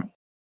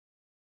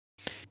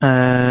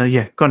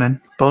 Yeah, go on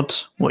then. Bod,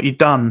 what you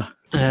done?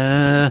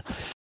 No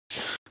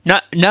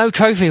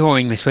trophy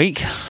whoring this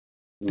week.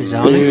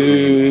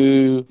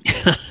 Bizarrely.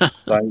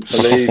 Don't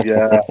believe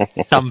ya.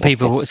 Some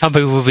people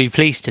will be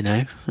pleased to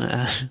know.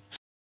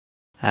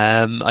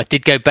 I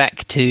did go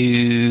back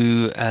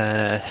to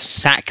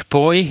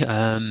Sackboy.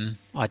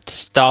 I'd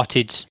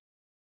started.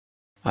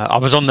 I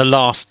was on the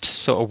last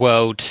sort of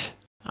world,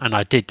 and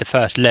I did the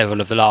first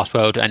level of the last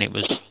world, and it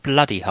was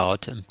bloody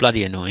hard and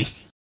bloody annoying.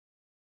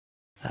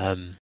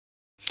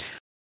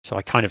 So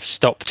I kind of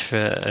stopped for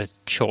a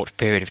short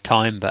period of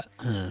time, but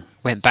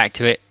went back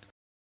to it,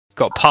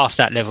 got past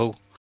that level,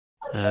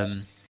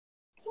 and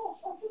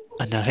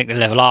I think the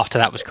level after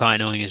that was quite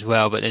annoying as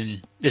well. But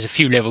then there's a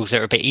few levels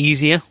that are a bit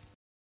easier.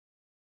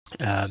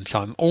 So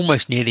I'm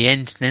almost near the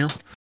end now.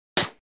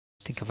 I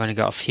think I've only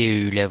got a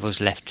few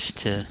levels left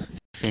to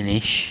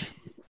finish.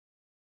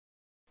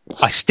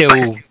 I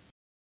still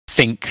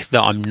think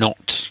that I'm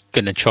not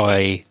going to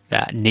try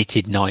that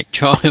Knitted Night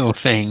trial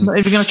thing. Not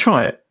even going to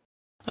try it?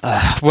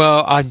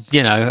 Well,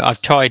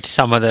 I've tried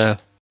some of the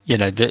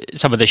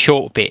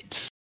short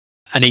bits,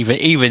 and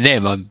even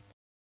them,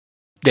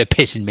 they're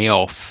pissing me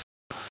off.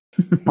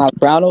 How's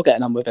Brownell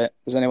getting on with it?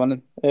 Has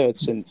anyone heard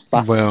since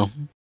that? Well,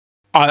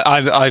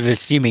 I'm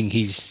assuming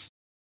he's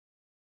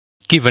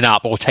given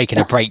up or taken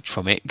a break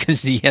from it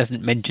because he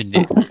hasn't mentioned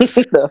it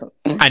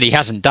and he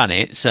hasn't done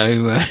it.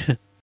 So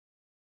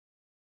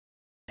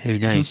who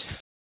knows?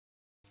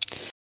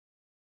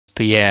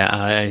 But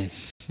yeah,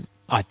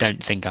 I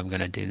don't think I'm going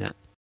to do that.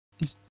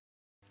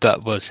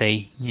 But we'll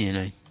see.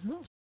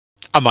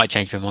 I might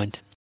change my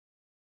mind.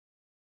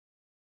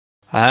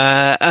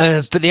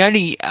 But the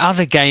only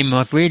other game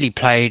I've really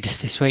played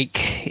this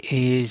week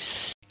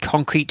is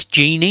Concrete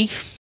Genie.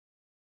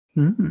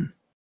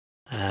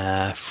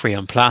 Free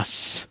on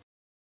Plus.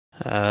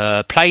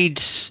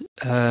 Played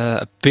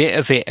a bit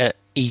of it at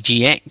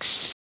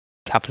EGX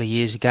a couple of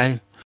years ago.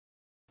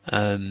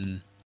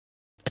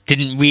 I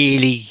didn't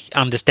really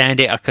understand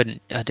it. I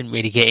didn't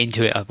really get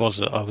into it. I was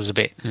a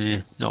bit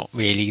not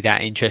really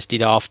that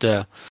interested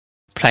after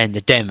playing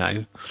the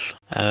demo.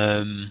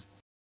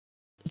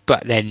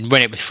 But then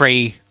when it was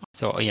free, I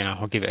thought,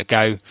 I'll give it a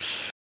go.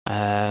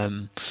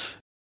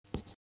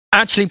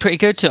 Actually, pretty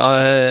good.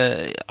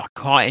 I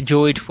quite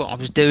enjoyed what I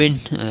was doing.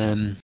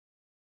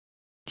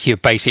 You're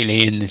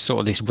basically in this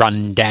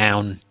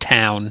run-down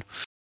town.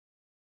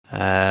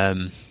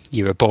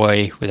 You're a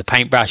boy with a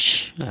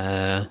paintbrush,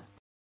 and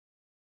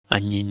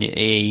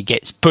he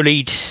gets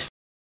bullied.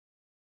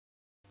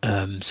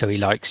 So he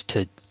likes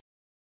to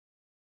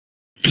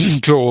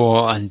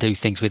draw and do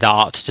things with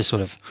art to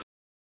sort of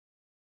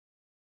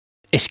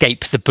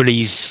escape the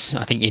bullies.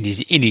 I think in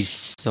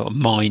his sort of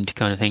mind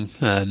kind of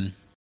thing.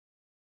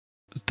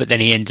 But then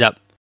he ends up.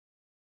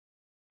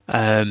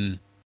 I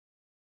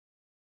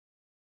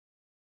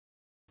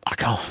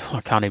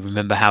can't even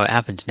remember how it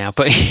happens now,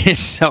 but he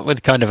ends up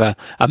with kind of a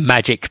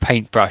magic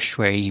paintbrush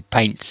where he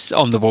paints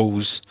on the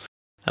walls,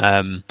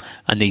 and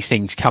these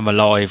things come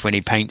alive when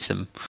he paints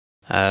them.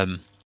 And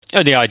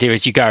the idea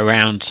is you go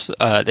around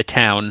the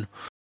town,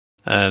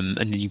 and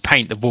then you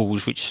paint the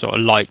walls, which sort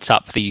of lights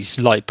up these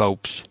light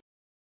bulbs,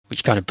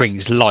 which kind of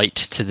brings light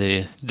to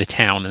the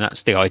town, and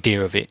that's the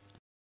idea of it.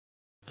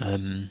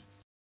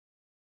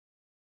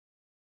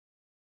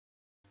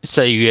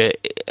 So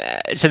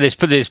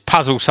there's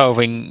puzzle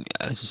solving.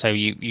 So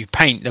you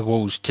paint the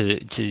walls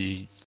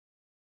to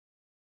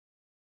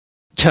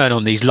turn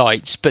on these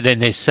lights, but then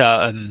there's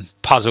certain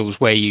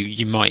puzzles where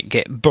you might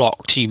get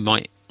blocked. You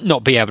might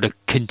not be able to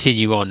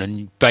continue on,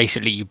 and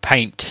basically you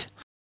paint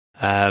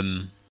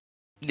kind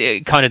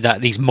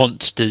of these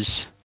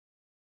monsters,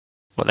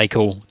 what they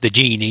call the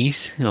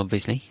genies,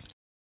 obviously,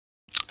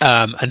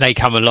 and they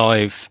come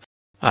alive,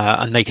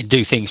 and they can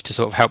do things to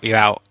sort of help you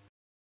out,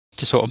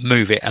 to sort of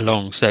move it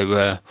along.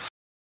 So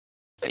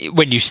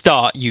when you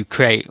start, you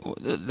create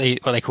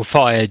what they call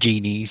fire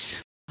genies,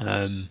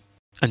 and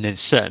there's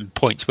certain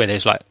points where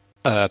there's like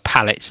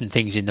pallets and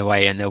things in the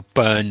way, and they'll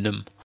burn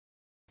them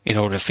in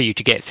order for you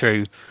to get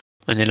through.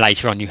 And then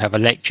later on, you have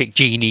electric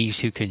genies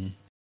who can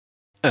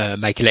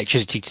make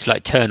electricity to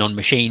like turn on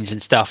machines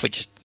and stuff,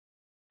 which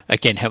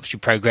again helps you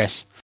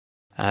progress.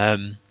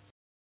 And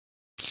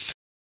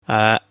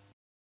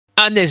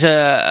there's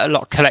a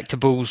lot of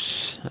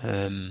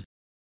collectibles.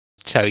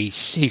 So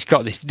he's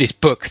got this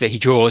book that he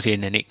draws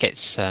in, and it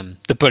gets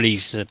the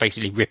bullies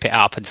basically rip it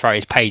up and throw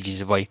his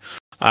pages away.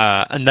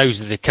 And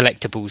those are the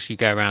collectibles you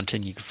go around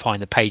and you can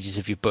find the pages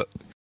of your book.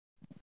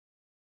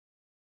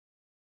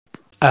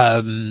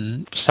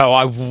 So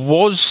I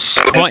was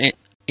quite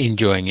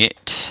enjoying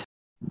it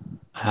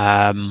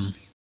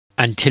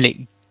until it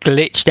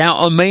glitched out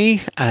on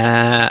me,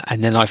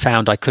 and then I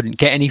found I couldn't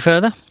get any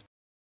further.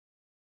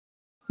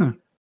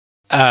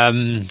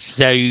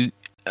 So,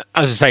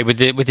 as I say, with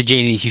the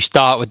genies, you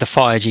start with the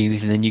fire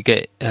genies, and then you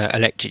get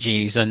electric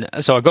genies. And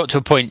so I got to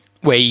a point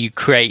where you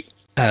create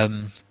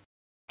a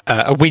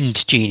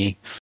wind genie.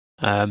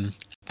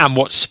 And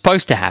what's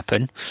supposed to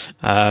happen?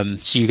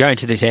 So you go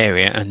into this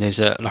area, and there's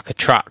a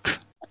truck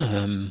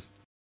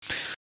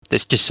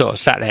that's just sort of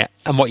sat there.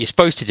 And what you're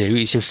supposed to do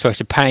is you're supposed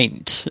to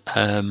paint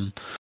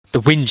the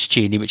wind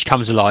genie, which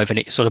comes alive, and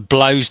it sort of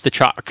blows the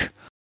truck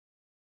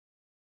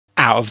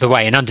out of the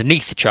way. And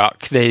underneath the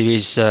truck, there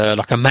is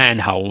like a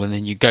manhole, and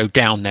then you go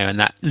down there, and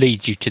that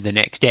leads you to the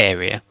next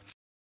area.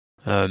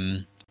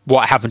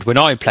 What happened when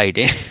I played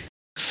it?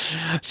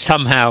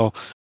 Somehow,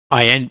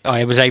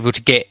 I was able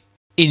to get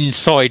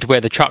inside where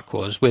the truck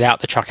was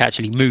without the truck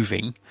actually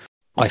moving.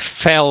 I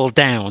fell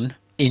down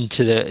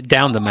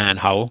down the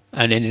manhole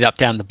and ended up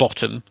down the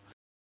bottom,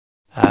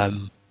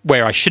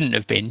 where I shouldn't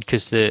have been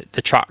because the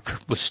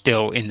truck was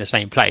still in the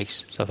same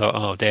place. So I thought,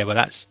 oh dear, well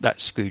that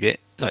screwed it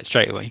like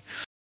straight away.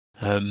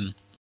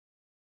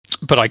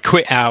 But I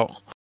quit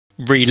out,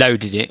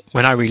 reloaded it.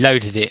 When I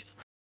reloaded it,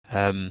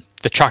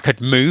 the truck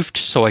had moved,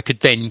 so I could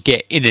then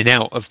get in and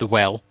out of the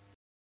well.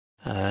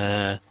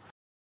 But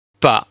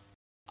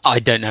I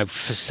don't know,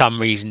 for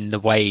some reason, the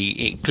way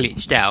it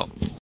glitched out.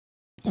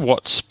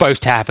 What's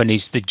supposed to happen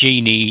is the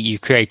genie you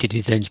created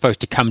is then supposed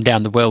to come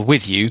down the well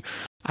with you,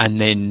 and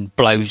then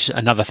blows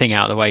another thing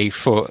out of the way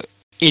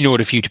in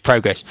order for you to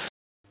progress.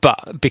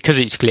 But because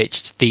it's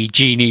glitched, the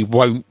genie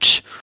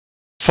won't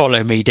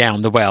follow me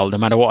down the well, no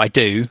matter what I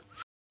do.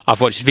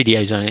 I've watched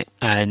videos on it,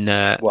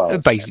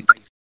 and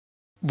basically,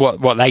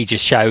 what they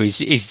just show is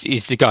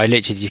the guy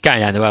literally just going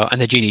down the well,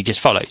 and the genie just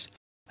follows.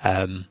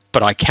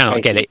 But I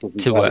cannot get it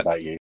to work.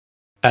 About you.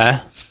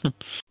 Uh,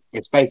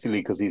 It's basically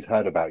because he's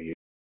heard about you.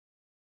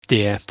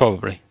 Yeah,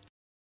 probably.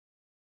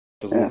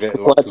 Doesn't get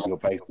locked in your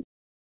basement.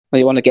 Well,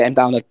 you want to get him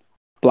down a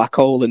black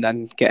hole and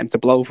then get him to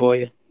blow for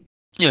you.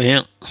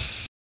 Yeah.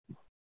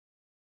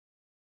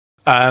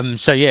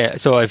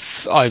 So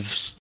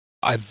I've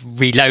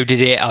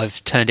reloaded it.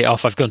 I've turned it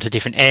off. I've gone to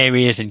different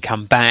areas and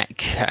come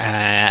back.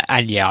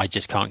 And yeah, I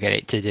just can't get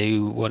it to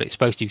do what it's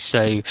supposed to.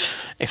 So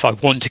if I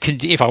want to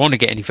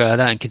get any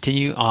further and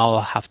continue,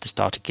 I'll have to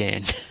start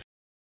again.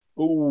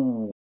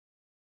 Ooh.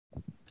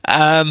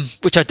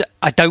 Which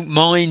I don't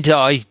mind.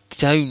 I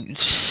don't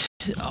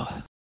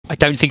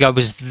think I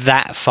was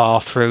that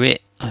far through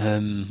it.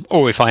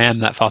 Or if I am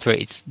that far through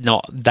it, it's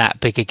not that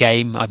big a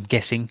game, I'm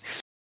guessing.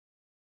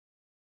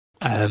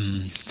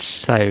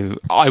 So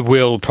I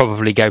will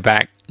probably go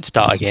back and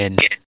start again.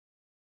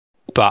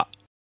 But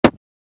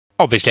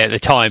obviously at the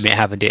time it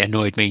happened, it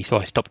annoyed me, so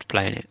I stopped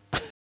playing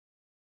it.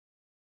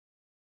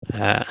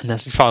 And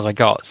that's as far as I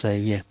got, so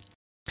yeah.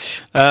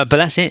 But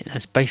that's it.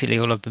 That's basically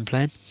all I've been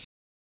playing.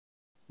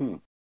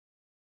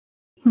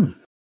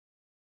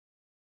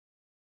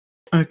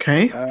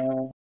 Okay.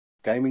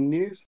 Gaming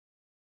news?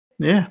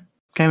 Yeah,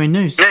 gaming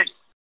news.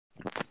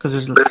 Because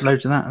there's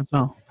loads of that as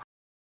well.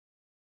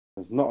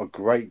 There's not a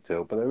great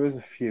deal, but there is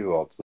a few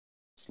odds.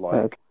 It's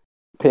like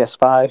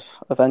PS5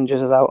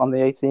 Avengers is out on the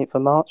 18th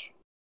of March.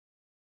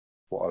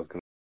 what I was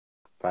going to.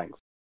 Thanks.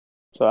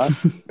 It's alright.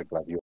 I'm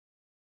glad you.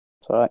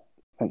 It's alright.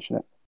 Mention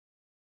it.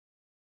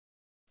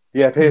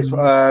 Yeah,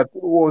 what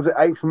was it?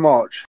 8th of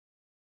March.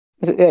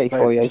 Is it the 8th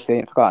or the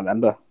 18th? I can't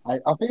remember. I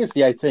think it's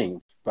the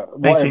 18th, but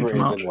whatever it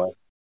is anyway.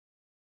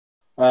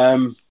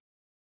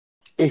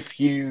 If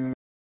you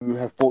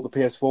have bought the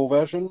PS4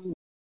 version,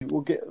 you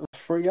will get the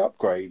free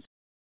upgrades.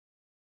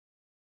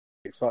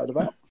 Excited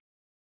about?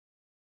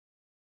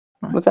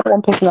 Was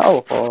anyone picking it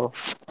up? Or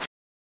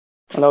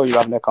I know you were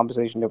having a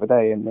conversation the other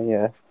day in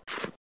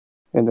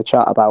the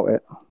chat about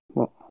it.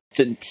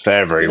 Didn't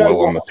fare very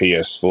well on the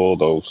PS4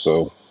 though,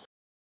 so.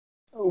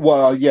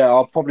 Well, yeah,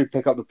 I'll probably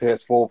pick up the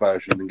PS4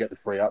 version and get the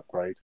free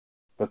upgrade,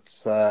 but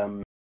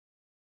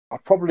I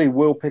probably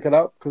will pick it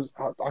up because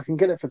I can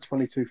get it for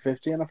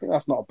 $22.50, and I think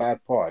that's not a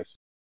bad price.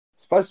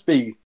 It's supposed to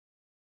be.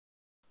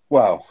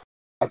 Well,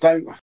 I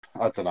don't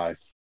know.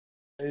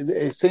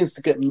 It seems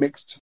to get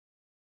mixed,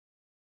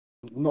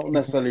 not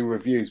necessarily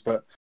reviews,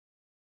 but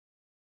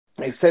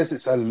it says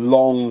it's a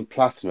long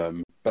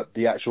platinum, but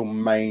the actual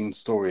main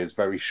story is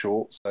very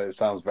short, so it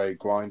sounds very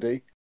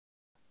grindy.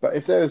 But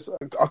if there's,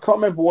 I can't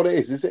remember what it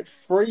is. Is it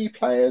 3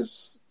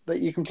 players that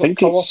you can put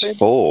co-op in? I think it's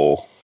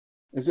 4.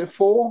 Is it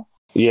 4?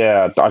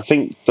 Yeah, I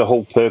think the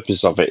whole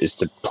purpose of it is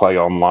to play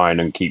online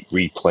and keep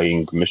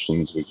replaying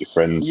missions with your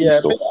friends and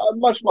stuff. But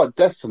much like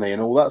Destiny and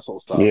all that sort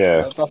of stuff.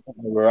 Yeah. That's what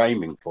we were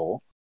aiming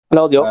for. I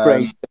know the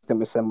upgrade system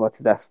was similar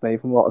to Destiny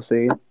from what I've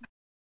seen.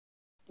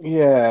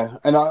 Yeah,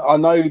 and I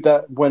know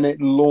that when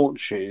it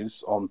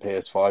launches on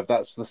PS5,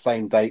 that's the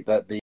same date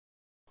that the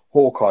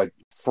Hawkeye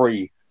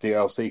free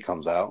DLC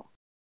comes out.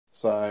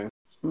 So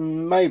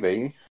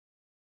maybe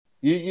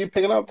you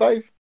picking up,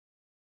 Dave?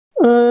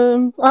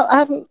 I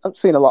haven't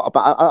seen a lot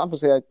about.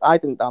 Obviously, I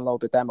didn't download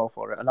the demo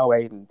for it. I know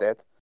Aiden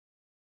did.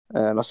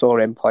 I saw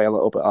him play a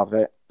little bit of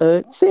it.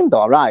 It seemed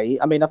all right.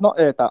 I mean, I've not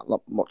heard that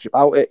much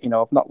about it.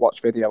 I've not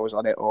watched videos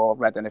on it or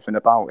read anything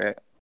about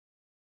it.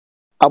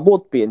 I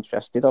would be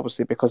interested,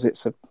 obviously, because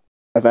it's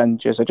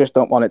Avengers. I just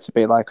don't want it to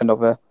be like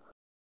another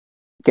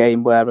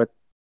game where,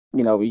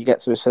 you get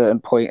to a certain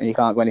point and you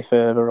can't go any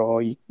further,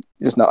 or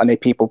there's not any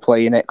people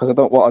playing it. Because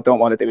what I don't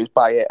want to do is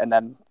buy it and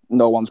then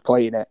no one's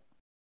playing it.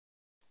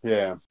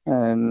 Yeah.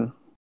 Well,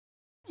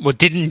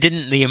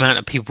 didn't the amount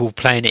of people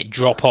playing it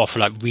drop off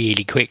like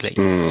really quickly?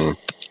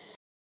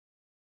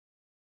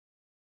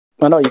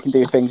 I know you can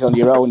do things on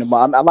your own, and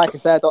like I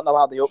said, I don't know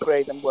how the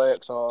upgrading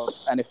works or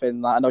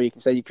anything. I know you can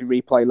say you can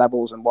replay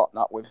levels and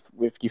whatnot with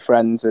your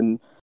friends,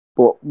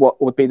 but what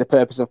would be the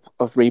purpose of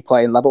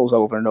replaying levels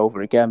over and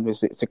over again?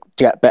 Is it to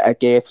get better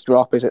gear to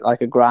drop? Is it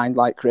like a grind,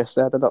 like Chris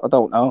said? I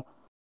don't know.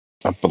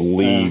 I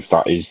believe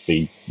that is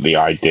the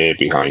idea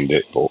behind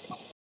it, but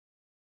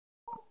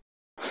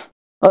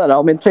I don't know.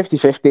 I mean,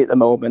 50-50 at the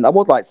moment. I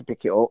would like to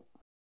pick it up.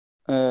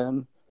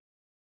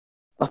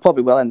 I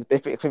probably will, and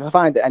if I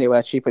find it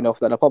anywhere cheap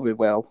enough, then I probably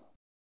will.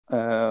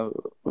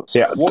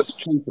 What's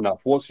cheap enough?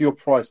 What's your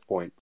price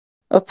point?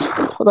 I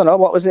don't know.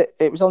 What was it?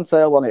 It was on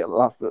sale on it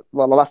the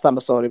last time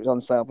I saw it, it was on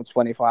sale for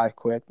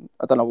 £25.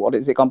 I don't know what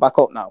is it gone back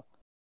up now.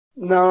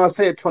 No, I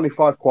see it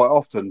 25 quite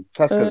often.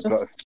 Tesco's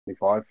got it for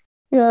 25.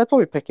 Yeah, I'd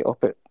probably pick it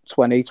up at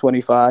 20,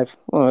 25.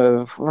 I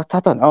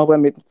don't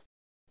know.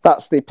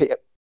 That's the.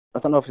 I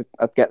don't know if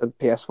I'd get the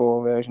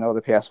PS4 version or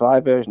the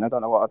PS5 version. I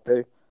don't know what I'd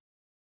do.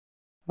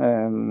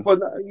 Well,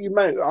 you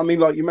may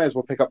as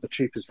well pick up the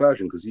cheapest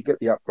version because you get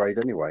the upgrade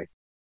anyway.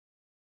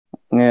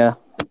 Yeah.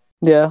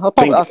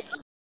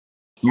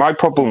 My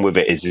problem with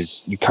it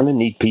is you kind of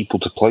need people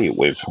to play it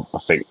with, I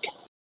think.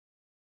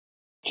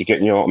 you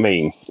know what I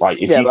mean?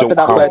 Like, if Yeah, you but I think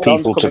don't that's where have Don's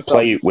people to coming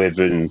play from. it with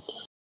and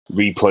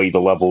replay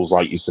the levels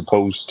like you're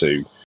supposed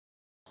to,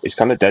 it's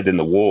kind of dead in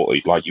the water.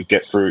 Like, you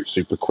get through it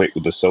super quick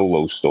with the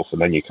solo stuff,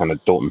 and then you're kind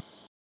of done.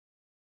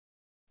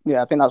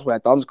 Yeah, I think that's where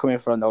Don's coming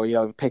from, though. You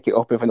know, pick it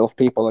up if enough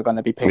people are going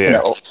to be picking Yeah.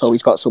 it up, so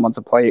he's got someone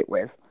to play it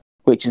with,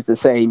 which is the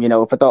same. You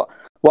know,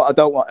 what I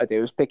don't want to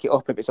do is pick it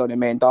up if it's only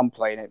me and Don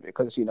playing it,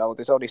 because you know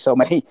there's only so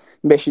many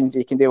missions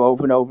you can do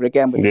over and over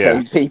again with the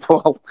same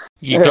people.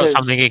 You've got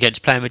something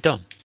against playing with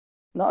Don?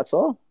 Not at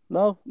all.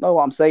 No.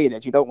 What I'm saying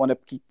is, you don't want to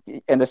keep,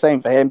 and the same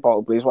for him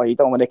probably as well. You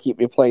don't want to keep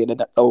replaying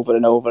it over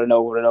and over and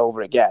over and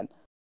over again,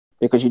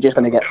 because you're just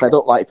going to get fed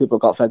up, like people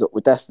got fed up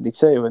with Destiny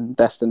 2 and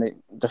Destiny,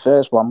 the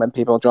first one, when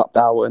people dropped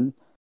out, and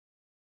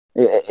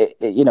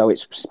you know,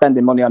 it's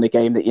spending money on a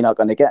game that you're not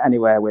going to get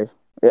anywhere with.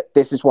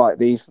 This is why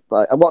these,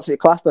 like, and what's it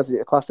classed as? Is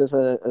it classed as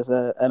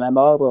a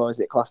MMO, or is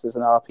it classed as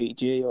an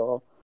RPG,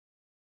 or?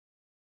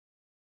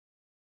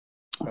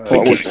 I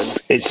think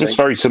it's just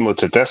very similar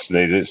to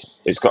Destiny.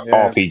 It's got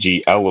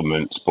RPG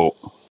elements, but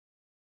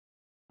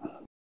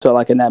so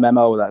like an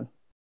MMO then.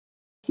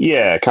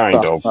 Yeah, kind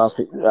of.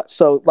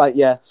 So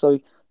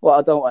what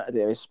I don't want to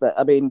do is,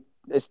 I mean,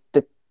 is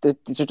there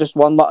just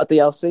one lot of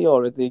DLC,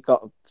 or have they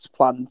got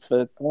planned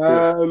for?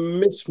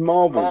 Miss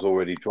Marvel's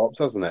already dropped,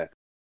 hasn't it?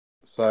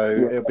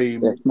 So it'll be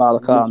Miss Marvel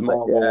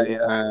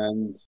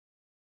and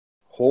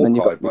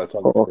Hawkeye by the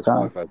time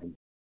PS5 opens.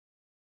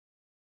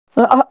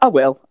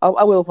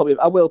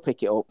 I will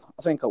pick it up.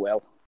 I think I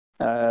will.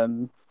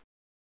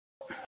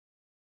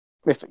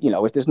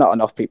 If there's not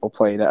enough people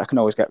playing it, I can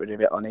always get rid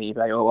of it on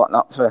eBay or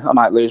whatnot. I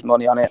might lose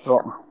money on it,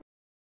 but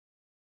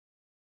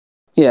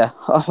yeah,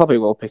 I probably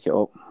will pick it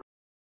up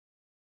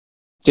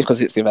just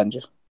because it's the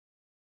Avengers.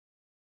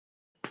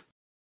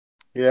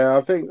 Yeah,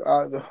 I think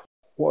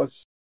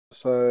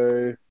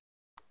so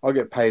I'll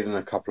get paid in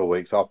a couple of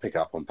weeks. I'll pick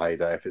up on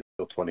payday if it's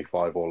still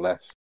 25 or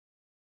less.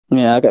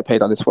 Yeah, I get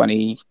paid on the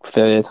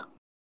 23rd,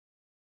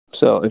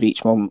 sort of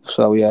each month.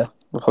 So yeah,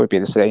 it'll probably be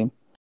the same.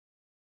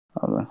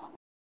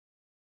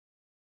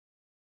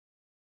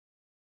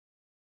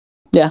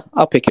 Yeah,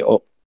 I'll pick it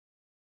up,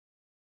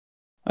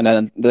 and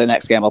then the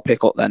next game I'll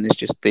pick up then is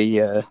just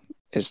is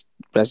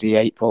Resi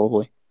 8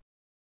 probably.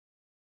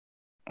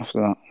 After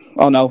that,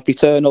 oh no,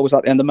 Returnal was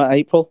at the end of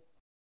April.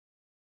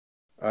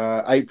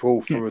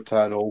 April for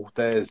Returnal.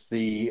 There's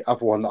the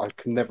other one that I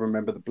can never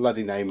remember the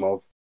bloody name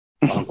of.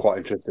 I'm quite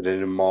interested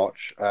in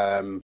March.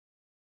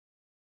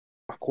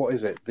 What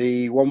is it?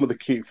 The one with the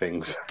cute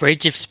things.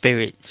 Bridge of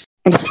Spirits.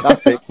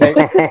 That's it.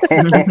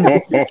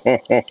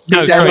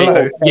 No,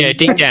 sorry. Yeah,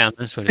 Deep Down.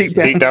 That's what it is.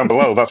 Deep Down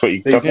Below. That's what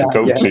that's the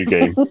go-to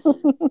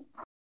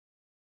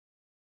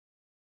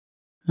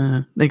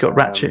game. They got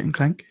Ratchet and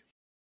Clank.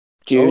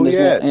 June,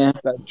 isn't it? Yeah,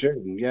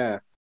 June. Yeah.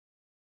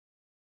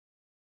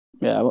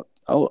 Yeah.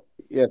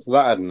 Yeah. So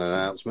that had an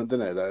announcement,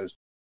 didn't it?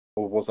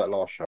 Or was that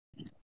last show?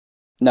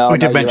 No, we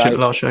did mention it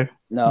last show.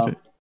 No, it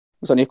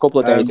was only a couple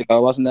of days ago,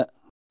 wasn't it?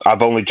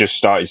 I've only just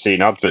started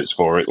seeing adverts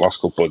for it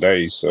last couple of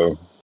days, so.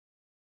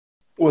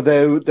 Well,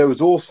 there was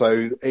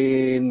also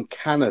in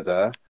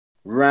Canada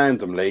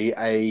randomly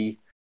a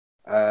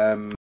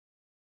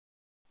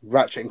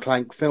Ratchet and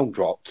Clank film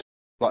dropped,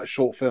 like a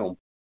short film.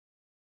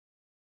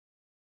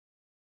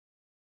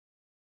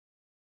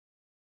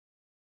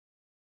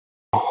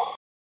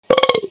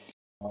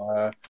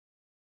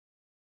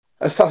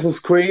 Assassin's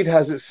Creed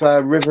has its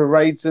river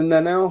raids in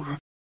there now.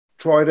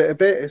 Tried it a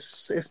bit.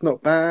 It's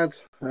not bad.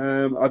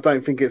 I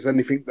don't think it's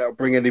anything that'll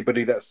bring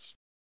anybody that's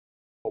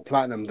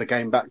platinum the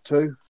game back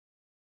to.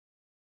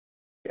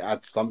 It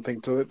adds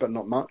something to it, but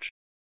not much.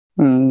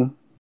 You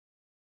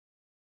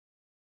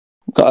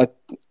got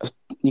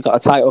a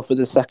title for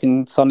the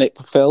second Sonic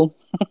film.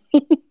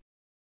 What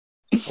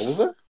was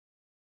it?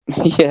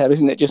 Yeah,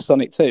 isn't it just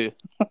Sonic 2?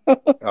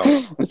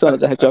 Oh. Sonic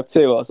the Hedgehog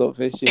 2 or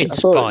something.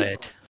 Inspired.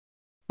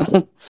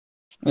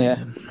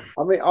 Yeah.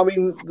 I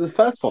mean, the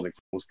first Sonic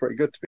was pretty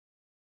good to me.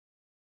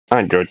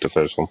 I enjoyed the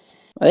first one.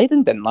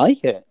 Aiden didn't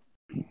like it.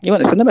 He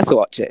went to cinema to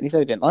watch it, and he said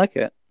he didn't like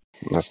it.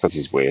 That's because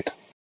he's weird.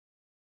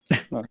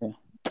 Okay.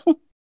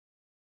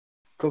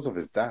 Because of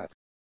his dad.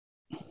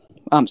 I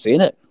haven't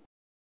seen it.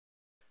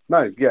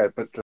 No, yeah,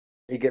 but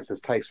he gets his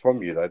taste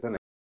from you, though, doesn't he?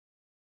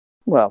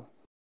 Well,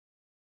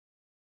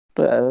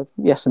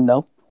 yes and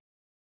no.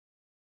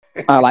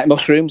 I like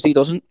mushrooms. He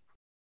doesn't.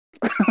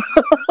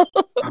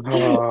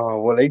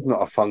 Oh, well, he's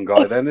not a fun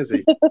guy then, is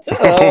he?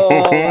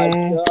 Oh my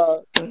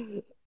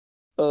god!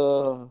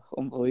 Oh,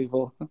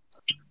 unbelievable.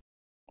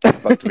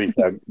 But to be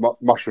fair,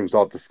 mushrooms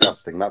are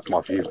disgusting. That's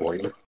my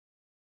viewpoint.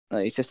 No,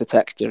 it's just a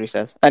texture, he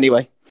says.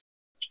 Anyway,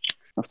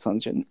 off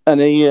tangent.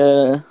 Any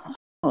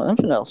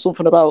anything else?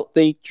 Something about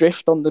the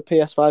drift on the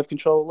PS5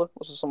 controller?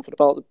 Was there something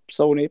about the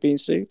Sony being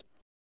sued?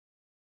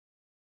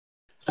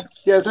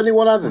 Yeah, has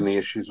anyone had any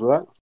issues with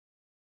that?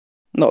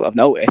 Not that I've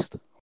noticed.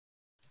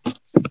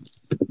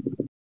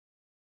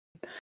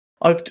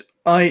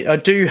 I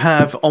do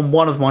have on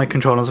one of my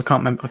controllers. I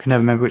can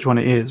never remember which one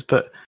it is,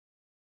 but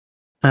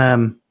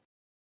on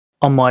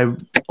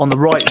the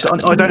right,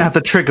 I don't have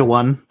the trigger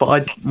one,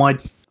 but my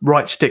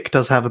right stick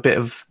does have a bit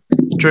of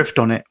drift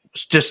on it.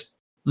 It's just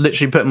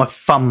literally putting my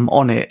thumb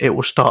on it, it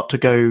will start to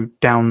go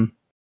down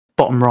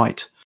bottom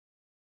right.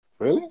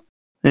 Really?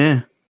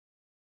 Yeah.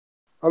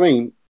 I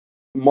mean,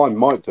 mine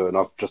might do, and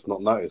I've just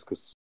not noticed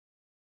because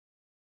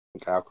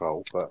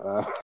alcohol.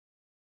 But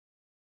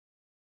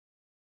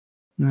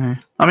No.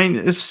 I mean,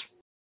 it's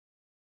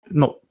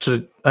not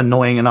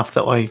annoying enough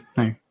that I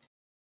have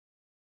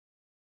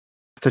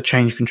to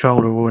change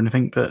controller or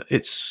anything, but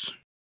it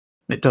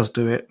does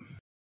do it.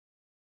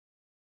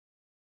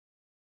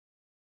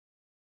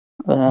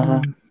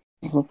 I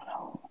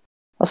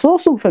saw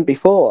something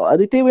before. Are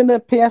they doing a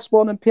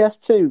PS1 and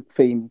PS2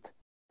 themed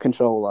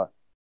controller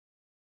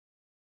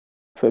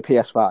for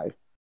PS5?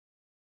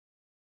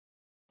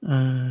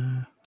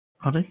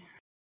 Are they?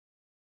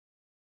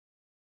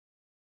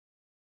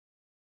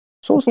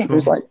 Saw something.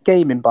 It's like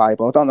Gaming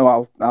Bible. I don't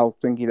know how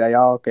thingy they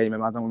are.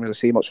 Gaming. I don't really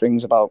see much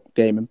things about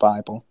Gaming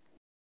Bible.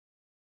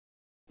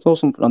 Saw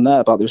something on there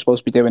about they were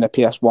supposed to be doing a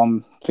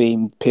PS1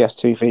 themed,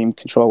 PS2 themed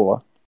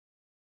controller.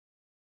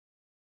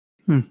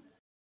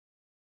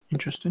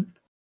 Interesting.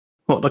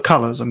 What, the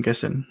colours, I'm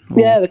guessing? Or...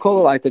 Yeah, the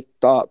colour like the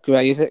dark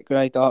grey, is it?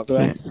 Dark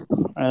grey.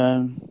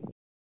 Yeah.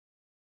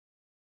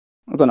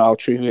 I don't know how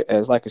true it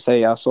is. Like I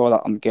say, I saw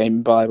that on the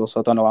Gaming Bible, so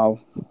I don't know how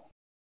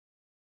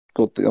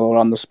good or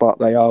on the spot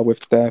they are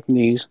with their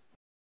news.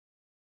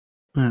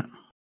 Yeah.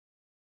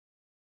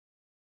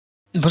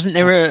 Wasn't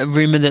there a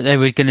rumour that they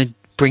were going to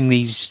bring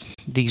these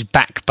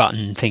back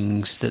button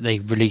things that they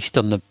released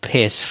on the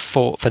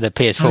PS4 for the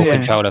PS4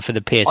 controller for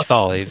the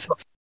PS5?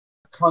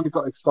 Kind of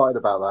got excited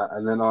about that,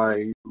 and then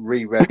I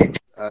reread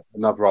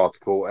another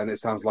article, and it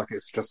sounds like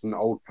it's just an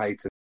old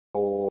patent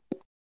or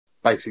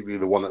basically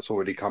the one that's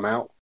already come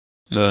out.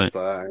 Right.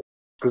 So,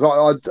 because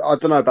I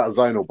don't know about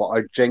Zonal, but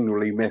I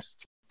genuinely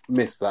missed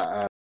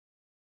that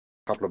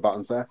couple of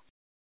buttons there.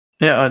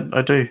 Yeah,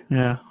 I do.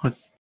 Yeah,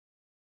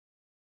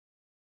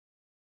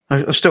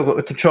 I've still got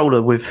the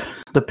controller with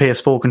the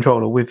PS4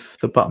 controller with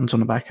the buttons on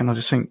the back, and I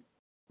just think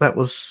that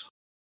was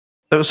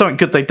something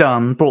good they'd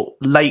done, brought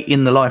late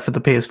in the life of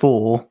the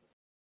PS4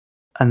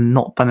 and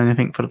not done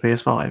anything for the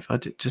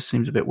PS5. It just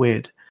seems a bit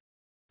weird.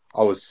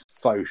 I was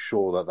so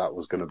sure that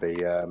was going to be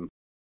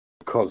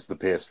because the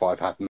PS5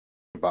 had no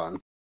button.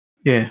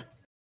 Yeah.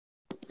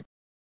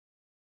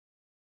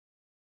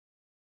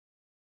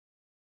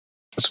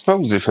 I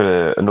suppose if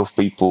enough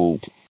people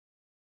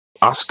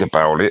ask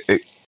about it,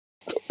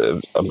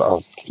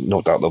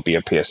 no doubt there'll be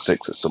a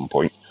PS6 at some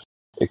point.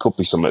 It could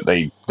be something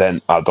they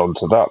then add on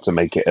to that to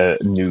make it a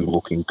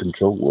new-looking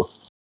controller.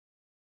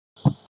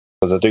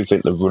 Because I do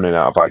think they're running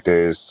out of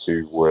ideas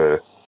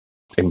to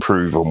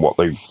improve on what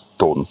they've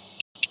done.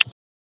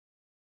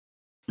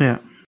 Yeah.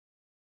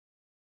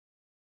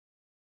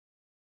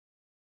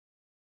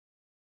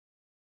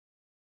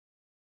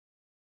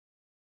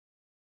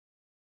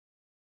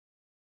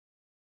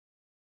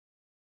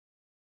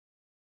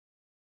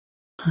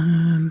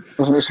 Wasn't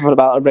there something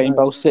about a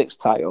Rainbow Six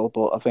title?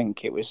 But I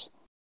think it was.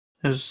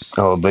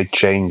 Oh, they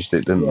changed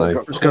it, didn't they?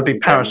 It was going to be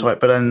Parasite,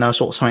 but then I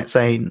saw something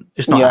saying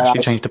it's not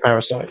actually changed to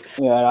Parasite.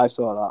 Yeah, I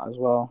saw that as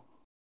well.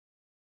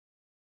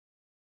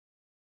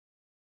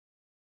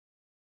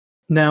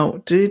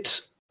 Now, did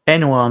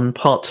anyone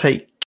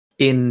partake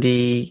in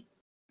the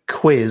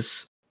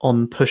quiz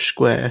on Push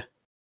Square?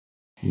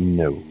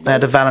 No. They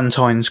had a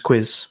Valentine's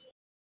quiz.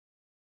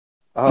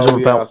 Oh,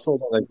 yeah, I saw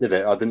that they did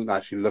it. I didn't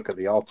actually look at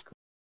the article.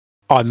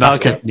 I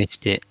must have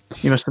missed it.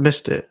 You must have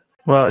missed it.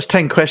 Well, it's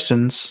 10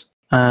 questions.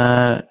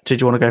 Did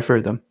you want to go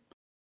through them?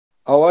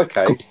 Oh,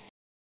 okay.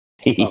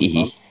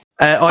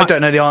 I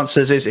don't know the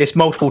answers. It's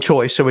multiple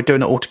choice, so we're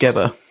doing it all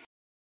together.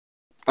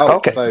 Oh,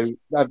 okay. So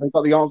have they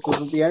got the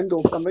answers at the end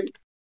or something?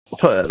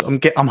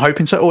 I'm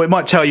hoping so. Or it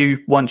might tell you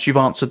once you've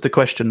answered the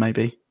question,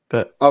 maybe.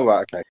 But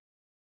right,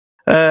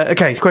 okay.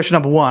 Okay, question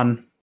number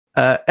 1.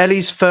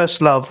 Ellie's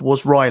first love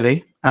was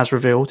Riley, as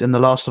revealed in The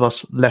Last of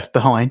Us Left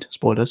Behind.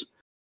 Spoilers.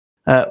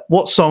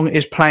 What song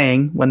is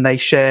playing when they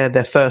share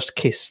their first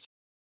kiss?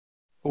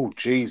 Oh,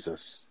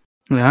 Jesus.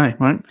 Yeah,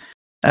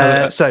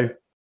 right. So,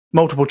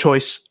 multiple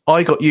choice.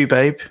 I Got You,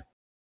 Babe.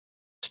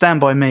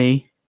 Stand By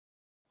Me.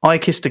 I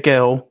Kissed a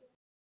Girl.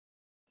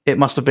 It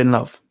Must Have Been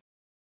Love.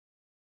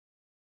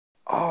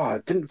 Oh, I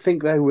didn't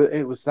think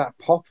it was that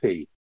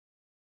poppy.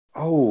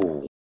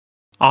 Oh.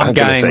 I'm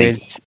going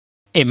with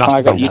It Must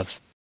Have Been Love.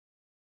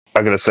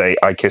 I'm going to say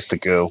I Kissed a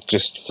Girl,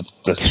 just for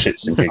the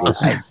shits and giggles.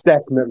 It's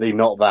definitely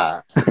not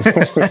that.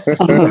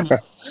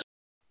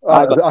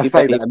 I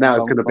say that, and now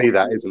it's going to be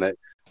that, isn't it?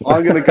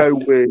 I'm going to go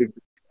with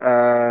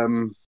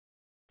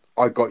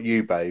I Got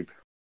You, Babe.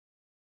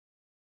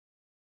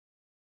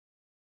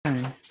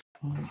 Okay.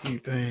 I Got You,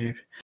 Babe.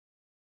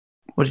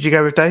 What did you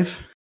go with, Dave?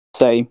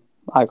 Same.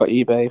 I Got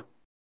You, Babe.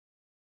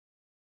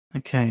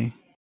 Okay.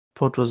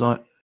 Pod was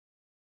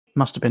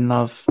Must Have Been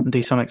Love, and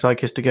D-Sonic's I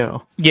Kissed a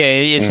Girl.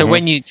 Yeah. So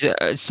when you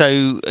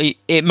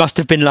It Must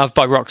Have Been Love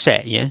by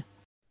Roxette, yeah.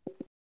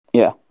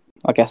 Yeah,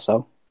 I guess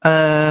so.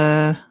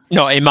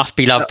 No, It Must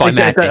Be Love by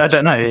Mad. I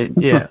don't know.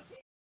 Yeah,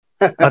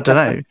 I don't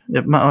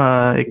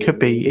know. It could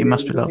be It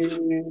Must Be Love.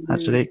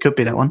 Actually, it could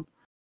be that one.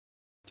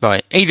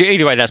 Right.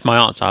 Either way, that's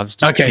my answer. I was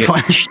just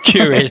fine.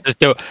 curious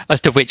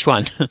as to which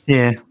one.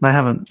 Yeah, they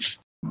haven't.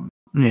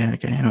 Yeah.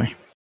 Okay. Anyway.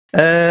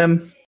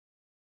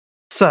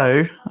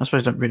 So I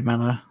suppose it doesn't really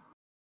matter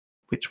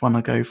which one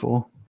I go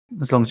for,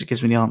 as long as it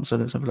gives me the answer.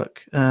 Let's have a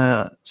look.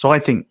 So I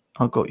think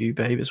I got You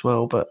Babe as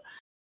well, but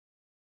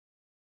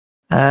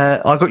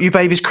I got You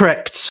Babe is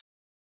correct.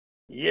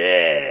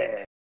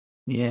 Yeah.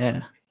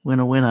 Yeah,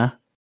 winner.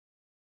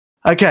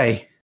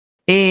 Okay,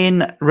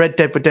 in Red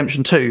Dead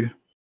Redemption 2,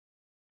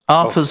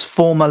 Arthur's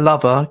former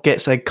lover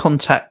gets in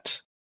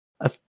contact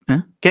a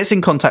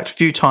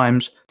few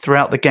times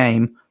throughout the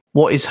game.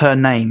 What is her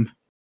name?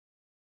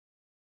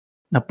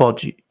 Now,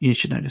 Bod, you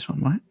should know this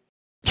one, right?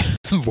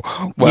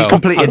 Well, you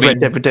completed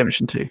Red Dead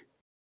Redemption 2.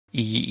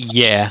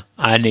 Yeah,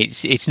 and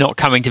it's not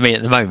coming to me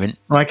at the moment.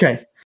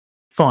 Okay,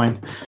 fine.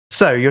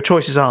 So your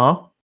choices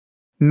are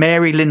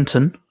Mary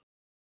Linton,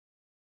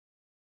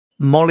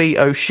 Molly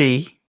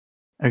O'Shea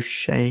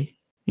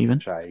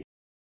even,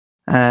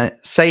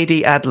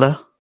 Sadie Adler,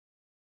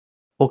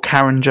 or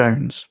Karen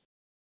Jones.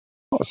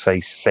 I'll say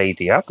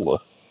Sadie Adler.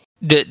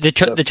 The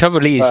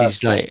trouble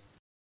is like,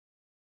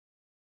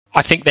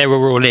 I think they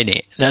were all in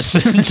it. That's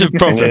the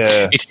problem.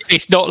 Yeah.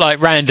 It's not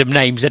like random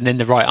names and then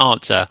the right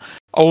answer.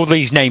 All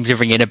these names are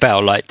ringing a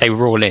bell, like they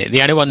were all in it.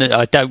 The only one that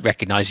I don't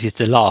recognise is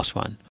the last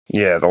one.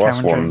 Yeah, the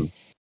last Karen one. Jones.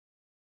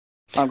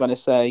 I'm going to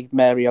say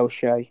Mary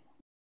O'Shea.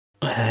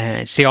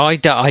 See, I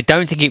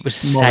don't think it was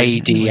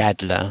Sadie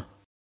Adler.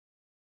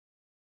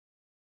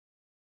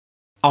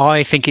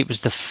 I think it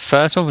was the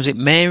first one. Was it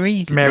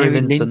Mary? Mary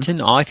Linton.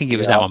 I think it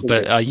was that one,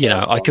 but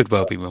I could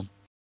well be wrong.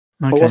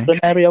 Okay. What was the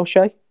Mary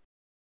O'Shea?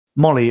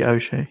 Molly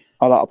O'Shea.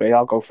 Oh,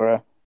 I'll go for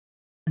her.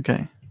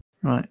 Okay,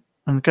 right.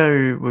 I'll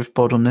go with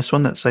Bod on this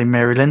one. Let's say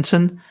Mary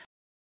Linton.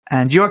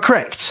 And you are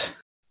correct.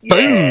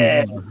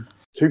 Yeah. Boom.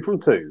 2 from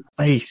 2.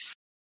 Ace.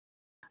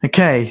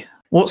 Okay.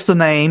 What's the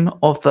name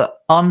of the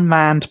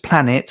unmanned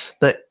planet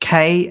that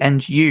Kay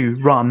and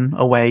you run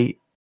away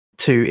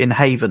to in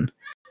Haven?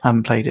 I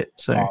haven't played it,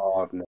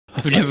 so.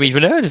 I've never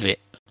even heard of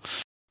it.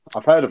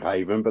 I've heard of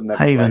Haven, but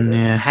never Haven, played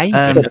it. yeah.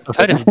 Haven. I've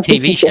heard of the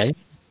TV show.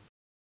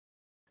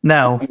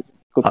 Now,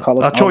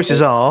 our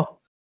choices are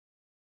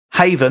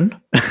Haven,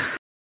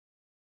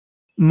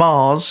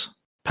 Mars,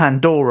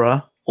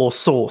 Pandora, or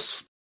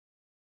Source.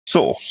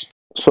 Source.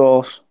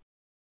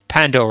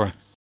 Pandora.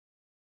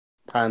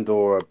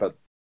 But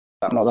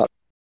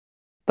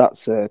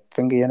that's a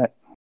thingy in it.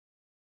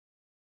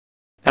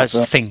 That's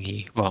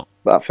thingy. What?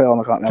 That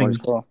film, I can't remember what it's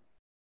called.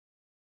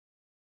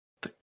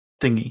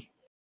 Thingy.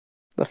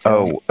 The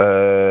film.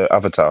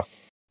 Avatar.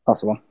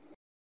 That's the one.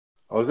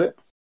 Oh, is it?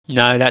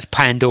 No, that's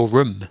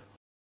Pandorum.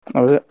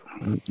 Oh, is it?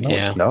 No,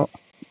 Yeah. it's not.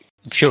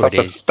 I'm sure it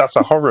is. That's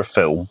a horror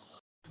film.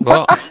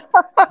 What?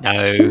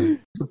 No.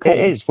 It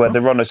is, where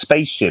they're on a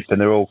spaceship and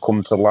they all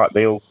come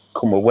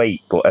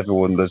awake, but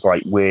there's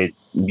like weird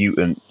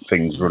mutant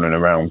things running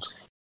around.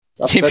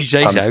 If you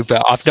say so,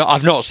 but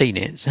I've not seen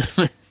it.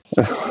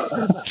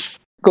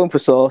 Going for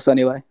sauce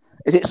anyway.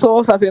 Is it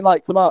sauce as in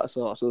like tomato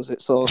sauce, or is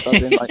it sauce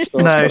as in like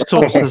sauce? No,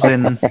 Source as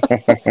in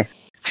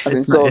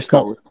source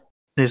code.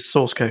 There's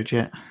source code,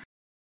 yeah.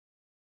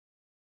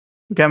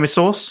 You going with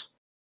Source?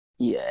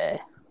 Yeah.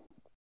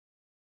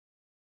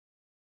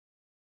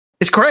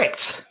 It's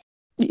correct.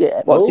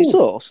 Yeah. What's the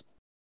sauce?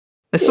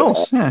 It's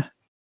Source, yeah.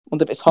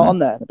 Wonder if it's hot on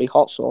there. It'd be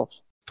hot sauce.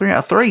 3 out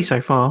of 3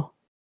 so far.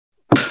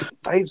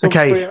 Dave's on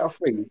Okay. 3 out of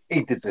 3.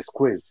 He did this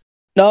quiz.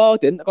 No, I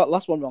didn't. I got the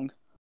last one wrong.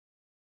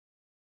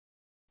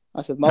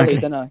 I said Molly,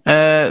 didn't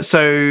I?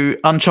 So,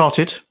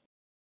 Uncharted.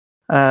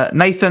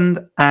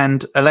 Nathan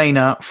and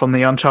Elena from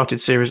the Uncharted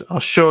series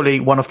are surely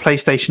one of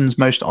PlayStation's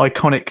most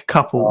iconic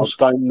couples.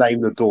 Oh, don't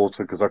name the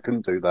daughter, because I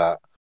couldn't do that.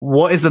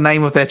 What is the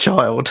name of their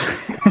child?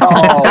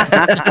 Oh,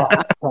 for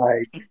fuck's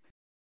sake.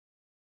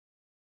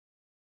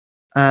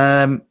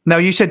 Now,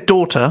 you said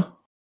daughter.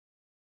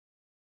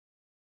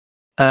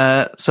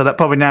 So that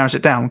probably narrows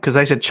it down, because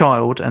they said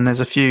child, and there's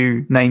a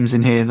few names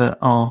in here that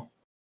are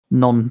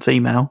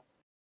non-female.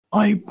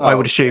 I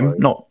would assume, sorry.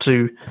 not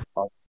to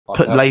I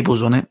put have-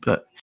 labels on it,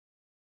 but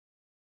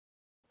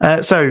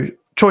so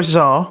choices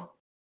are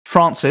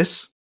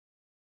Francis,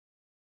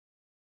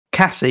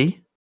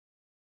 Cassie,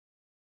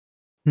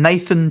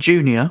 Nathan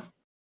Jr.,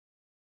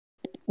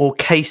 or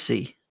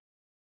Casey.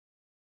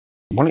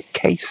 I want it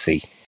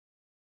Casey.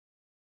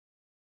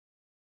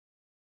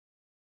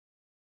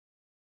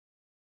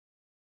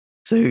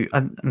 So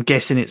I'm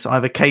guessing it's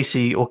either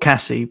Casey or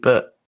Cassie,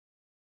 but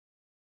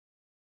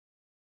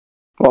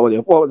What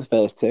were the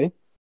first two?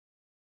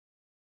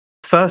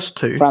 first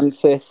two,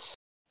 Francis.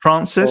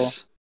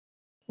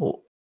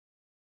 or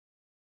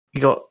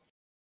you got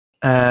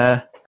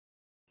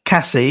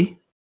Cassie,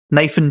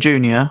 Nathan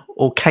Jr.,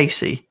 or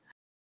Casey.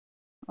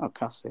 Oh,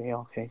 Cassie.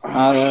 Okay.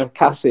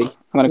 Cassie. I'm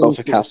gonna go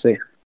for Cassie.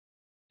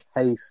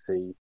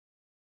 Casey.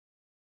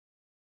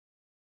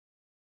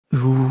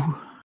 Ooh,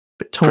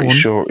 bit torn. Pretty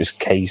sure it was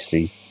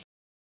Casey.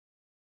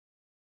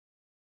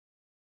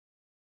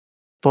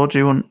 Bod, do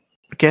you want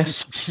a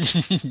guess?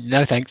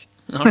 No, thanks.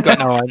 I've got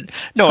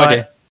no Right.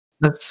 idea.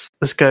 Let's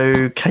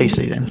go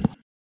Casey then.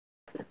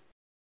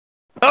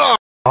 Oh,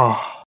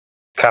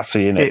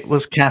 Cassie, innit? it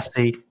was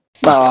Cassie.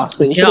 Ah,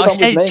 so you should I have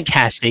gone with said me.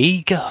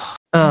 Cassie. God.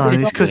 Oh,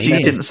 it's because you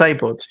Yeah. didn't say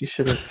Bod. You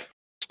should have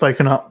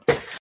spoken up.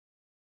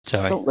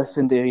 Sorry. Don't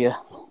listen, do you?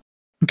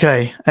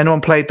 Okay,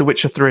 anyone played The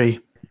Witcher 3?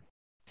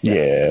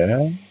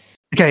 Yeah.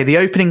 Okay, the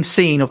opening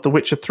scene of The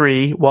Witcher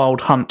 3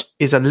 Wild Hunt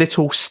is a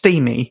little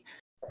steamy.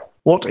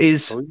 What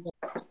is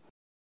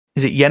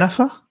it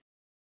Yennefer?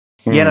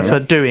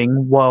 Yennefer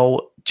doing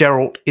while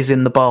Geralt is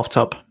in the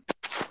bathtub?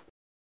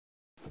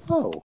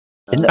 Oh.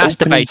 In the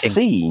opening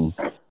scene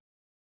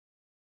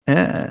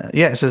Yeah,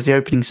 it says the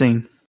opening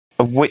scene.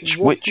 of which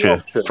What's the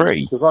Witcher options?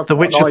 3? 'Cause I've The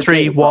got an Witcher 3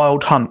 idea, but-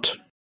 Wild Hunt.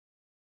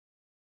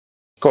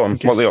 Go on, I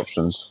guess- what are the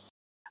options?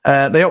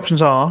 The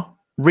options are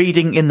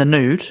reading in the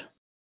nude,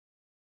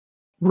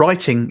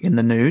 writing in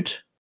the nude,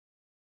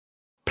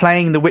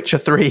 playing The Witcher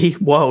 3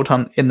 Wild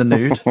Hunt in the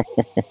nude,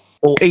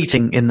 or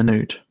eating in the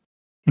nude.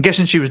 I'm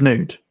guessing she was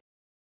nude.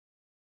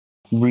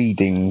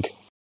 Reading.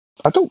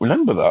 I don't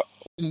remember that.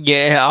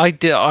 Yeah, I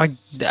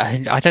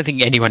don't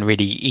think anyone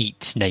really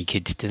eats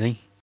naked, do they?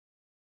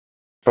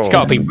 It's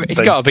got to be.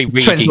 It's got to be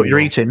reading. Depends what you're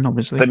eating,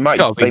 obviously. They might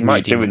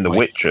reading do in The anyway.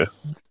 Witcher.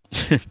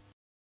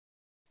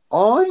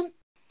 I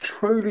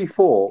truly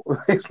thought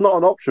it's not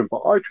an option,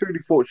 but I truly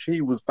thought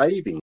she was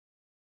bathing.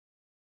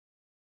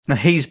 Now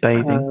he's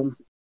bathing.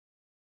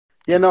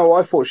 Yeah, no,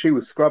 I thought she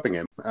was scrubbing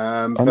him.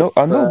 I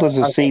know there's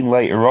a scene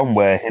later on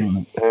where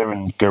her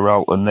and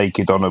Geralt are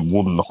naked on a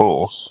wooden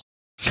horse.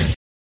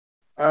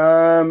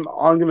 I'm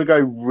going to go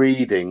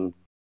reading.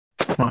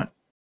 Right.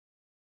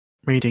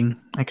 Reading.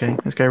 Okay,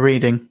 let's go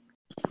reading.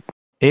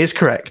 It is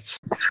correct.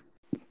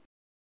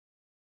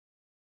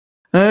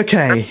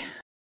 Okay.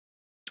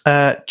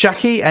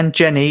 Jackie and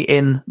Jenny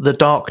in The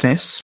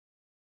Darkness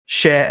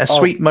share a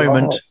sweet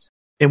moment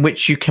in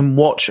which you can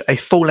watch a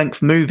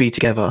full-length movie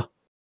together.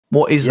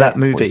 What is that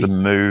movie? What's the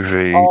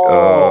movie?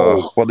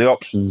 Oh. What are the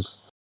options?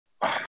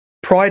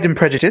 Pride and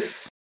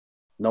Prejudice.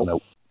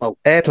 Nope.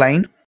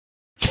 Airplane.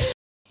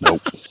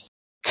 Nope.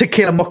 To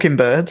Kill a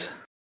Mockingbird.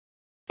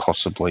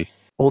 Possibly.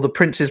 Or The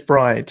Prince's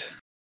Bride.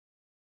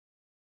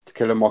 To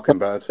Kill a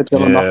Mockingbird.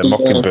 Yeah,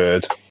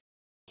 Mockingbird.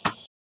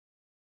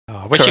 Oh,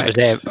 I wish it was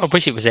I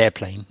wish it was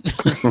Airplane.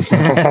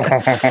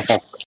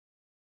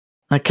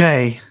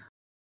 Okay.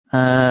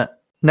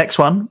 Next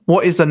one.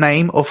 What is the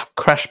name of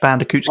Crash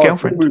Bandicoot's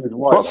girlfriend?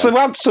 What's the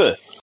answer?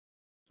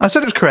 I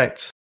said it was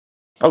correct.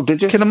 Oh,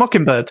 did you? Kill a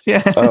Mockingbird.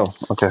 Yeah. Oh,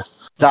 okay.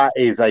 That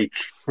is a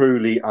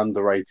truly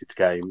underrated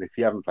game. If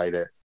you haven't played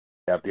it,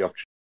 you have the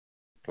option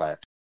to play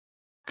it.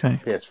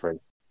 Okay. PS3.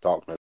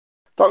 Darkness.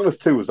 Darkness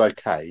 2 was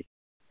okay.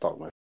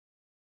 Darkness.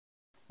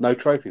 No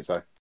trophies,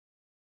 though.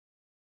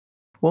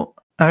 What?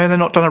 Have they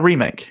not done a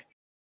remake?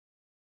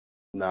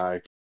 No.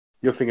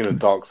 You're thinking of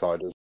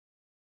Darksiders.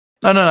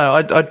 No.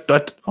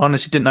 I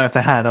honestly didn't know if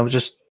they had. I would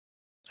just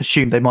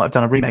assumed they might have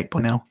done a remake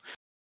by now.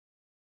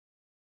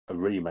 A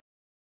remake.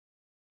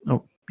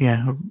 Oh,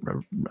 yeah.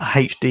 A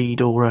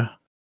HD'd or a...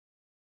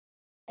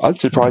 I'm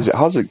surprised it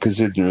hasn't,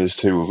 considering there's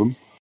two of them.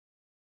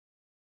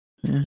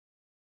 Yeah.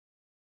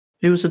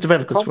 Who was the I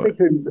developers can't for it?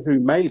 think who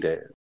made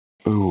it.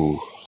 Ooh.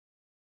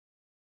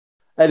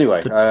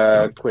 Anyway,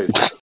 quiz.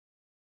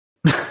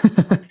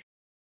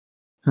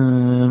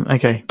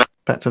 Okay,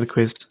 back to the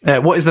quiz.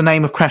 What is the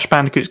name of Crash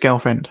Bandicoot's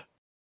girlfriend?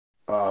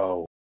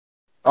 Oh,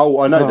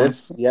 I know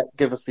this. Yeah,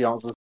 give us the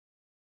answers.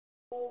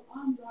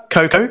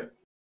 Coco?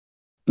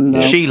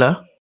 No.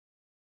 Sheila?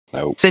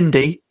 No.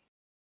 Cindy?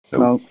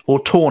 No.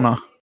 Or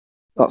Torna?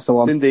 That's the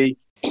one. Cindy.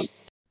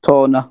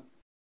 Torna.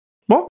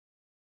 What?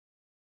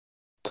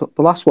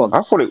 The last one.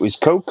 I thought it was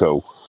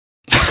Coco.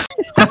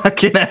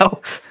 Fucking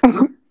hell.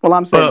 Well,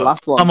 I'm saying the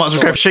last one. I might as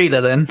well go for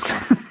Sheila then.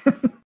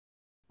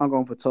 I'm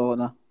going for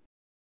Torna.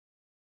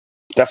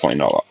 Definitely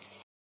not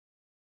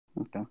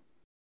that. Okay.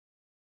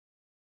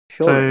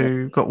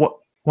 So, got what?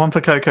 One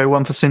for Coco,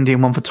 one for Cindy,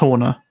 and one for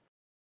Torna.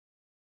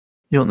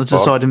 You want the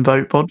deciding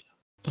vote, Bod?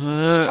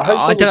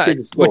 I don't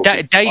know. Well,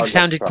 Dave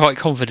sounded quite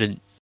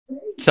confident,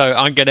 so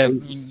I'm gonna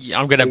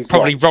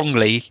probably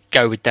wrongly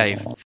go with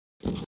Dave.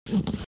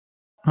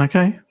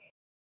 Okay,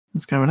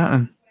 let's go with that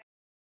then.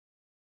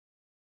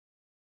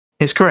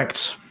 It's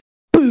correct.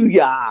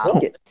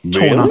 Booyah!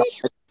 Torna.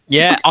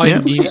 Yeah, I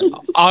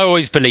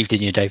always believed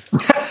in you, Dave.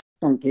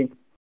 Thank you.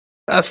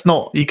 That's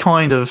not you.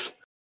 Kind of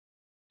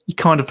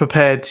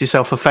prepared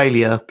yourself for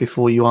failure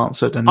before you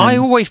answered, and I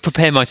always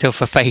prepare myself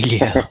for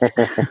failure.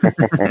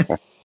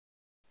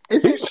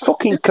 Who's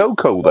fucking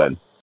Coco then?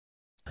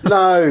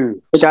 No.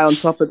 The guy on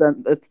top of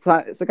them. It's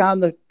the guy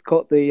on the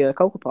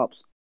Cocoa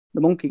Pops.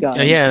 The monkey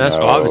guy. Yeah, that's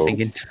what I was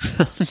thinking.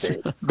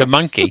 The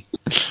monkey.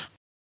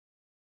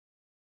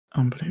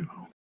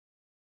 Unbelievable.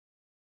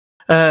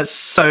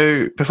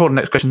 So, before the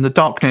next question, The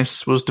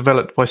Darkness was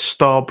developed by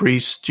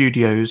Starbreeze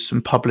Studios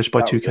and published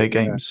by 2K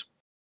Games.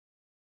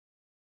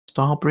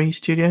 Starbreeze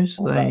Studios?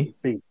 That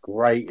would be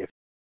great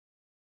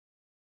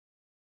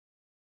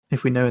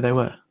if we know who they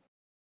were.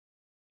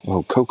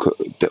 Oh, Coco.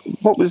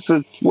 What was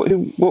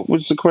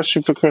the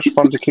question for Crash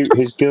Bandicoot?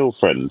 His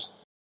girlfriend.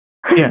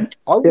 Yeah.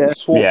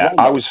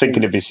 I was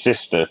thinking of his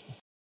sister.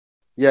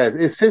 Yeah,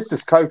 it's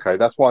Sister's Coco.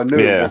 That's why I knew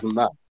it wasn't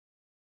that.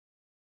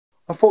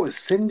 I thought it was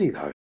Cindy,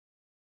 though.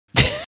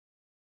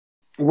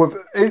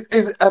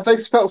 Have they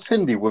spelled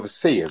Cindy with a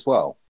C as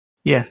well?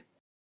 Yeah.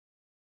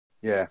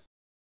 Yeah.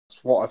 That's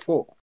what I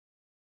thought.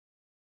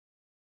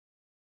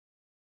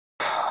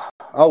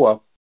 Oh,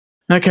 well.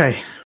 Okay.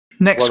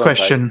 Next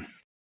question.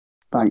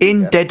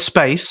 In Dead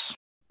Space,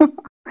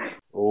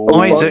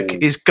 Isaac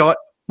is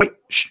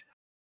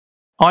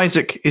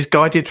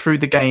guided through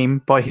the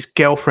game by his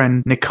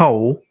girlfriend,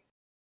 Nicole.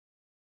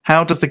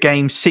 How does the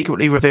game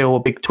secretly reveal a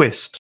big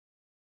twist?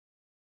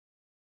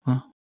 Okay.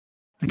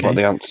 What are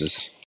the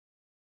answers?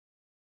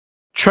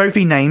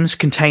 Trophy names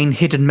contain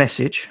hidden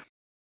message.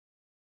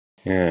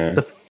 Yeah.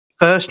 The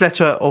first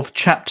letter of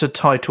chapter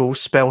title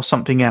spells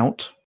something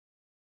out.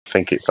 I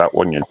think it's that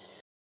one, yeah.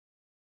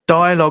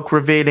 Dialogue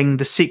revealing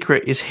the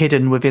secret is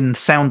hidden within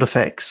sound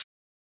effects.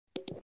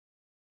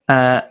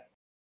 There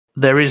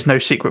is no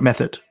secret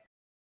method.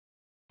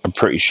 I'm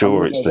pretty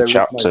sure it's the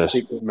chapter. No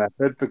secret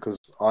method because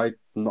I've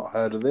not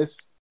heard of this.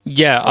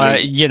 Yeah,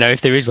 if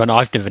there is one,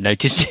 I've never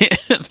noticed it.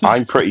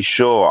 I'm pretty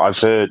sure I've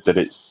heard that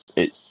it's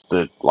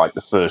the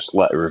first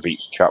letter of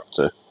each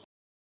chapter.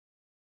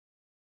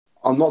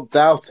 I'm not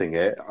doubting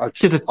it.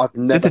 Did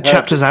the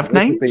chapters have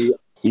names?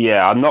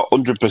 Yeah, I'm not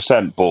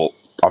 100%, but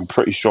I'm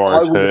pretty sure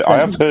I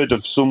have heard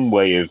of some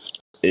way of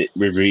it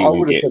revealing it. I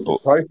would have said the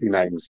trophy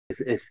names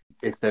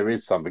if there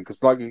is something,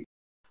 because like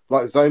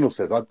Zonal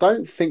says, I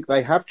don't think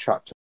they have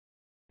chapters.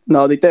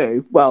 No, they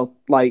do. Well,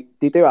 they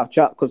do have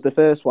chapters, because the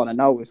first one I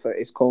know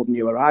is called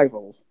New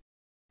Arrivals.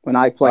 When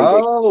I played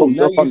it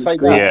comes up on the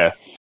screen. Yeah,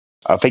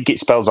 I think it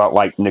spells out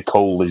like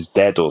Nicole is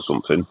dead or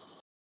something.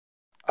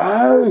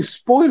 Oh,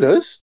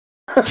 spoilers!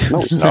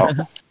 No, it's not.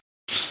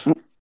 I'm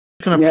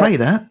going to play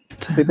that.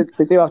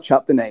 They do have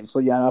chapter names, so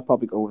yeah, I'll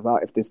probably go with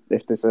that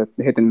if there's a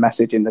hidden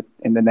message in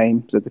the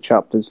names of the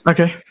chapters.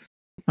 Okay,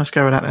 let's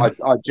go with that then.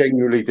 I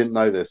genuinely didn't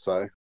know this,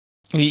 so...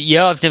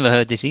 Yeah, I've never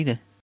heard this either.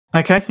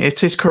 Okay,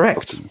 it is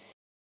correct.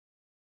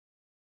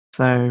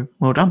 So,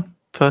 well done.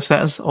 First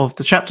letters of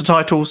the chapter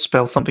titles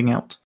spell something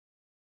out.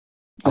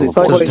 Does it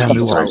tell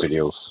you what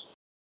videos.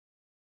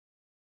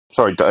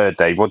 Sorry,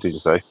 Dave, what did you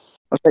say?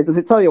 Okay, does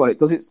it tell you what it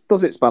does?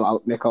 Does it spell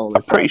out Nicole?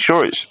 I'm pretty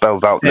sure it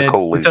spells out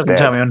Nicole is dead. It doesn't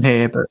tell me on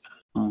here, but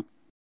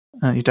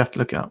you'd have to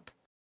look it up.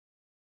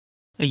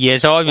 Yeah,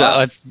 so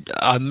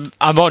I'm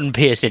on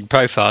PSN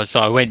profile,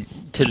 so I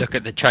went to look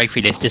at the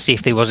trophy list to see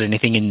if there was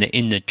anything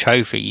in the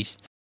trophies,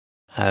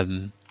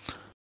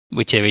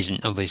 which there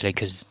isn't, obviously,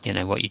 because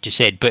what you just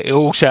said. But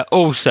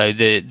also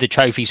the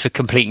trophies for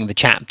completing the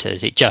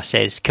chapters. It just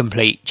says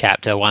complete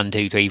chapter 1,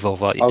 2, 3, 4,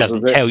 5. It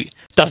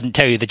doesn't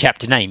tell you the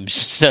chapter names.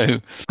 So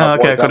okay,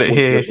 I've got it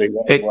here.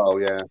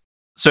 Yeah.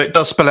 So it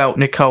does spell out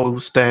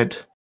Nicole's dead.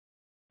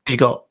 You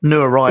got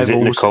new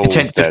arrivals,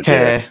 intensive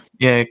care,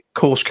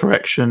 course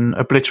correction,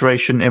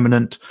 obliteration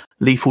imminent,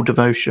 lethal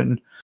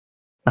devotion.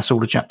 That's all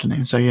the chapter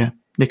names. So yeah,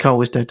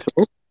 Nicole is dead.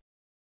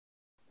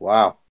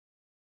 Wow.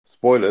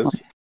 Spoilers.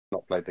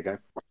 Not played the game.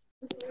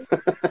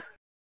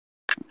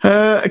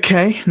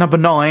 Okay, number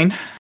 9.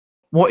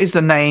 What is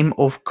the name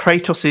of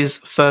Kratos'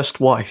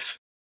 first wife?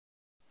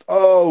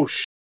 Oh,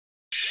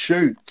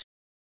 shoot.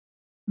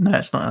 No,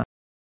 it's not that.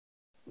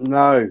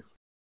 No,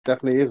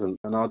 definitely isn't.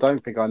 And I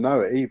don't think I know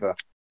it either.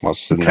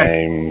 What's the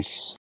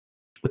names?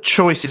 The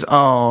choices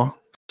are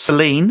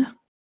Selene,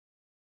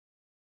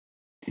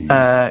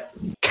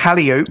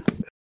 Calliope,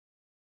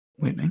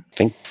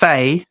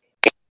 Faye,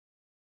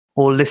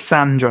 or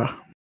Lysandra.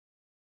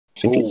 I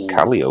think it's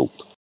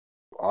Calliope.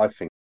 I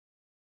think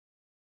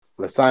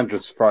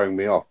Lysandra's throwing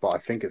me off, but I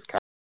think it's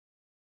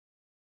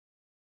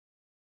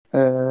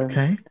Calliope.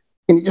 Okay.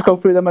 Can you just go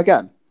through them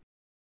again?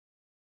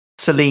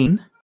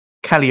 Selene,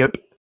 Calliope,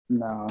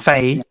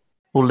 Faye,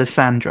 or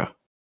Lysandra.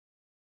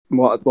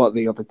 What are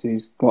the other two?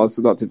 What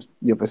did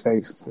the other say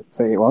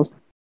it was?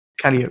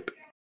 Calliope.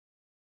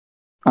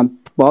 And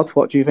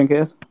what do you think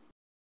it is?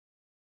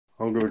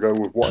 I'm going to go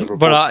with whatever.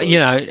 Well,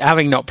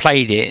 having not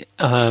played it,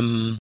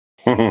 I'm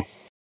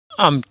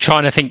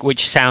trying to think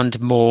which sound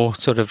more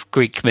sort of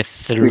Greek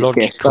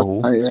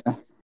mythological.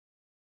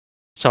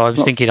 So I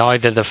was thinking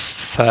either the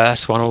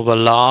first one or the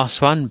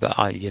last one, but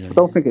I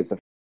don't think it's a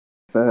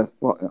first.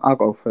 I'll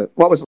go for it.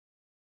 What was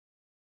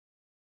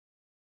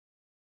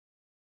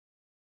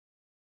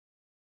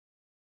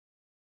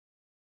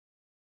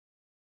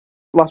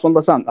last one?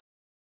 Lysandra.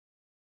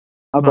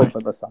 I'll go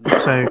for Lysandra.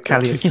 So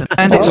Calliope,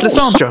 and it's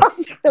Lysandra.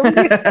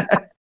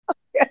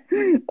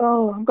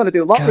 I'm going to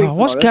do a lottery tomorrow.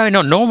 What's going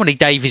on? Normally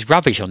Dave is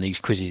rubbish on these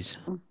quizzes.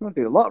 I'm going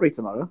to do a lottery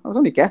tomorrow. I was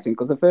only guessing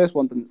because the first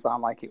one didn't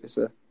sound like it was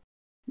a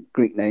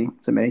Greek name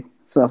to me.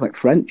 It sounds like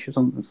French or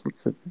something.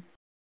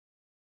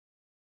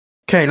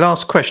 Okay,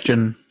 last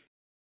question.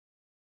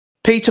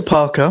 Peter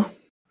Parker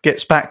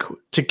gets back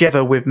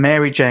together with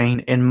Mary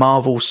Jane in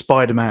Marvel's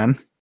Spider-Man.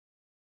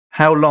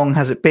 How long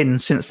has it been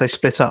since they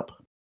split up?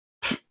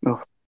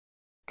 Oh,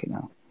 okay,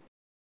 now.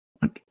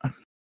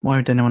 Why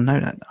would anyone know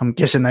that? I'm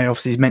guessing they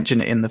obviously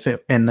mention it in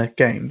the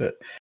game, but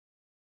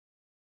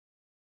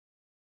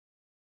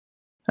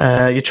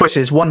your choice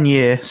is 1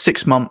 year,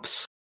 6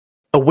 months,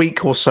 a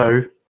week or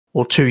so,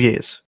 or 2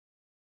 years?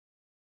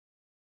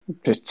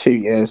 Just 2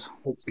 years.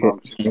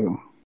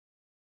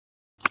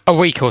 A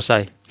week or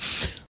so.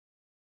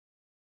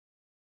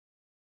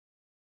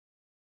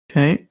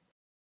 Okay.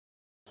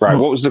 Right,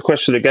 what was the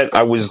question again?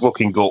 I was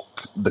looking up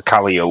the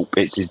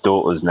Calliope. It's his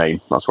daughter's name.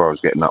 That's where I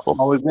was getting that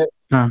from. Oh, isn't it?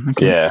 Oh,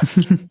 okay. Yeah.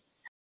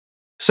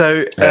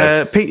 So,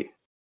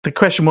 the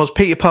question was,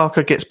 Peter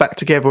Parker gets back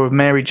together with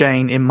Mary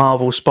Jane in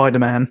Marvel's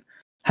Spider-Man.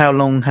 How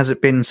long has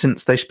it been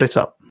since they split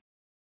up?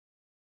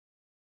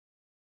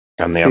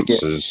 And the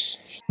answer's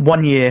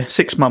 1 year,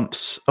 6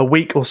 months, a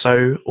week or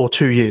so, or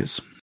 2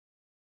 years?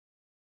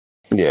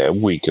 yeah, a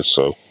week or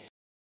so.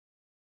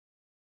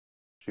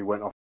 She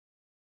went off.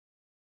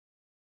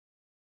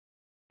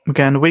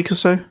 Again, a week or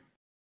so? Let's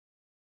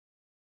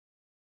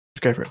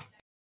go for it.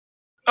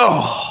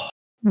 Oh,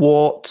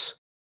 what?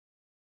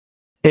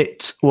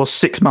 It was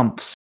 6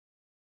 months.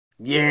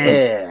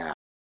 Yeah.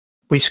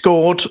 We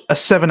scored a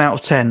 7 out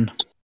of 10.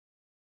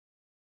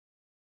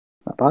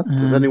 Not bad.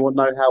 Does anyone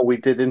know how we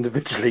did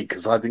individually?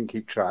 Because I didn't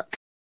keep track.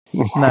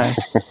 No,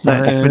 we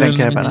don't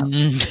care about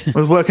that.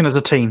 We were working as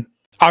a team.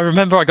 I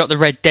remember I got the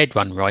Red Dead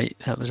one right.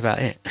 That was about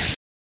it.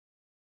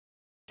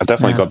 I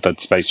definitely got Dead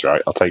Space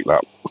right. I'll take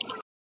that.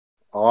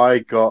 I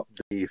got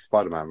the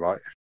Spider-Man right.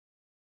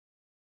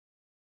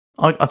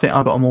 I think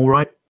I got them all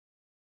right.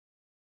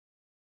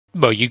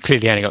 Well, you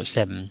clearly only got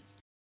 7.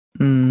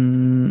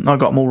 I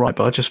got them all right,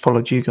 but I just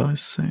followed you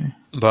guys. So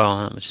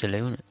Well, that was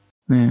silly, wasn't it?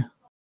 yeah,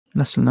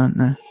 lesson learnt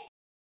there.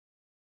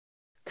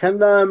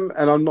 Can and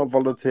I'm not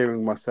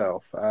volunteering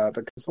myself, but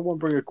can someone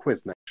bring a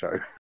quiz next show?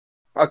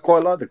 I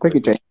quite like the quiz.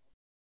 Quick, Jane.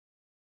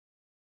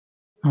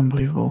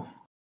 Unbelievable.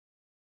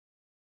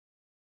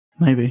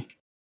 Maybe.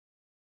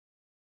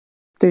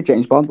 Do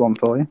James Bond one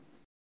for you.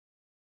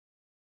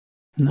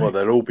 No. Well,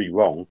 they'll all be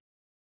wrong.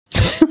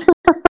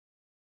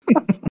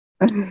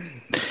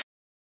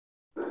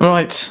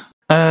 Right.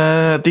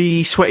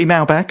 The sweaty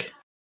mailbag.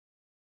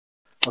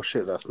 Oh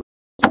shit, that's.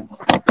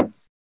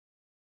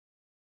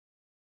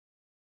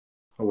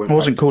 I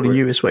wasn't calling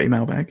you a sweaty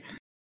mailbag.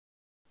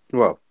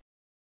 Well,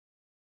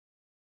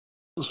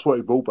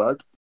 sweaty ball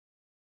bag.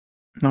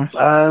 Nice.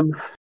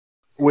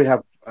 We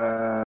have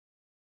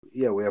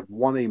we have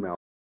one email.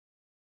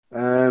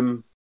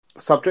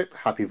 Subject: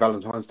 Happy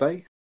Valentine's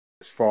Day.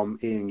 It's from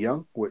Ian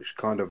Young, which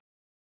kind of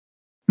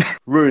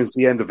ruins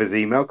the end of his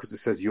email because it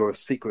says you're a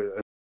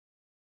secret.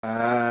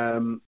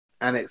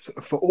 And it's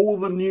for all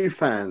the new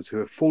fans who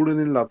have fallen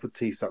in love with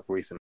TPSUK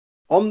recently.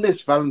 On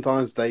this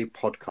Valentine's Day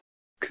podcast,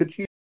 could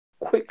you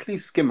quickly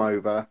skim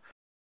over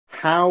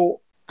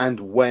how and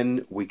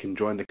when we can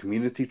join the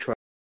community trail?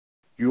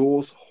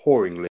 Yours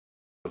whoringly,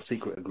 your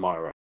secret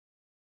admirer.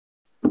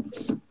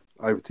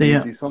 Over to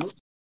you, D-Sonic.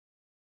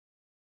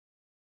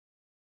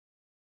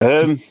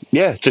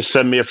 Just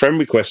send me a friend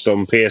request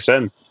on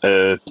PSN.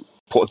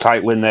 Put a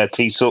title in there,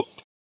 TPSUK.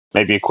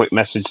 Maybe a quick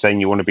message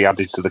saying you want to be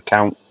added to the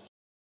count.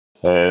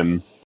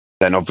 Then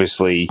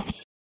obviously,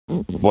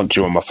 once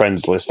you're on my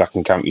friends list, I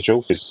can count your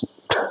trophies.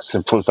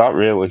 Simple as that,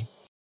 really.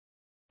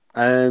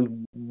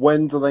 And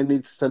when do they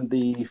need to send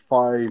the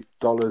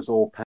 $5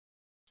 or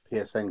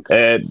PSN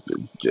code?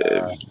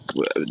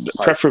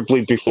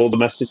 Preferably before the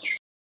message.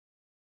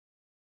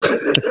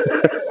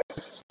 The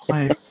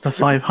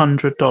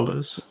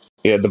 $500.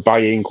 Yeah, the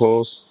buy-in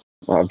clause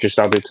that I've just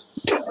added.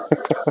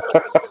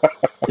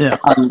 Yeah.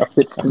 And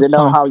do they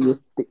know how your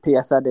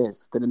PSN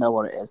is? Do they know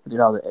what it is? Do they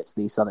know that it's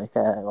the Sonic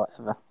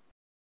whatever?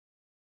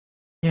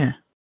 Yeah.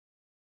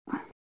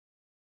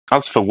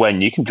 As for when,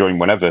 you can join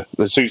whenever.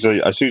 As soon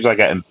as I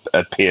get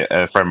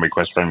a friend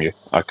request from you,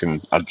 I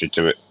can add you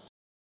to it.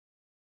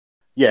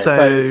 Yeah,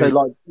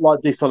 so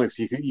like D-Sonics,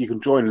 you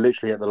can join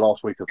literally at the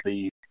last week of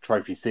the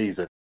trophy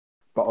season,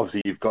 but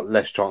obviously you've got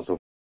less chance of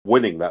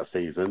winning that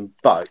season,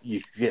 but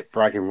you get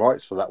bragging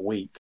rights for that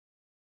week.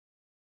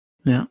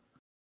 Yeah.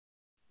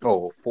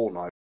 Oh,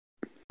 fortnight.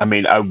 I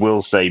mean, I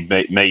will say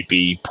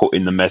maybe put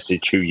in the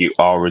message who you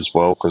are as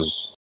well,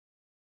 because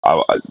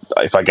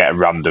if I get a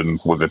random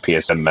with a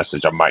PSN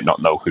message, I might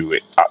not know who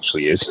it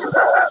actually is.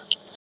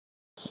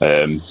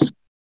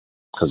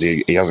 Because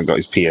he hasn't got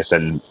his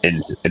PSN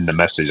in the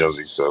message, has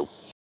he? So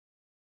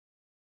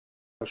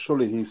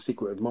surely he's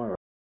secret admirer.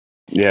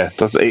 Yeah,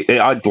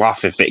 I'd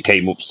laugh if it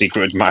came up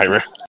secret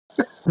admirer.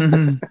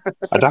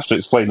 I'd have to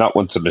explain that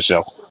one to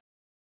Michelle.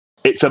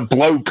 It's a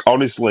bloke,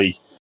 honestly.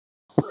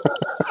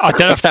 I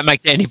don't know if that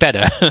makes it any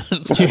better.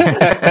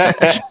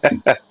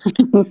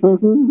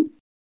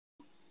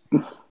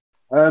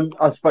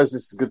 I suppose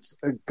this is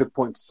a good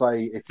point to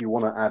say if you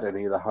want to add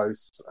any of the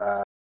hosts.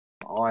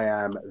 I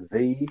am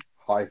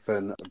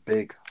the-big-don.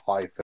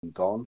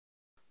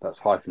 That's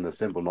hyphen the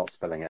symbol, not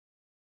spelling it.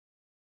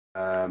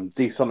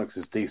 D-Sonics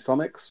is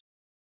D-Sonics.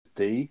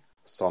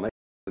 D-Sonic.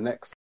 The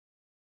next.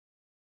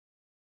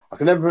 I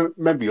can never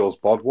remember yours,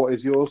 Bod. What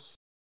is yours?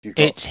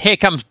 It's Here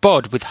Comes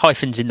Bod with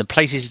hyphens in the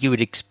places you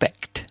would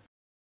expect.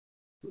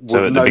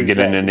 So at the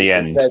beginning and the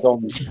end. It's said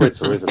on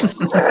Twitter, isn't it?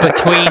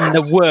 Between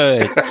the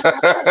words.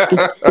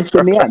 Just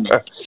in the end.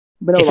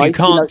 But if you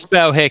can't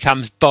spell Here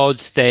Comes Bod,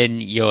 then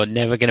you're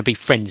never going to be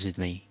friends with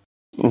me.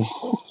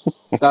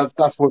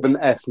 That's with an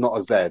S, not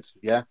a Z,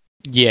 yeah?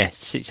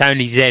 Yes, it's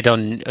only Z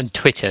on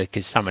Twitter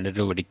because someone had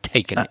already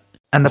taken it.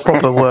 And the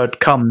proper word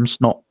comes,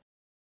 not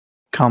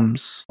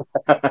comes.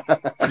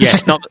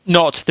 Yes,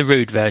 not the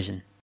rude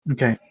version.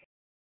 Okay.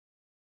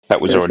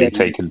 That was already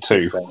taken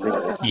too.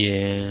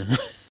 Yeah.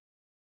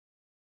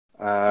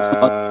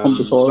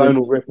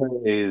 Zonal Ripper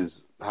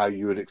is how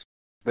you would expect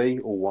it to be,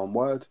 all one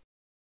word.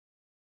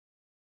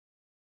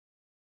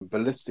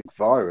 Ballistic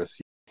Virus.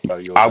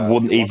 I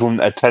wouldn't even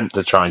attempt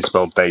to try and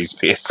spell Dave's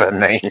PSN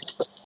name.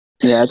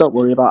 Yeah, don't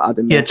worry about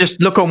adding me. Yeah,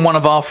 just look on one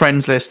of our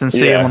friends list and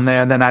see him on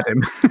there and then add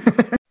him.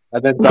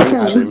 And then don't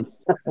add him.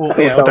 Or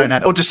don't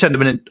add. Or just send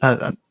him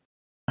send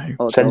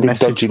him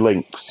message. dodgy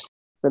links.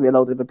 There'll be a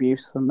load of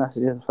abuse and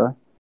messages. So.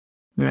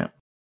 Yeah.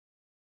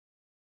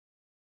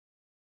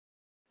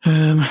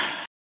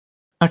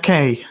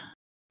 Okay.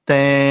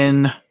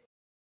 Then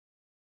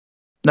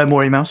no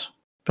more emails,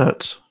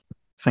 but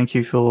thank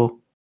you for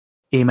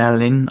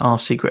emailing in, our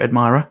secret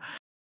admirer.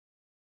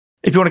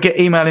 If you want to get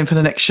email in for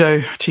the next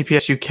show,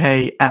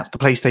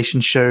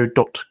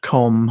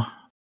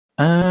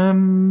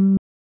 tpsuk@theplaystationshow.com.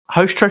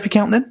 Host trophy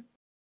count then?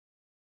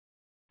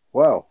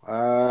 Well,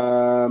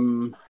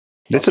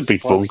 this would be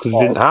fun because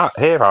I didn't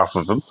hear half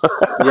of them.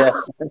 Yeah.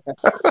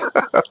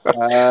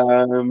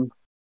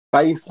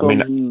 Based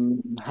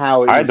on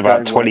how it I was had about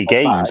going 20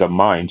 games on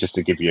mine, just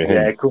to give you a hint.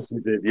 Yeah, of course you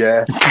did,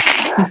 yeah.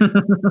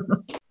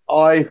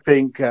 I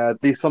think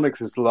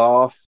D-Sonics is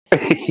last.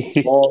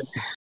 Bob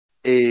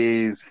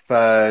is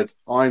third.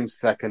 I'm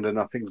second, and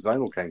I think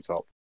Zonal came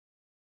top.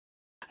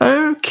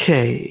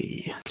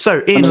 Okay. So,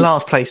 in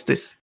last place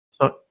this...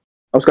 I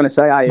was going to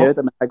say I heard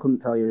them, I couldn't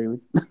tell you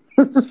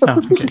who.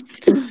 Okay.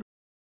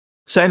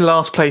 So, in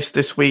last place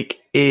this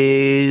week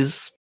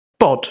is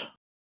Bod.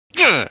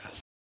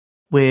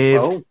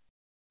 With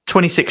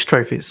 26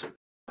 trophies.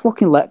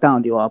 Fucking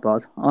letdown you are,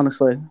 bud.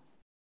 Honestly.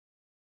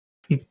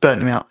 He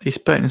burnt him out. He's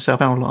burnt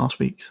himself out last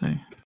week, so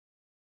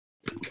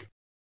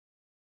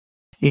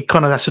he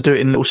kind of has to do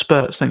it in little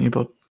spurts, don't you,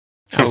 Bod?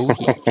 Oh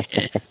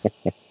yeah.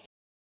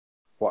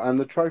 What, and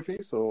the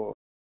trophies or?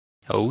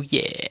 Oh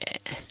yeah.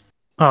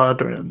 Oh, I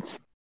don't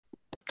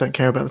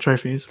care about the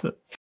trophies,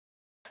 but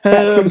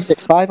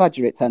 365 had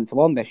you at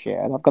 10-1 this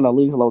year, and I'm going to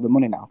lose a load of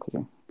money now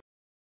because.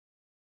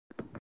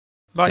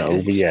 Right, not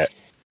over yet.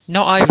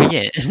 Not over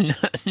yet.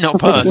 Not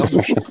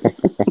personal.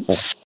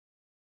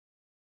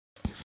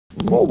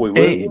 Well,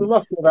 we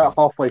must be about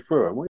halfway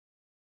through, aren't we?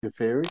 In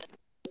theory.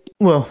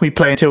 Well, we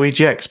play until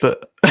EGX,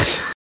 but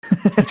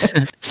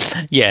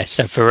yeah,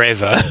 so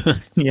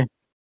forever. Yeah.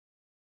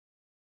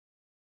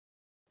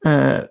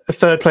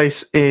 Third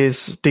place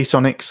is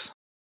D-Sonics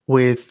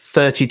with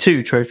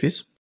 32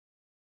 trophies.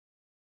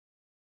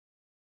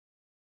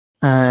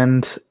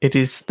 And it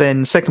is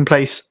then second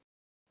place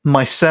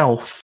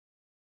myself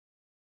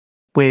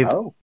with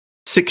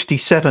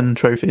 67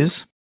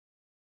 trophies.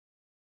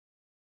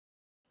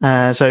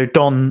 So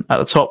Don at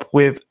the top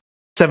with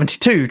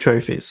 72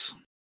 trophies.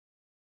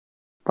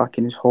 Back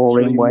in his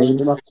whoring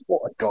ways. I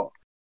thought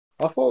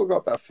I got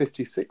about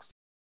 56.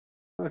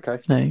 Okay.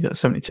 No, you got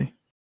 72.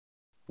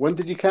 When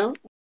did you count?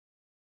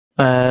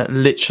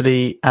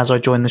 Literally as I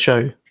joined the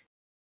show.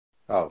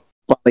 Oh.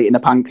 While eating a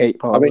pancake,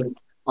 probably.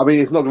 I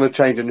mean, it's not going to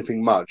change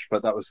anything much,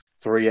 but that was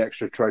 3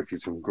 extra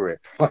trophies from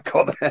Grip. I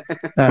got there.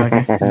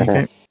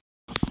 Okay.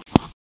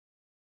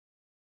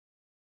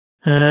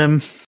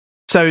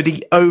 So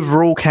the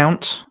overall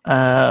count,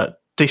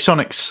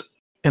 D-Sonics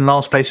in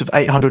last place with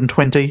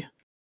 820.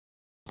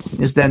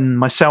 Is then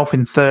myself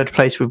in third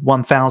place with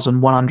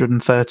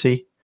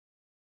 1,130.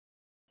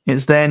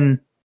 It's then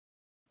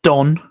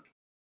Don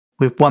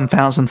with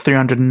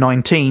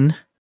 1,319.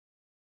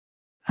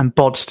 And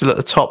Bod still at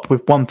the top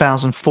with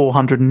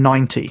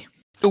 1,490.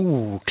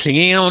 Ooh,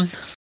 clinging on.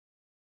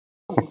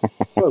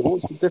 So,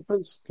 what's the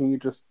difference? Can you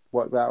just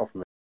work that out for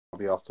me? I'll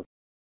be asked to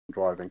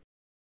driving.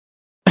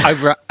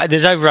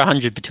 There's over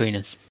 100 between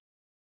us.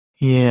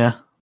 Yeah.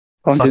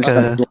 It's like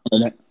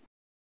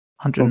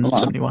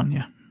 171,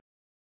 yeah.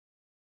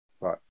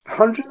 Right.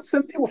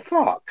 170? Well,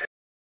 fuck.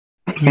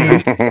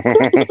 Yeah.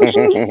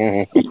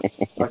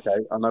 Okay,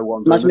 I know what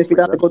I'm doing. Imagine if you'd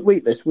had a good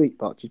week this week,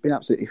 Bod. You've been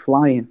absolutely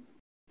flying.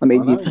 I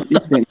mean, you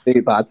didn't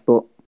do bad,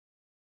 but...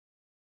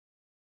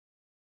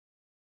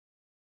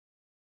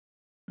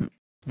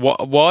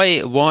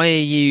 Why are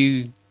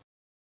you...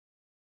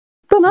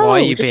 Don't know. Why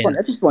are you being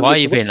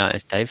like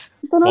this, Dave?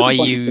 Why are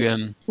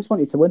you just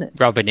want you to win it.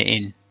 rubbing it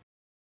in?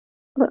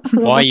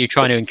 Why are you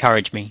trying to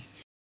encourage me?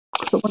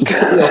 I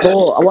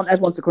want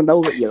everyone to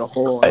know that you're a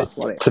whore. That's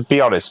what it is. To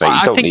be honest, mate,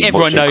 you don't need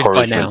much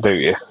encouragement, do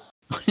you?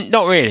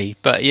 Not really,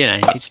 but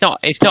it's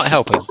not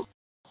helping.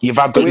 You've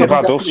had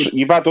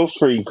us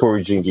for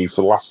encouraging you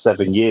for the last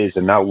 7 years,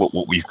 and now look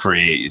what we've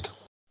created.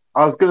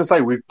 I was going to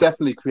say we've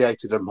definitely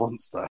created a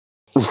monster.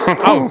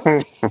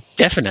 Oh,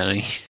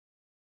 definitely.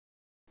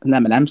 An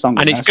Eminem song.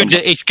 And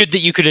it's good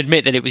that you could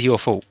admit that it was your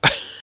fault.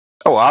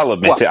 Oh, I'll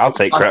admit it. I'll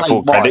take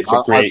full credit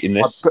for creating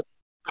this.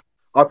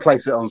 I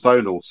place it on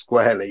Zonal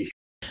squarely.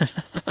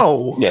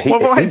 Oh, Yeah,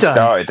 what have I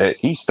done?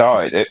 He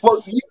started it.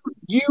 Well,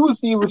 you was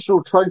the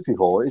original trophy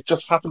whore. It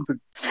just happened to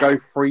go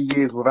 3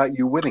 years without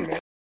you winning it.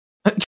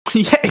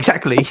 Yeah,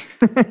 exactly.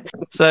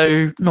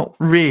 So, not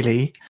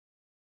really.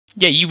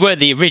 Yeah, you were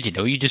the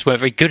original. You just weren't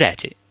very good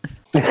at it.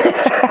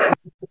 I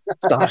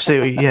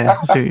see your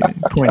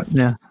point.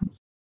 Yeah.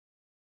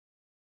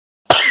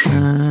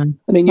 I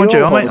mean, mind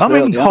you,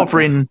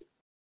 I'm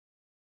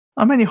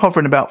I'm only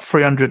hovering about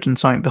 300 and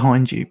something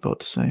behind you,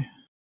 Bod. So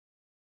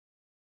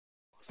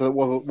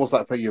what's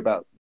that put you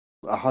about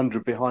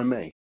 100 behind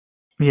me?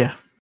 Yeah.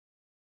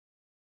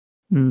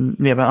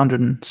 Yeah, about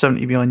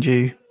 170 behind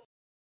you.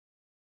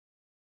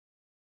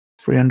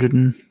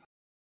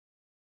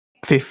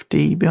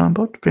 350 behind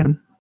Bod.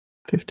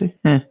 350.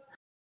 Yeah.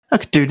 I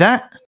could do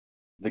that.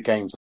 The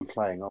games I'm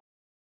playing on.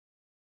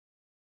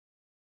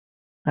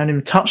 I haven't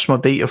even touched my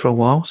beta for a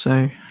while,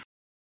 so.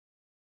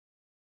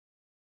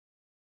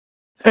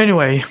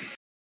 Anyway.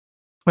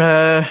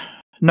 No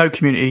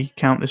community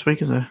count this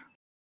week, is there?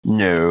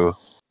 No.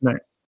 No.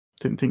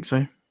 Didn't think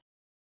so.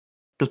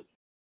 Because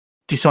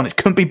Dishonest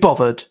couldn't be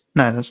bothered.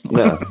 No, that's not.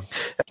 No.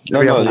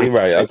 No, you're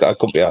right. I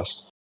couldn't be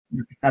asked.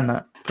 And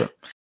that, but.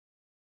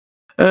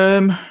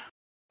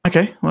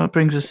 Okay, well, it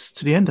brings us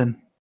to the end then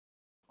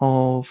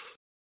of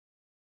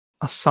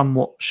a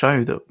somewhat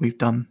show that we've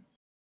done.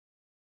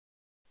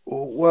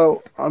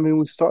 Well, I mean,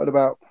 we started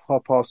about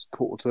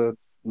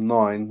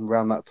 9:15,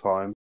 around that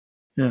time.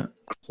 Yeah.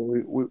 So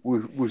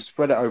we've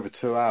spread it over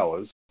 2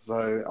 hours.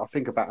 So I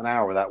think about an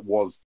hour of that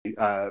was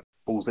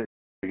Balls at the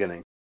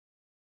beginning.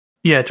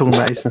 Yeah, talking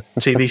about his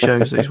TV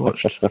shows that he's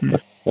watched.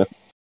 Yeah.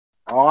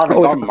 I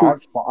haven't done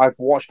much, but I've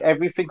watched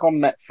everything on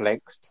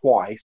Netflix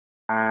twice,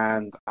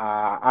 and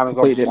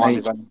Amazon Prime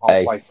is only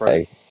halfway through.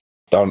 Hey,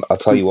 Don, I'll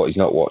tell you what he's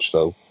not watched,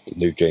 though. The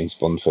new James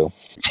Bond film.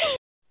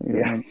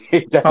 Yeah.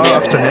 I've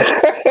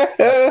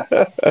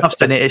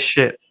seen it. It's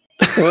shit.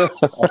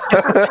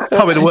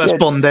 Probably the worst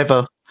Bond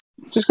ever.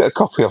 Just get a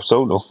copy of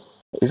Sono.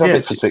 He's had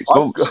it for 6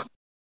 months.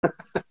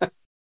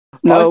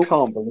 No. I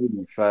can't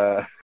believe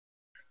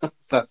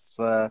that's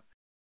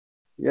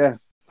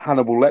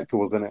Hannibal Lecter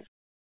was in it.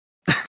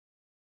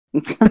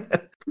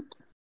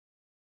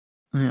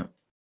 Yeah.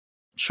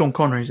 Sean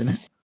Connery's in it.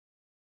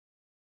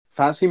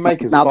 Fancy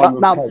making no,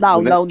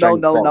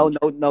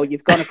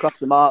 you've gone across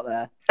the mark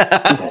there.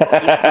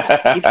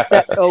 You've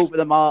stepped over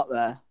the mark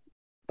there.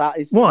 That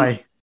is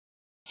why?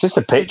 It's just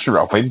a picture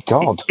of him.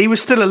 God, he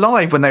was still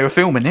alive when they were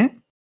filming it.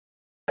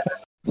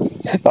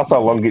 That's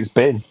how long it's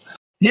been.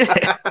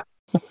 Yeah,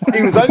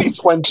 he was only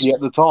 20 at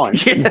the time.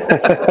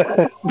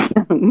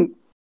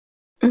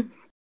 Yeah.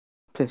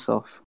 Piss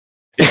off.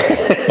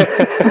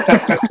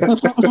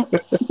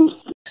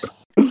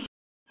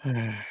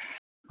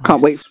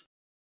 Can't wait.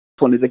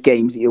 One of the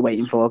games that you're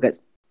waiting for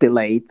gets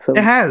delayed. So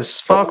it has.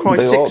 Far Cry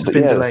 6 has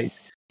been delayed.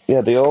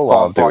 Yeah, they all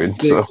are doing.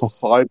 So.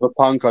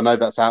 Cyberpunk, I know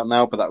that's out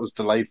now, but that was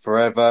delayed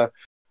forever.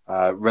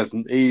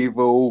 Resident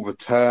Evil,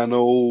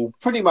 Returnal,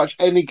 pretty much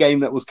any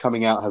game that was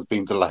coming out has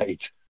been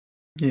delayed.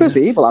 Yeah.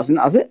 Resident Evil hasn't,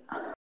 has it?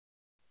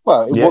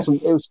 Well, it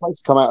wasn't. It was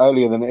supposed to come out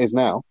earlier than it is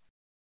now.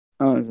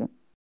 Oh, is it?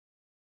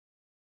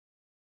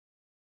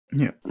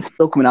 Yeah.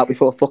 Still coming out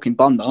before fucking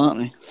Bond, aren't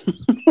they?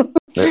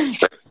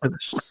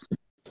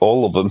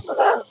 All of them.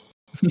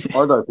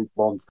 I don't think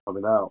Bond's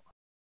coming out.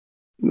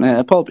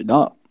 Yeah, probably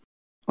not.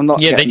 I'm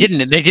not. Yeah, they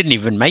didn't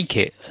even make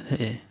it.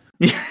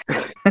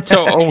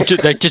 So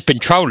they've just been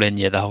trolling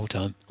you the whole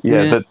time.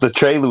 Yeah. The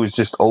trailer was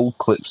just old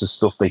clips of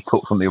stuff they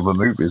cut from the other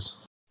movies.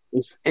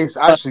 It's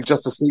actually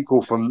just a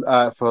sequel from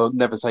for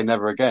Never Say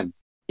Never Again.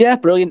 Yeah,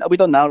 brilliant. Are we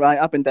done now? Right,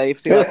 I've been Dave.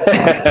 See you later.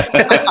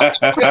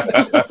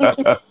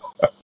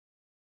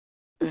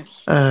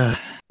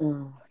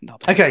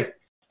 Okay.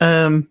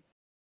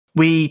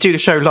 We do the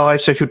show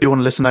live, so if you do want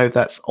to listen over,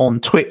 that's on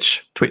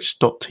Twitch,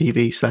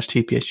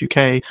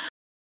 twitch.tv/TPSUK.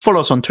 Follow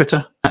us on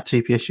Twitter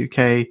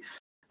 @TPSUK.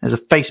 There's a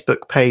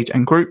Facebook page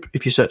and group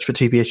if you search for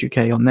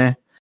TPSUK on there.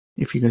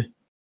 If you can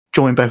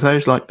join both of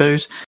those, like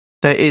those.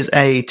 There is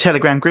a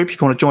Telegram group if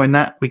you want to join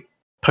that. We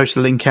post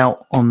the link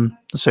out on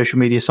the social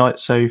media site,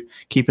 so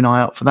keep an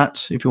eye out for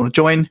that if you want to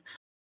join.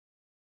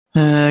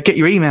 Get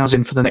your emails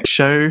in for the next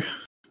show.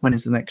 When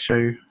is the next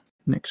show?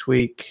 Next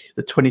week,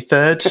 the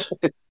 23rd.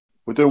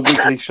 We're doing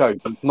weekly shows.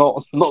 It's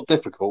not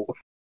difficult.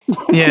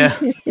 Yeah,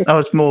 that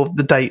was more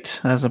the date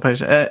as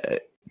opposed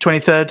to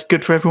 23rd.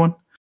 Good for everyone.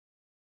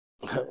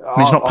 I mean,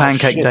 it's not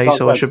Pancake Day,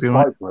 so I should be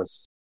right. You're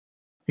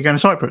going to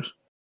Cyprus?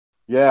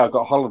 Yeah, I've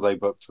got a holiday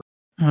booked.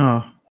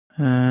 Oh,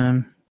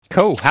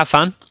 cool. Have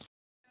fun.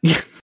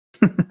 Yeah.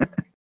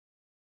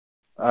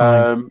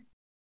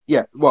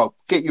 Yeah. Well,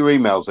 get your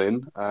emails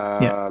in.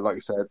 Like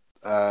you said.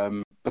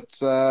 But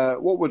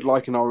what we'd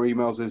like in our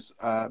emails is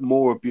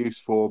more abuse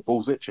for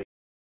balls itching.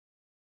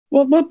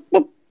 What do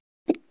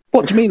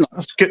you mean?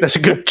 That's good. That's a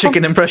good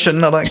chicken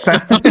impression. I like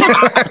that.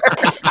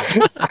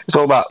 It's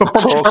all that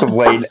talk of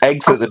laying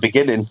eggs at the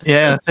beginning.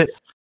 Yeah.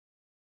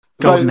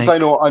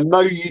 Zainor, I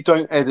know you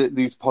don't edit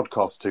these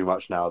podcasts too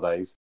much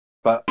nowadays.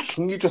 But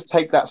can you just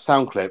take that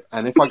sound clip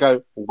and if I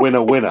go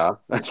winner, winner,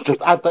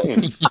 just add that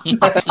in?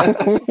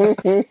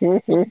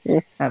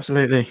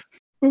 Absolutely.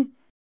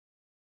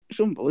 It's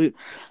unbelievable.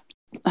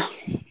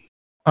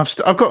 I've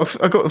still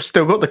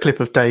got the clip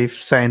of Dave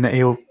saying that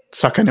he'll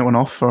suck anyone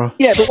off for.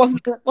 Yeah, but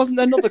wasn't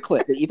there another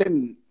clip that you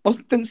didn't?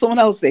 Didn't someone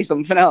else say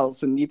something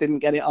else and you didn't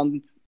get it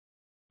on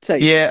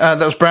tape? Yeah,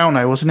 that was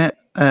Browno, wasn't it?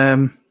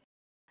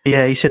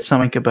 Yeah, he said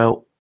something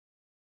about.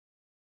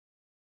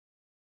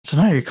 I don't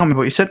know. I can't remember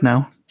what he said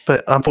now,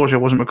 but unfortunately,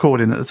 I wasn't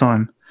recording at the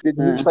time.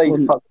 Didn't he say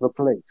 "fuck the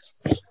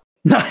police"?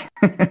 No.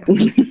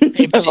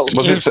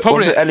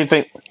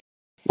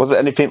 Was it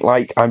anything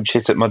like "I'm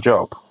shit at my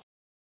job"?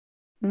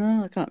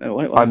 No, I can't remember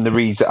what it was.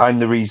 I'm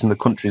the reason the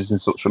country's in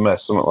such a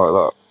mess, something like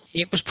that.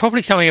 It was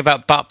probably something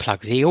about butt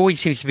plugs. He always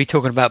seems to be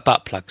talking about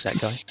butt plugs, that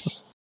guy.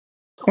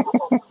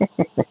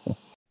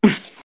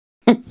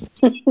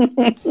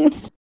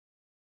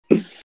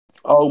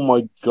 Oh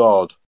my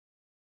god.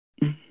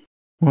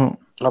 What?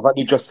 I've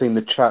only just seen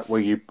the chat where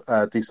you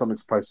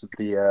D-Sonic's posted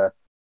the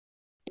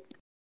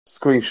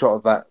screenshot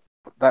of that.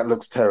 That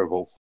looks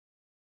terrible.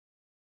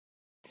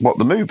 What,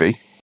 the movie?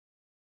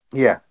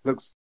 Yeah,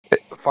 looks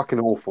fucking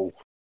awful.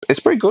 It's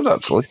pretty good,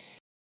 actually.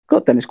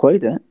 Got Dennis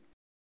Quaid in it.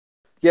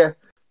 Yeah,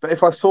 but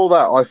if I saw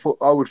that,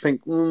 I would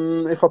think,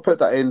 if I put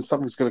that in,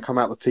 something's going to come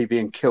out the TV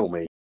and kill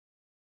me.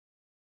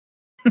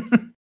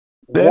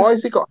 Why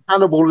has it got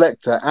Hannibal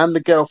Lecter and the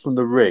girl from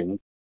The Ring?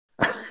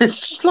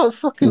 It's just like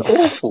fucking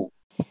awful.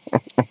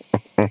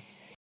 It's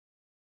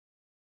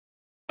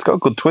got a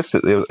good twist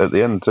at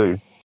the end too.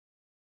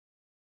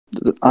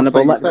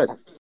 Hannibal Lecter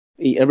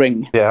eat a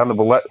ring. Yeah,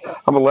 Hannibal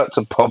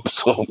Lecter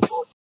pops up.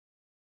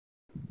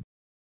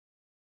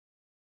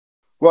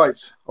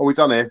 Right, are we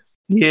done here?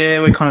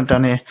 Yeah, we're kind of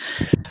done here.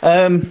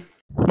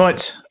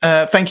 Right,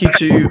 thank you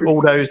to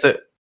all those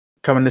that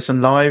come and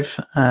listen live.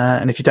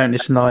 And if you don't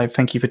listen live,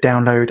 thank you for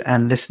download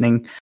and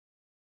listening.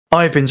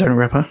 I've been Zona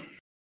Ripper.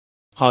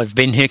 I've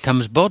been Here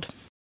Comes Bod.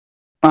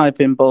 I've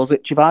been Balls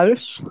Itchy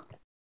Virus.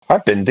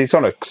 I've been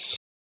D-Sonics.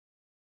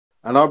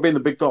 And I've been the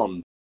Big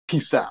Don.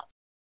 Peace out.